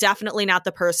 But I'm definitely not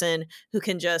the person who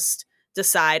can just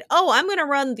decide, oh, I'm going to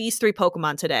run these 3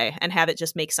 Pokemon today and have it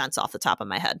just make sense off the top of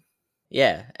my head.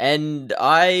 Yeah, and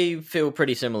I feel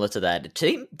pretty similar to that.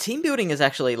 Team building is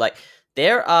actually like,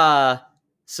 there are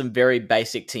some very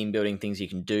basic team building things you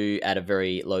can do at a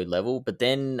very low level, but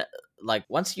then like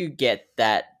once you get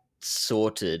that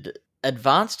sorted,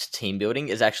 advanced team building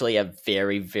is actually a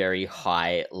very, very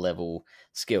high level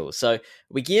skill. So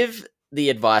we give the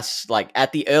advice, like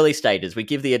at the early stages, we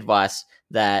give the advice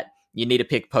that you need to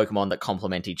pick Pokemon that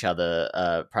complement each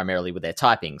other primarily with their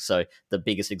typing. So the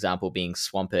biggest example being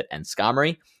Swampert and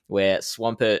Skarmory, where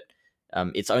Swampert,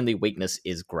 its only weakness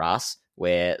is grass,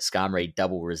 where Skarmory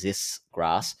double resists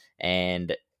grass,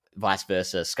 and vice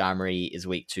versa. Skarmory is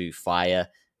weak to fire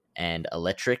and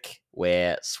electric,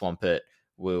 where Swampert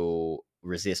will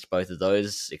resist both of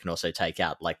those. It can also take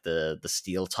out like the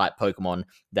steel type Pokemon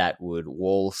that would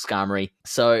wall Skarmory.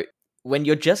 So when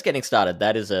you're just getting started,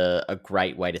 that is a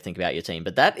great way to think about your team.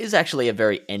 But that is actually a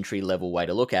very entry level way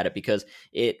to look at it, because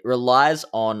it relies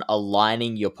on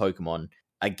aligning your Pokemon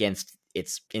against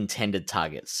its intended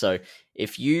targets. So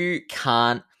if you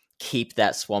can't keep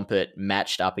that Swampert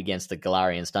matched up against the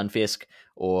Galarian Stunfisk,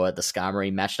 or the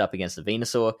Skarmory matched up against the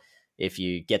Venusaur, if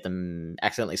you get them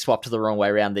accidentally swapped the wrong way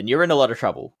around, then you're in a lot of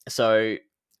trouble. So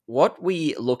what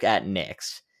we look at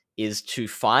next is to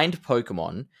find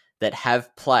Pokemon that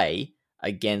have play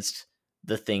against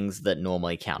the things that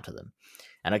normally counter them.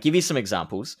 And I'll give you some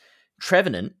examples.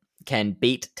 Trevenant can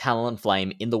beat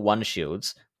Talonflame in the one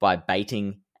shields by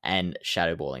baiting and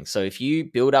Shadow Balling. So if you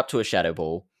build up to a Shadow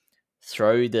Ball,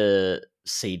 throw the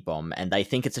Seed Bomb, and they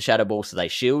think it's a Shadow Ball, so they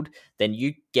shield, then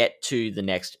you get to the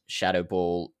next Shadow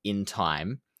Ball in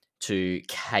time to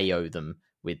KO them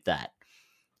with that.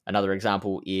 Another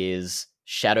example is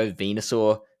Shadow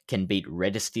Venusaur can beat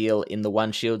Redisteel in the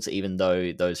one shields, even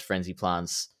though those Frenzy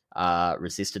Plants are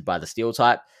resisted by the Steel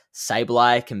type.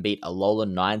 Sableye can beat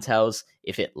Alolan Ninetales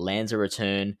if it lands a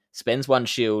return, spends one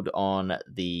shield on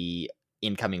the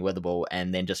incoming Weather Ball,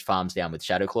 and then just farms down with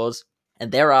Shadow Claws.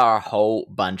 And there are a whole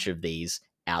bunch of these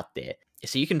out there.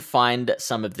 So you can find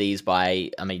some of these by,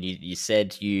 I mean, you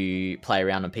said you play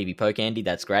around on PvPoke, Andy.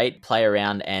 That's great. Play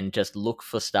around and just look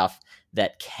for stuff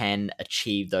that can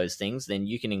achieve those things. Then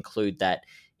you can include that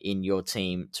in your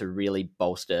team to really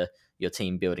bolster your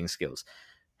team building skills.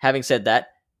 Having said that,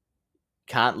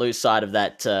 can't lose sight of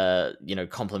that,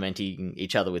 complementing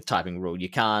each other with typing rule. You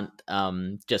can't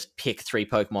just pick 3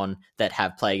 Pokemon that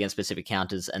have play against specific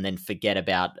counters and then forget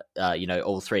about,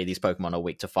 all 3 of these Pokemon are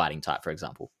weak to fighting type, for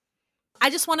example. I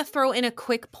just want to throw in a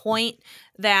quick point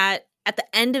that at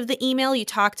the end of the email, you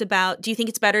talked about, do you think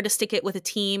it's better to stick it with a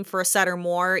team for a set or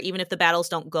more, even if the battles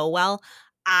don't go well?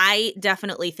 I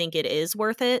definitely think it is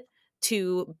worth it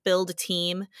to build a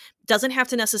team. Doesn't have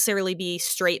to necessarily be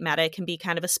straight meta. It can be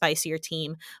kind of a spicier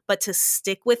team, but to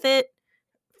stick with it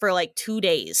for like 2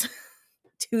 days,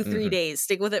 3 days,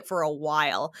 stick with it for a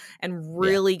while and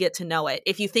really get to know it.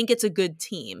 If you think it's a good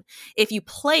team, if you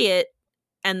play it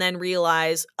and then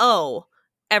realize, oh,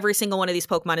 every single one of these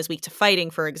Pokemon is weak to fighting,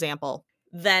 for example,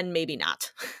 then maybe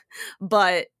not.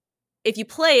 But if you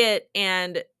play it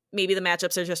and maybe the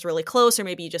matchups are just really close, or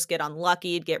maybe you just get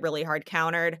unlucky, get really hard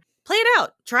countered, play it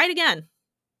out. Try it again.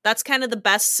 That's kind of the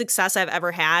best success I've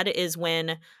ever had, is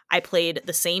when I played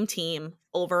the same team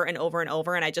over and over and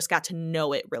over, and I just got to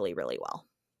know it really, really well.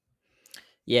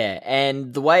 Yeah,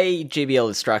 and the way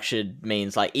GBL is structured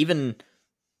means, like, even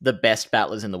the best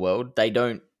battlers in the world, they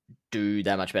don't do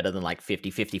that much better than like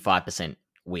 50-55%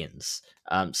 wins.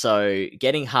 So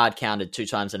getting hard counted 2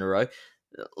 times in a row,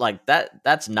 like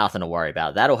that's nothing to worry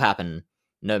about. That'll happen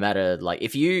no matter, like,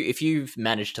 if you've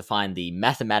managed to find the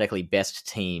mathematically best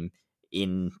team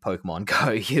in Pokemon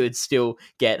Go, you would still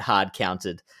get hard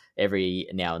counted every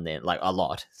now and then, like a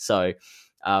lot. So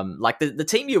like the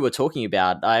team you were talking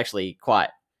about, I actually quite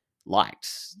liked.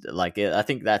 Like, I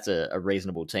think that's a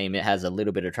reasonable team. It has a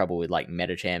little bit of trouble with like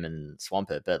Metacham and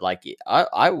Swampert, but like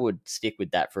I would stick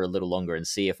with that for a little longer and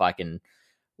see if I can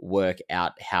work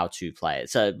out how to play it.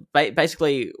 So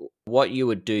basically what you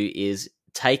would do is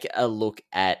take a look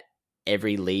at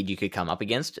every lead you could come up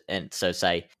against. And so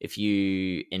say if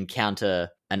you encounter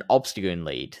an Obstagoon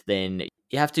lead, then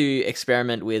you have to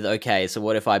experiment with, okay, so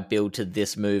what if I build to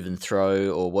this move and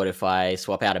throw, or what if I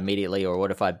swap out immediately, or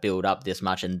what if I build up this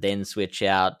much and then switch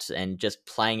out, and just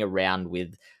playing around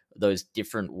with those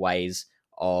different ways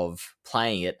of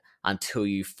playing it until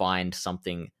you find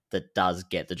something that does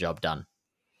get the job done.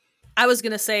 I was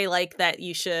going to say like that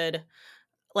you should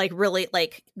like really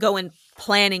like go in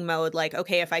planning mode. Like,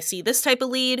 okay, if I see this type of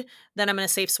lead, then I'm going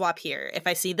to safe swap here. If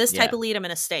I see this type of lead, I'm going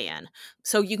to stay in.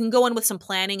 So you can go in with some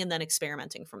planning and then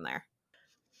experimenting from there.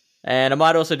 And I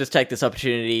might also just take this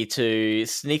opportunity to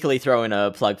sneakily throw in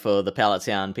a plug for the Palette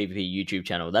Sound PvP YouTube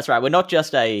channel. That's right. We're not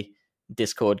just a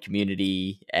Discord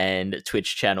community and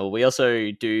Twitch channel. We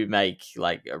also do make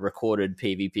like recorded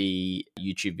PvP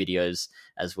YouTube videos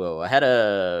as well. I had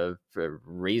a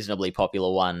reasonably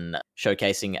popular one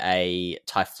showcasing a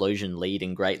Typhlosion lead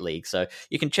in Great League, so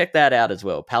you can check that out as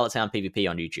well. Palette Sound PvP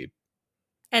on YouTube.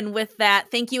 And with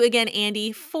that, thank you again,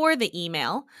 Andy, for the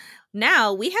email.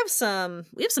 Now we have some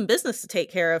business to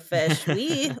take care of, Fish.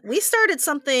 We started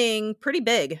something pretty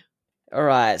big. All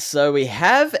right, so we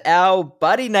have our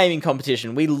buddy naming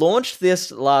competition. We launched this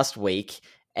last week,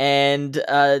 and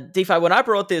DeFi, when I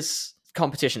brought this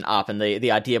competition up and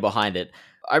the idea behind it,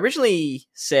 I originally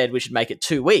said we should make it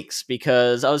 2 weeks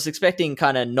because I was expecting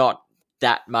kind of not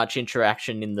that much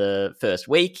interaction in the first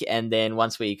week, and then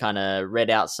once we kind of read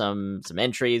out some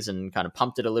entries and kind of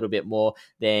pumped it a little bit more,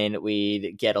 then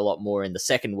we'd get a lot more in the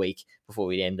second week before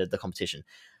we ended the competition.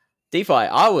 DeFi,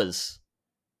 I was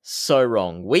so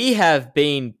wrong. We have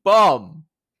been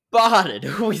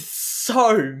bombarded with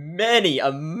so many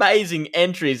amazing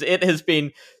entries. It has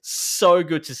been so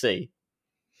good to see.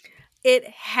 It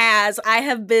has. I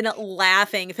have been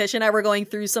laughing. Fish and I were going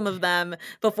through some of them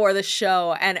before the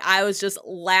show, and I was just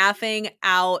laughing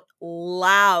out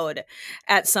loud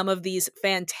at some of these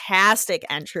fantastic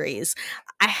entries.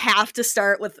 I have to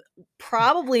start with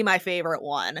probably my favorite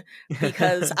one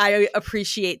because I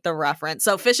appreciate the reference.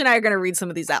 So Fish and I are going to read some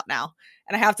of these out now,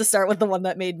 and I have to start with the one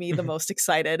that made me the most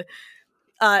excited.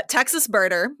 Texas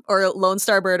Birder, or Lone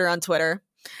Star Birder on Twitter,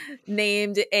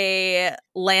 named a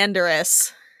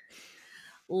Landers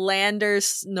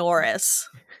Norris,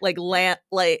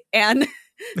 and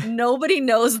nobody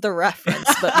knows the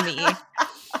reference but me.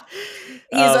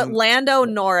 Lando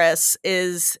Norris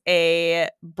is a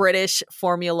British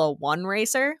Formula One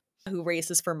racer who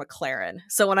races for McLaren.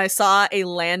 So when I saw a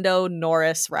Lando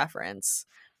Norris reference,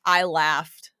 I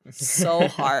laughed so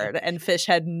hard, and Fish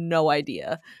had no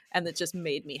idea, and it just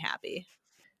made me happy.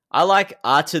 I like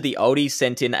Arthur the Oldie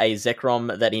sent in a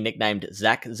Zekrom that he nicknamed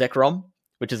Zach Zekrom,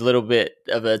 which is a little bit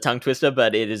of a tongue twister,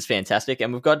 but it is fantastic.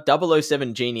 And we've got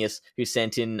 007 Genius, who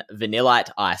sent in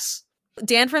Vanillite Ice.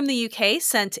 Dan from the UK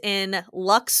sent in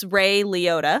Lux Ray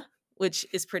Leota, which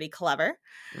is pretty clever.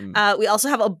 We also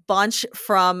have a bunch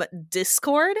from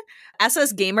Discord.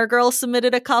 SS Gamer Girl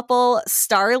submitted a couple.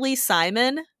 Starly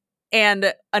Simon,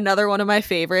 and another one of my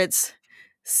favorites,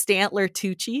 Stantler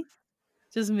Tucci.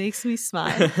 Just makes me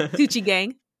smile. Tucci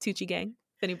Gang,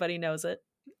 if anybody knows it.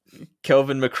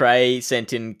 Kelvin McRae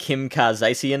sent in Kim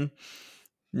Karzasian.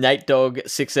 Nate Dog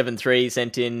 673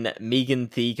 sent in Megan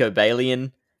the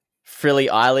Gobalian. Frilly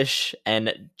Eilish,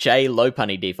 and Jay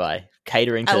Lopunny DeFi,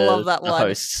 catering to the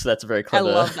hosts. That's a very clever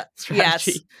I love that.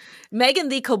 strategy. Yes. Megan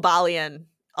the Cobalian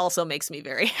also makes me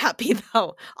very happy,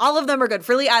 though. All of them are good.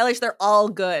 Frilly Eilish, they're all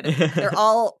good. They're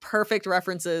all perfect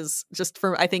references just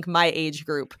for, I think, my age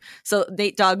group. So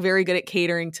Nate Dogg, very good at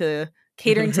catering to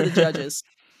the judges.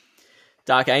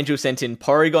 Dark Angel sent in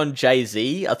Porygon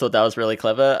Jay-Z. I thought that was really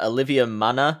clever. Olivia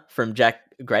Munna from Jack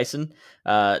Grayson.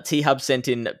 T-Hub sent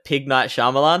in Pig Night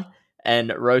Shyamalan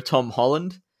and Rotom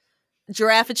Holland.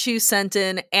 Giraffachu sent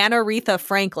in Anaretha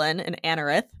Franklin and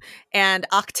Anarith and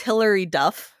Octillery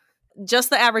Duff.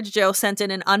 Just the Average Joe sent in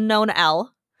an unknown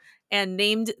L and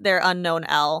named their unknown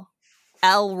L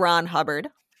Ron Hubbard.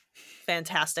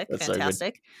 Fantastic. That's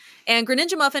fantastic. So and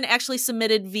Greninja Muffin actually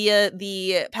submitted via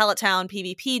the Pallet Town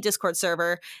PvP Discord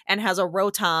server and has a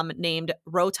Rotom named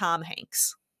Rotom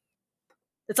Hanks.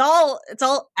 It's all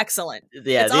excellent.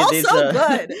 Yeah, it's all so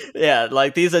good. Yeah,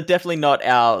 like these are definitely not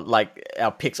our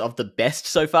picks of the best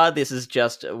so far. This is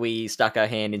just we stuck our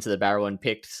hand into the barrel and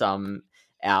picked some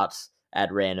out at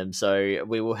random. So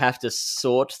we will have to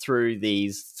sort through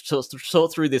this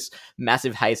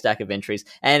massive haystack of entries.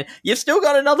 And you've still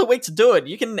got another week to do it.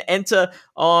 You can enter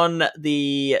on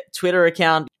the Twitter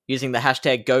account using the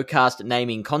hashtag GoCast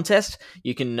naming contest.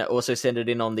 You can also send it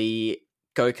in on the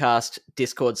GoCast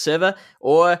Discord server,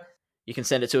 or you can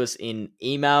send it to us in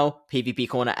email,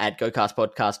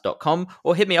 pvpcorner@gocastpodcast.com,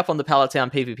 or hit me up on the Pallet Town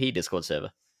PvP Discord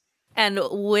server. And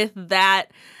with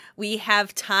that, we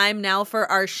have time now for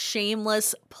our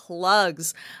shameless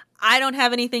plugs. I don't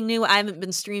have anything new. I haven't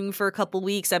been streaming for a couple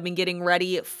weeks. I've been getting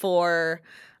ready for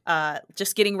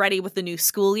getting ready with the new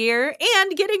school year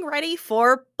and getting ready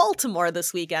for Baltimore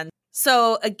this weekend.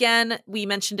 So again, we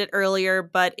mentioned it earlier,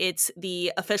 but it's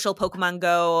the official Pokemon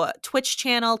Go Twitch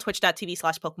channel,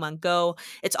 twitch.tv/Pokemon Go.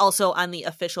 It's also on the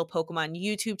official Pokemon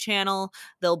YouTube channel.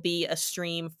 There'll be a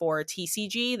stream for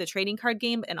TCG, the trading card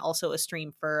game, and also a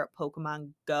stream for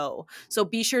Pokemon Go. So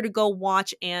be sure to go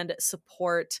watch and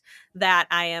support that.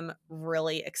 I am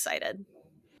really excited.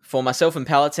 For myself and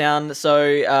Pallet Town,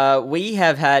 so we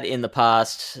have had in the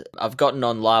past, I've gotten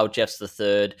on Lyle Jeffs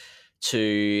III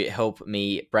to help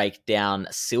me break down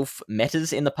Sylph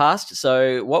metas in the past.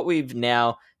 So what we've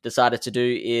now decided to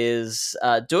do is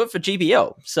do it for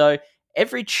GBL. So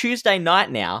every Tuesday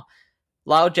night now,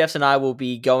 Lyle Jeffs and I will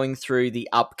be going through the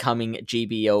upcoming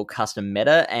GBL custom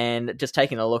meta and just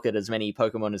taking a look at as many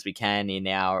Pokemon as we can in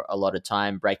our allotted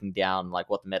time, breaking down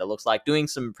like what the meta looks like, doing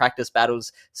some practice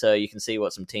battles so you can see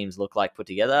what some teams look like put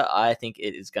together. I think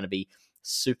it is going to be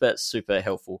super, super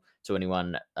helpful to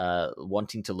anyone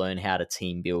wanting to learn how to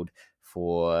team build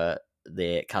for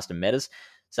their custom metas.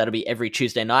 So that'll be every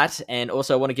Tuesday night. And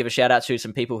also I want to give a shout out to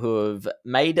some people who have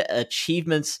made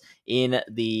achievements in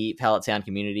the Pallet Town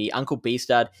community. Uncle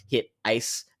Beastud hit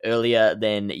Ace earlier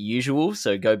than usual,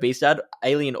 so go Beastud.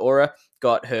 Alien Aura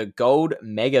got her gold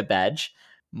mega badge.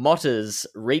 Motters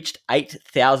reached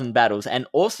 8,000 battles and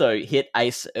also hit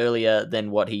Ace earlier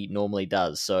than what he normally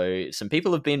does. So some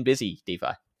people have been busy,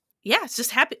 DeFi. Yeah, it's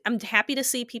just happy. I'm happy to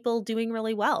see people doing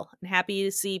really well and happy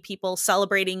to see people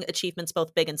celebrating achievements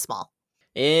both big and small.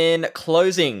 In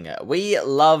closing, we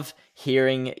love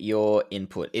hearing your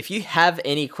input. If you have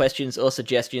any questions or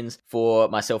suggestions for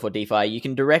myself or DeFi, you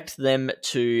can direct them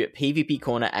to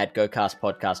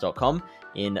pvpcorner@gocastpodcast.com.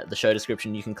 In the show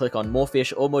description, you can click on More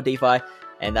Fish or More DeFi,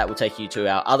 and that will take you to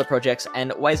our other projects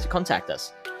and ways to contact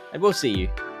us. And we'll see you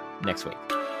next week.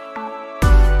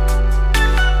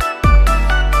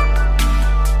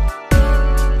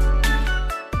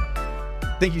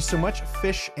 Thank you so much,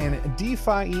 Fish and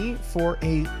DeFi, for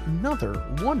another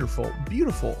wonderful,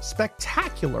 beautiful,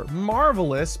 spectacular,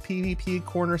 marvelous PvP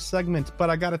Corner segment. But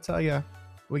I got to tell you,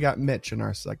 we got Mitch in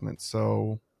our segment.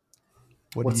 So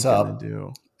What's are you up? going to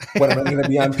do? When am I going to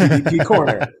be on PvP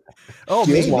Corner? Oh, Do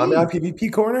you guys maybe. want me on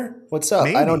PvP Corner? What's up?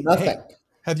 I know Maybe. nothing. Hey,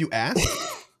 have you asked?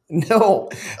 No,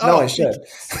 I should.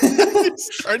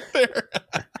 Start there.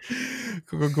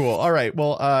 Cool. All right.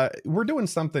 Well, we're doing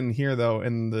something here, though,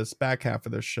 in this back half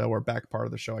of the show, or back part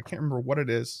of the show. I can't remember what it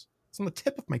is. It's on the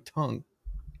tip of my tongue.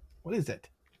 What is it?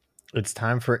 It's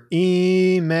time for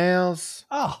emails.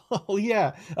 Oh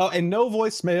yeah. Oh, and no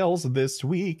voicemails this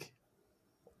week.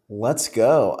 Let's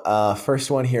go. First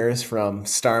one here is from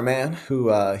Starman,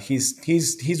 who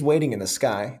he's waiting in the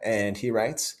sky, and he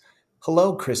writes,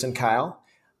 "Hello, Chris and Kyle.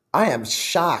 I am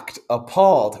shocked,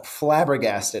 appalled,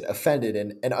 flabbergasted, offended,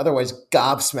 and otherwise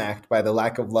gobsmacked by the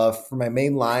lack of love for my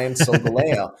main lion,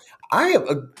 Solgaleo.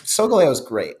 Solgaleo is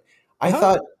great. I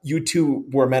thought you two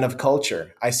were men of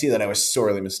culture. I see that I was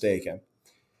sorely mistaken.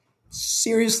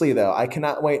 Seriously, though, I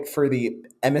cannot wait for the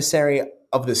emissary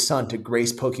of the sun to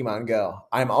grace Pokemon Go.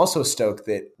 I'm also stoked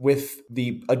that with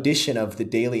the addition of the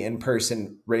daily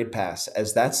in-person raid pass,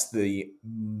 as that's the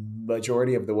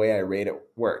majority of the way I raid at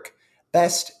work.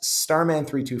 Best,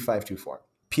 Starman32524.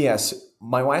 P.S.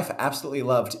 My wife absolutely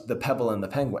loved The Pebble and the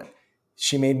Penguin.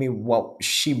 She made me watch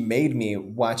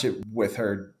it with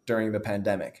her during the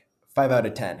pandemic. 5 out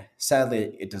of 10.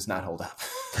 Sadly, it does not hold up."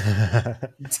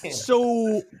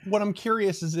 So what I'm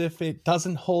curious is if it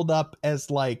doesn't hold up as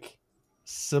like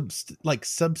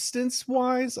substance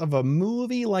wise of a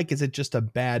movie, like is it just a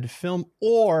bad film,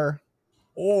 or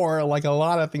like a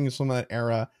lot of things from that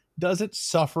era, does it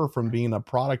suffer from being a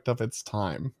product of its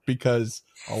time? Because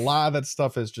a lot of that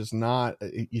stuff is just not,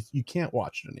 you can't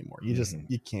watch it anymore. You just,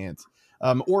 you can't.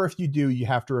 Or if you do, you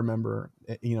have to remember,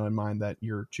 in mind that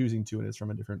you're choosing to, and it's from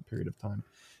a different period of time.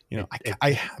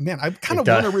 I kind of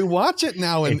want to rewatch it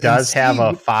now. And it does have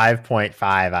a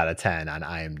 5.5 out of 10 on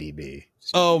IMDb.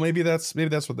 Oh, maybe that's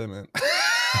what they meant.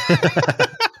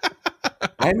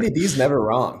 IMDb's never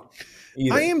wrong.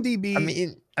 Either.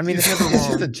 IMDb. I mean, it's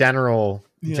just a general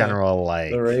like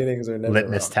the ratings are never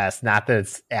litmus wrong. test. Not that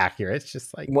it's accurate. It's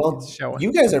just like, well, it's showing.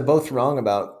 You guys are both wrong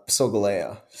about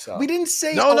Solgaleo. So We didn't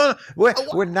say No.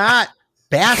 We're not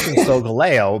bashing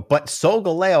Solgaleo, but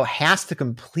Solgaleo has to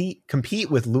compete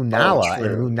with Lunala, and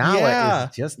true. Lunala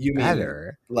is just You mean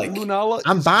better. like Lunala.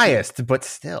 I'm biased, but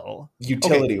still.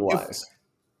 utility wise.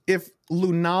 If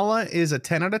Lunala is a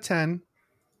 10 out of 10,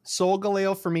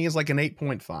 Solgaleo for me is like an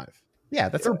 8.5. Yeah,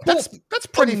 that's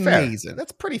pretty amazing. fair.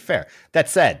 That's pretty fair. That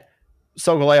said,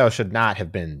 Solgaleo should not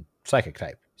have been psychic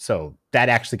type. So that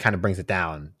actually kind of brings it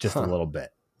down just a little bit.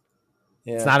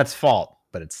 Yeah. It's not its fault,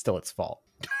 but it's still its fault.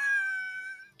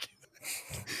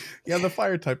 Yeah, the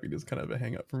fire typing is kind of a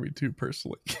hang up for me too,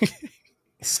 personally.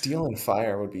 Steel and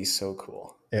fire would be so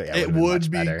cool. It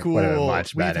would be cool.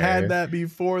 We've had that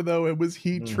before, though. It was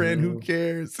Heat Trend. Who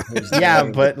cares?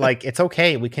 Yeah, but like it's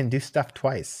okay. We can do stuff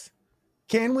twice.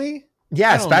 Can we?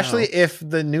 Yeah, especially if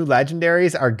the new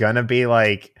legendaries are gonna be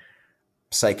like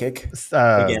psychic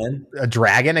again, a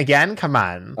dragon again. Come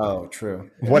on. Oh, true.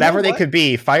 Whatever they could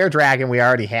be, fire dragon we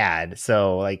already had,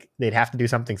 so like they'd have to do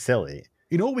something silly.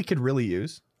 You know what we could really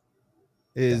use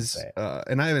is,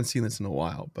 and I haven't seen this in a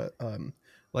while, but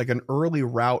like an early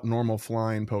route normal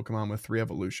flying Pokemon with 3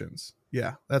 evolutions.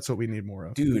 Yeah, that's what we need more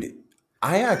of. Dude,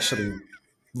 I actually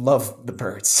love the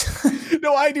birds.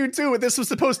 No, I do too. This was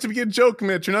supposed to be a joke,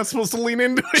 Mitch. You're not supposed to lean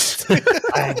into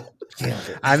it.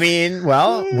 I mean,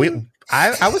 well,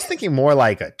 I was thinking more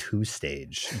like a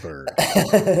 2-stage bird.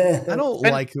 I don't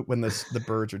like it when the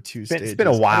birds are 2 stages. It's been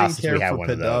a while I didn't since care we had for one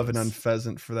of Pidove those. and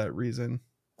Unpheasant for that reason.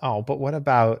 Oh, but what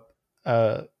about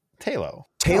Tailo?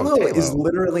 Tailo is Tailo.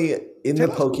 literally in the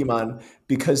Tailo's Pokemon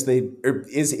because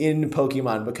is in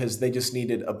Pokemon because they just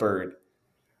needed a bird.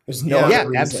 There's no other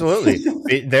reason.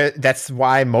 Absolutely. That's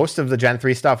why most of the Gen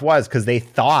 3 stuff was, because they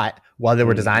thought while they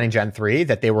were designing Gen 3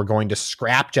 that they were going to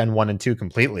scrap Gen 1 and 2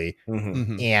 completely.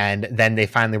 And then they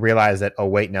finally realized that, oh,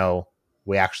 wait, no,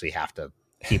 we actually have to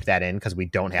keep that in because we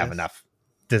don't have enough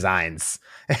designs.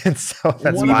 And so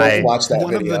that's One why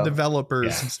of the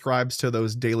developers subscribes to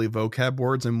those daily vocab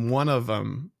words, and one of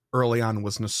them early on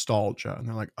was nostalgia, and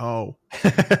they're like, "Oh,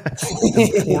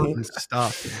 important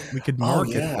stuff. We could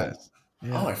market this."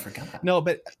 Yeah. Oh, I forgot. No,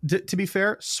 but to be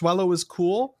fair, Swellow is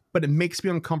cool, but it makes me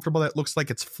uncomfortable that it looks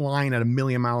like it's flying at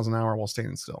 1,000,000 miles an hour while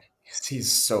standing still.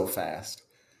 He's so fast.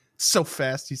 So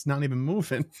fast, he's not even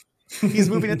moving. He's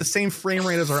moving at the same frame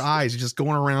rate as our eyes. He's just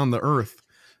going around the Earth.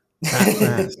 That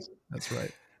fast. That's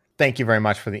right. Thank you very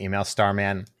much for the email,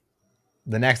 Starman.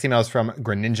 The next email is from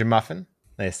Greninja Muffin.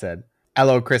 They said,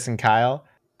 "Hello, Chris and Kyle.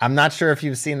 I'm not sure if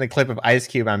you've seen the clip of Ice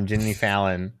Cube on Jimmy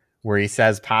Fallon where he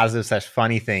says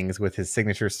positive/funny things with his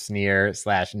signature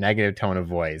sneer/negative tone of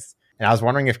voice. And I was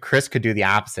wondering if Chris could do the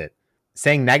opposite,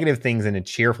 saying negative things in a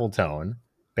cheerful tone.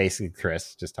 Basically,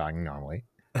 Chris, just talking normally.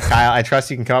 Kyle, I trust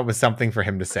you can come up with something for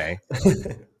him to say.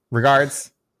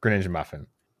 Regards, Greninja Muffin.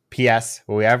 P.S.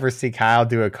 Will we ever see Kyle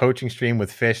do a coaching stream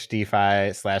with Fish,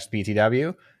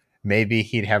 DeFi/BTW? Maybe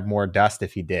he'd have more dust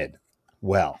if he did."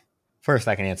 Well, first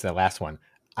I can answer that last one.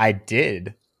 I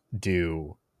did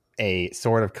do a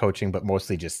sort of coaching, but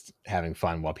mostly just having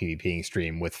fun while PvPing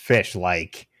stream with Fish.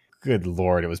 Like, good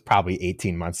Lord, it was probably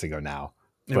 18 months ago now,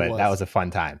 but that was a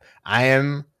fun time. I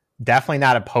am definitely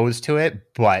not opposed to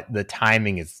it, but the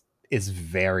timing is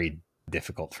very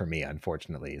difficult for me,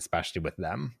 unfortunately, especially with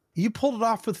them. You pulled it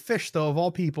off with Fish, though, of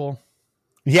all people.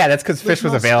 Yeah, that's because Fish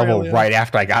was available right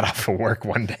after I got off of work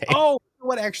one day. Oh,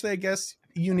 what? Actually, I guess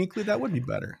uniquely that would be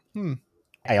better.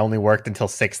 I only worked until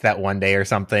 6 that one day or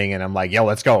something, and I'm like, "Yo,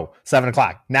 let's go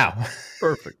 7:00 now."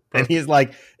 Perfect. And he's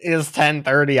like, "It's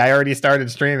 10:30. I already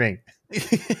started streaming."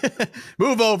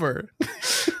 Move over.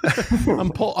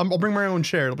 I'll bring my own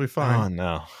chair. It'll be fine. Oh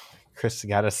no, Chris,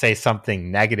 got to say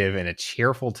something negative in a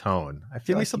cheerful tone. I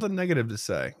feel Give me something negative to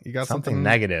say. You got something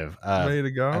negative ready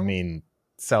to go? I mean,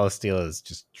 Celesteela is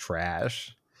just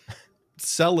trash.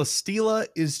 Celesteela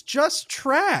is just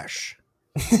trash.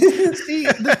 See,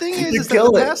 the thing is that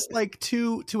the past like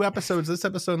two episodes, this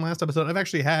episode and last episode, I've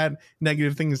actually had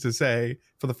negative things to say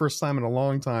for the first time in a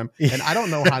long time, and I don't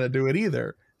know how to do it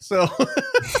either. So,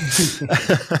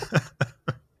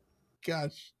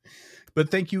 gosh.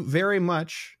 But thank you very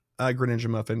much, Greninja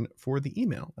Muffin, for the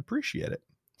email. Appreciate it.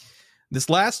 This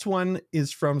last one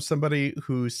is from somebody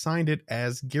who signed it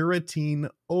as Garrotine.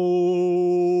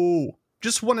 Oh,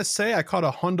 just want to say I caught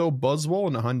a Hundo Buzzwole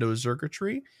and a Hundo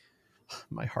Zergatry.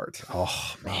 My heart.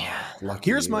 Oh, man.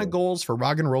 Here's my goals for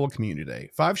Roggen-and-a-Rollin Community Day.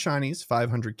 5 shinies,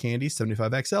 500 candy,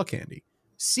 75 XL candy.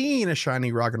 Seeing a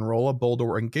shiny Roggen-and-a-Rollin,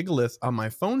 Boldore, and Gigalith on my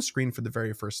phone screen for the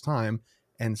very first time.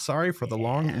 And sorry for the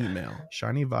long email.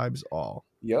 Shiny vibes all.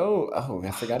 Yo,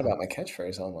 I forgot about my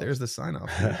catchphrase almost. There's the sign off.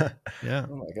 Yeah.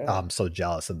 Oh my god. I'm so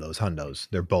jealous of those Hundos.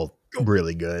 They're both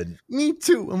really good. Me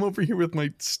too. I'm over here with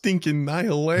my stinking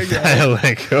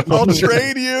Nihilego. I'll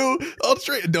trade you. I'll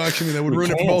trade. No, actually, that would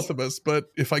ruin it for both of us. But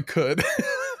if I could.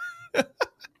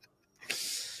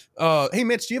 Hey,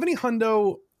 Mitch, do you have any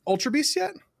Hundo Ultra Beasts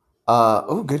yet?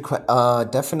 Good question.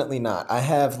 Definitely not. I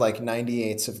have like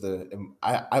 98s of the.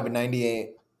 I have a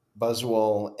 98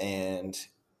 Buzzwole and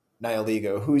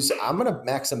Nihilego, I'm gonna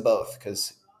max them both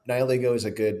because Nihilego is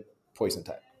a good poison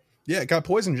type. Yeah, it got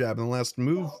poison jab in the last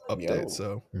move update.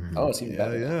 So it's even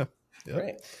better. Yeah.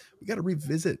 Great. We got to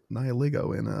revisit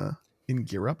Nihilego in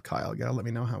Gear Up, Kyle. Got to let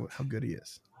me know how good he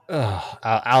is.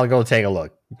 I'll go take a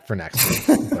look for next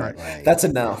week. All right. That's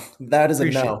a no. That is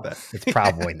Appreciate a no. That. It's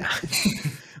probably not.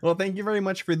 Well, thank you very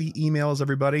much for the emails,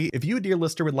 everybody. If you, dear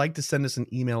listener, would like to send us an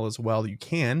email as well, you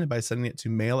can by sending it to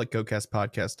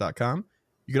mail@gocastpodcast.com.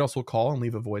 You can also call and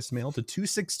leave a voicemail to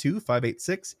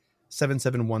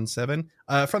 262-586-7717.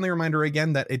 Friendly reminder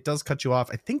again that it does cut you off.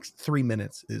 I think 3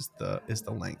 minutes is the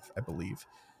length, I believe.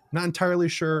 Not entirely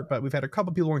sure, but we've had a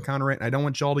couple people encounter it, and I don't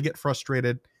want y'all to get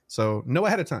frustrated. So know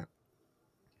ahead of time.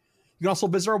 You can also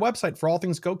visit our website for all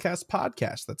things GoCast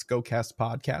Podcast. That's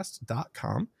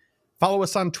gocastpodcast.com. Follow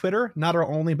us on Twitter, not our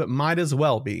only, but might as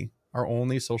well be our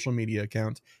only social media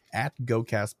account at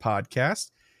GoCast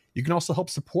Podcast. You can also help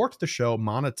support the show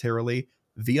monetarily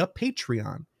via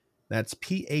Patreon. That's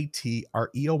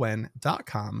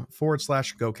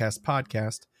patreon.com/GoCast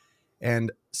Podcast.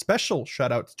 And special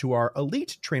shout out to our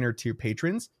elite trainer tier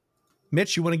patrons.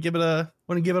 Mitch, you want to give it a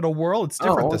whirl? It's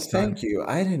different this time. Thank you.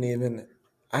 I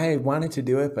wanted to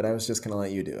do it, but I was just gonna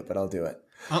let you do it, but I'll do it.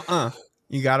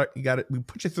 You got it. We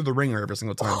put you through the ringer every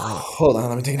single time. Hold on,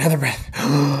 let me take another breath.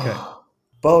 Okay.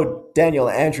 Bo, Daniel,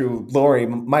 Andrew, Lori,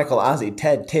 Michael, Ozzy,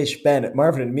 Ted, Tish, Ben,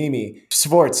 Marvin and Mimi,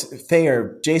 Swartz,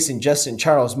 Thayer, Jason, Justin,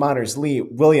 Charles, Moners, Lee,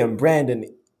 William, Brandon,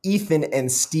 Ethan,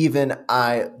 and Steven.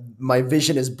 My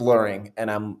vision is blurring and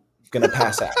I'm gonna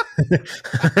pass out.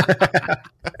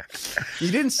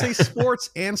 You didn't say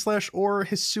sports and/or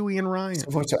Hisui and Ryan.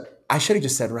 I should have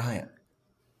just said Ryan.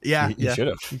 Yeah, You should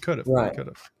have. You could have. Right. You could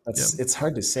have. It's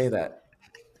hard to say that.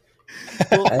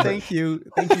 Well, thank you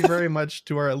very much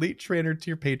to our Elite Trainer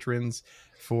tier patrons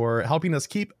for helping us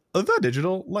keep the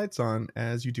digital lights on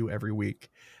as you do every week.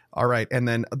 All right, and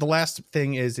then the last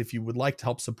thing is, if you would like to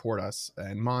help support us,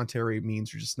 and monetary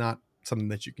means you're just not something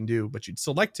that you can do, but you'd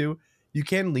still like to, you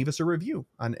can leave us a review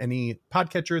on any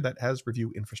podcatcher that has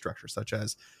review infrastructure, such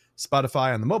as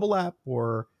Spotify on the mobile app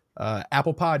or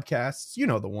Apple Podcasts. You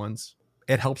know the ones.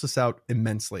 It helps us out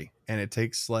immensely, and it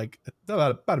takes like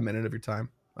about a minute of your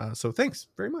time. So thanks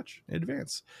very much in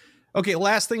advance. Okay,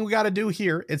 last thing we got to do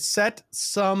here is set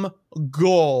some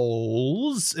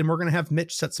goals. And we're going to have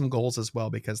Mitch set some goals as well,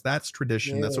 because that's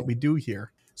tradition. Yeah. That's what we do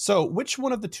here. So which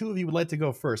one of the two of you would like to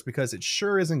go first? Because it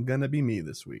sure isn't going to be me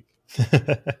this week.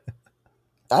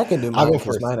 I can do mine. I'll go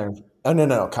first. Mine are... Oh,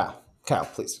 no. Kyle,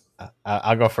 please.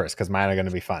 I'll go first because mine are going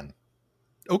to be fun.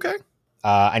 Okay.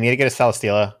 I need to get a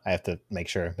Celesteela. I have to make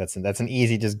sure that's an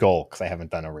easy just goal because I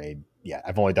haven't done a raid yet.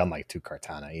 I've only done like 2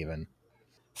 Kartana even.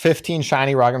 15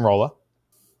 shiny Roggen-and-a-Rollin,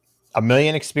 1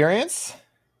 million experience,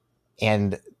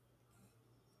 and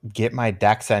get my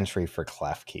Dex entry for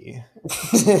Klefki.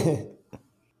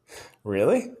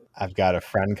 Really? I've got a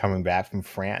friend coming back from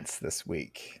France this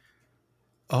week.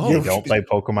 Oh, they don't play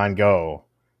Pokemon Go,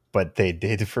 but they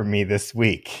did for me this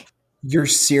week. You're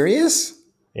serious?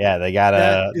 Yeah, they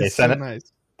got they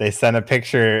sent a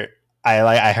picture.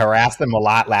 I harassed them a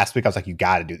lot last week. I was like, you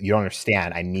don't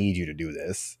understand. I need you to do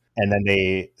this. And then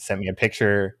they sent me a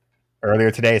picture earlier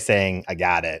today saying, I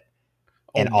got it.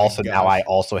 And also now I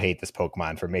also hate this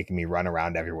Pokemon for making me run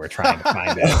around everywhere trying to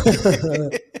find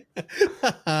it.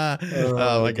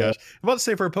 Oh my gosh. I'm about to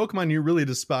say, for a Pokemon you really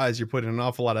despise, you're putting an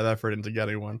awful lot of effort into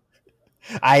getting one.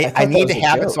 I need to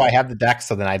have it so I have the deck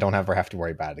so then I don't ever have to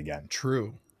worry about it again.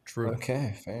 True.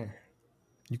 Okay, fair.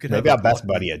 You could maybe I'll best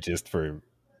buddy it just for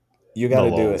you got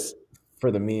to do it for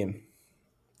the meme.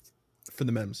 For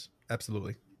the memes.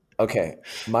 Absolutely. Okay,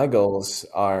 my goals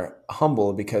are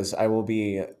humble because I will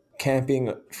be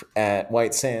camping at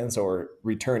White Sands or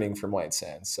returning from White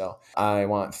Sands. So I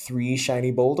want 3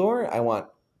 shiny Boldore. I want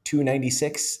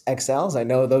 296 XLs. I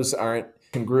know those aren't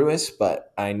congruous,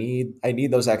 but I need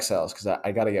those XLs because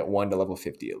I got to get 1 to level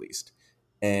 50 at least.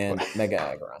 And Mega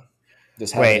Aggron.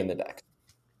 Just have it in the deck.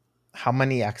 How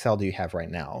many XL do you have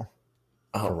right now?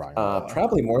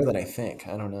 Probably more than I think.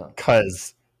 I don't know.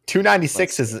 Because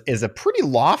 296 is a pretty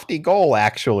lofty goal,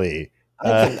 actually,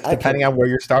 depending on where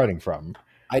you're starting from.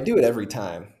 I do it every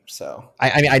time, so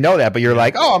I know that, but you're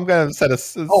like, I'm going to set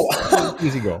a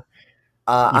easy goal.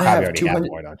 I have 200.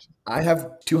 I have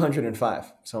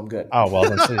 205, so I'm good. Oh well,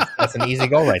 that's an easy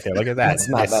goal right there. Look at that. It's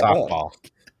not that softball.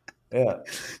 Bad. Yeah,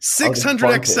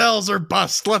 600 XLs or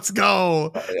bust. Let's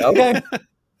go. Okay,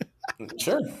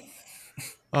 sure.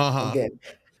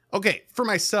 Okay, for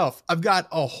myself, I've got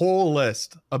a whole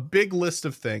list, a big list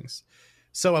of things.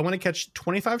 So I want to catch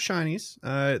 25 shinies,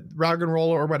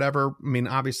 Roggen-and-a-Rollin or whatever. I mean,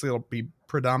 obviously it'll be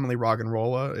predominantly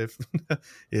Roggen-and-a-Rollin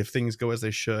if things go as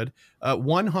they should.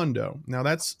 1 hundo. Now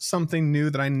that's something new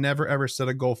that I never ever set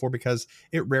a goal for because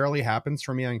it rarely happens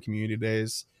for me on community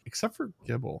days, except for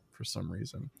Gibble for some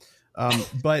reason.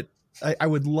 But I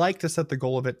would like to set the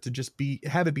goal of it to just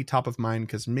have it be top of mind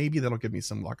because maybe that'll give me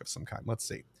some luck of some kind. Let's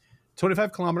see.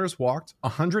 25 kilometers walked,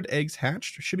 100 eggs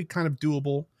hatched. Should be kind of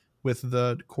doable with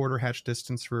the quarter hatch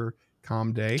distance for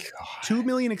Calm Day. God. 2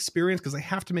 million experience because I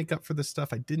have to make up for this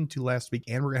stuff I didn't do last week,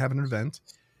 and we're going to have an event.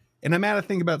 And I'm at, I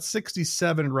think, about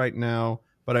 67 right now,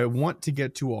 but I want to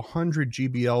get to 100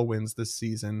 GBL wins this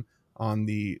season on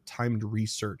the timed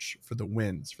research for the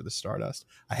wins for the Stardust.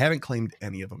 I haven't claimed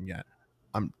any of them yet.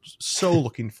 I'm so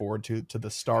looking forward to the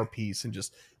star piece and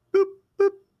just boop,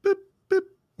 boop, boop, boop,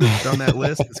 boop down that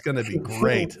list. It's going to be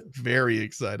great. Very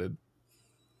excited.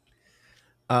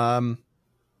 And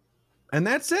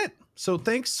that's it. So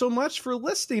thanks so much for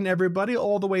listening, everybody,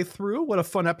 all the way through. What a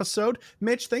fun episode.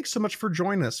 Mitch, thanks so much for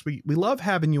joining us. We love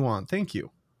having you on. Thank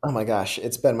you. Oh my gosh,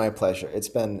 it's been my pleasure. It's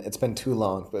been too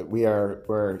long, but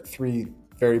we're 3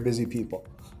 very busy people.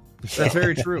 That's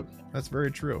very true. That's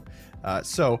very true.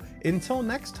 So until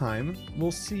next time,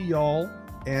 we'll see y'all,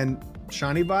 and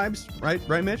shiny vibes,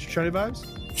 right, Mitch? Shiny vibes?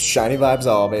 Shiny vibes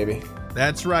all, baby.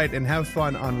 That's right, and have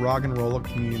fun on Roggen-and-a-Rollin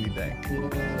Community Day.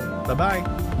 Bye-bye.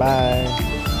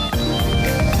 Bye.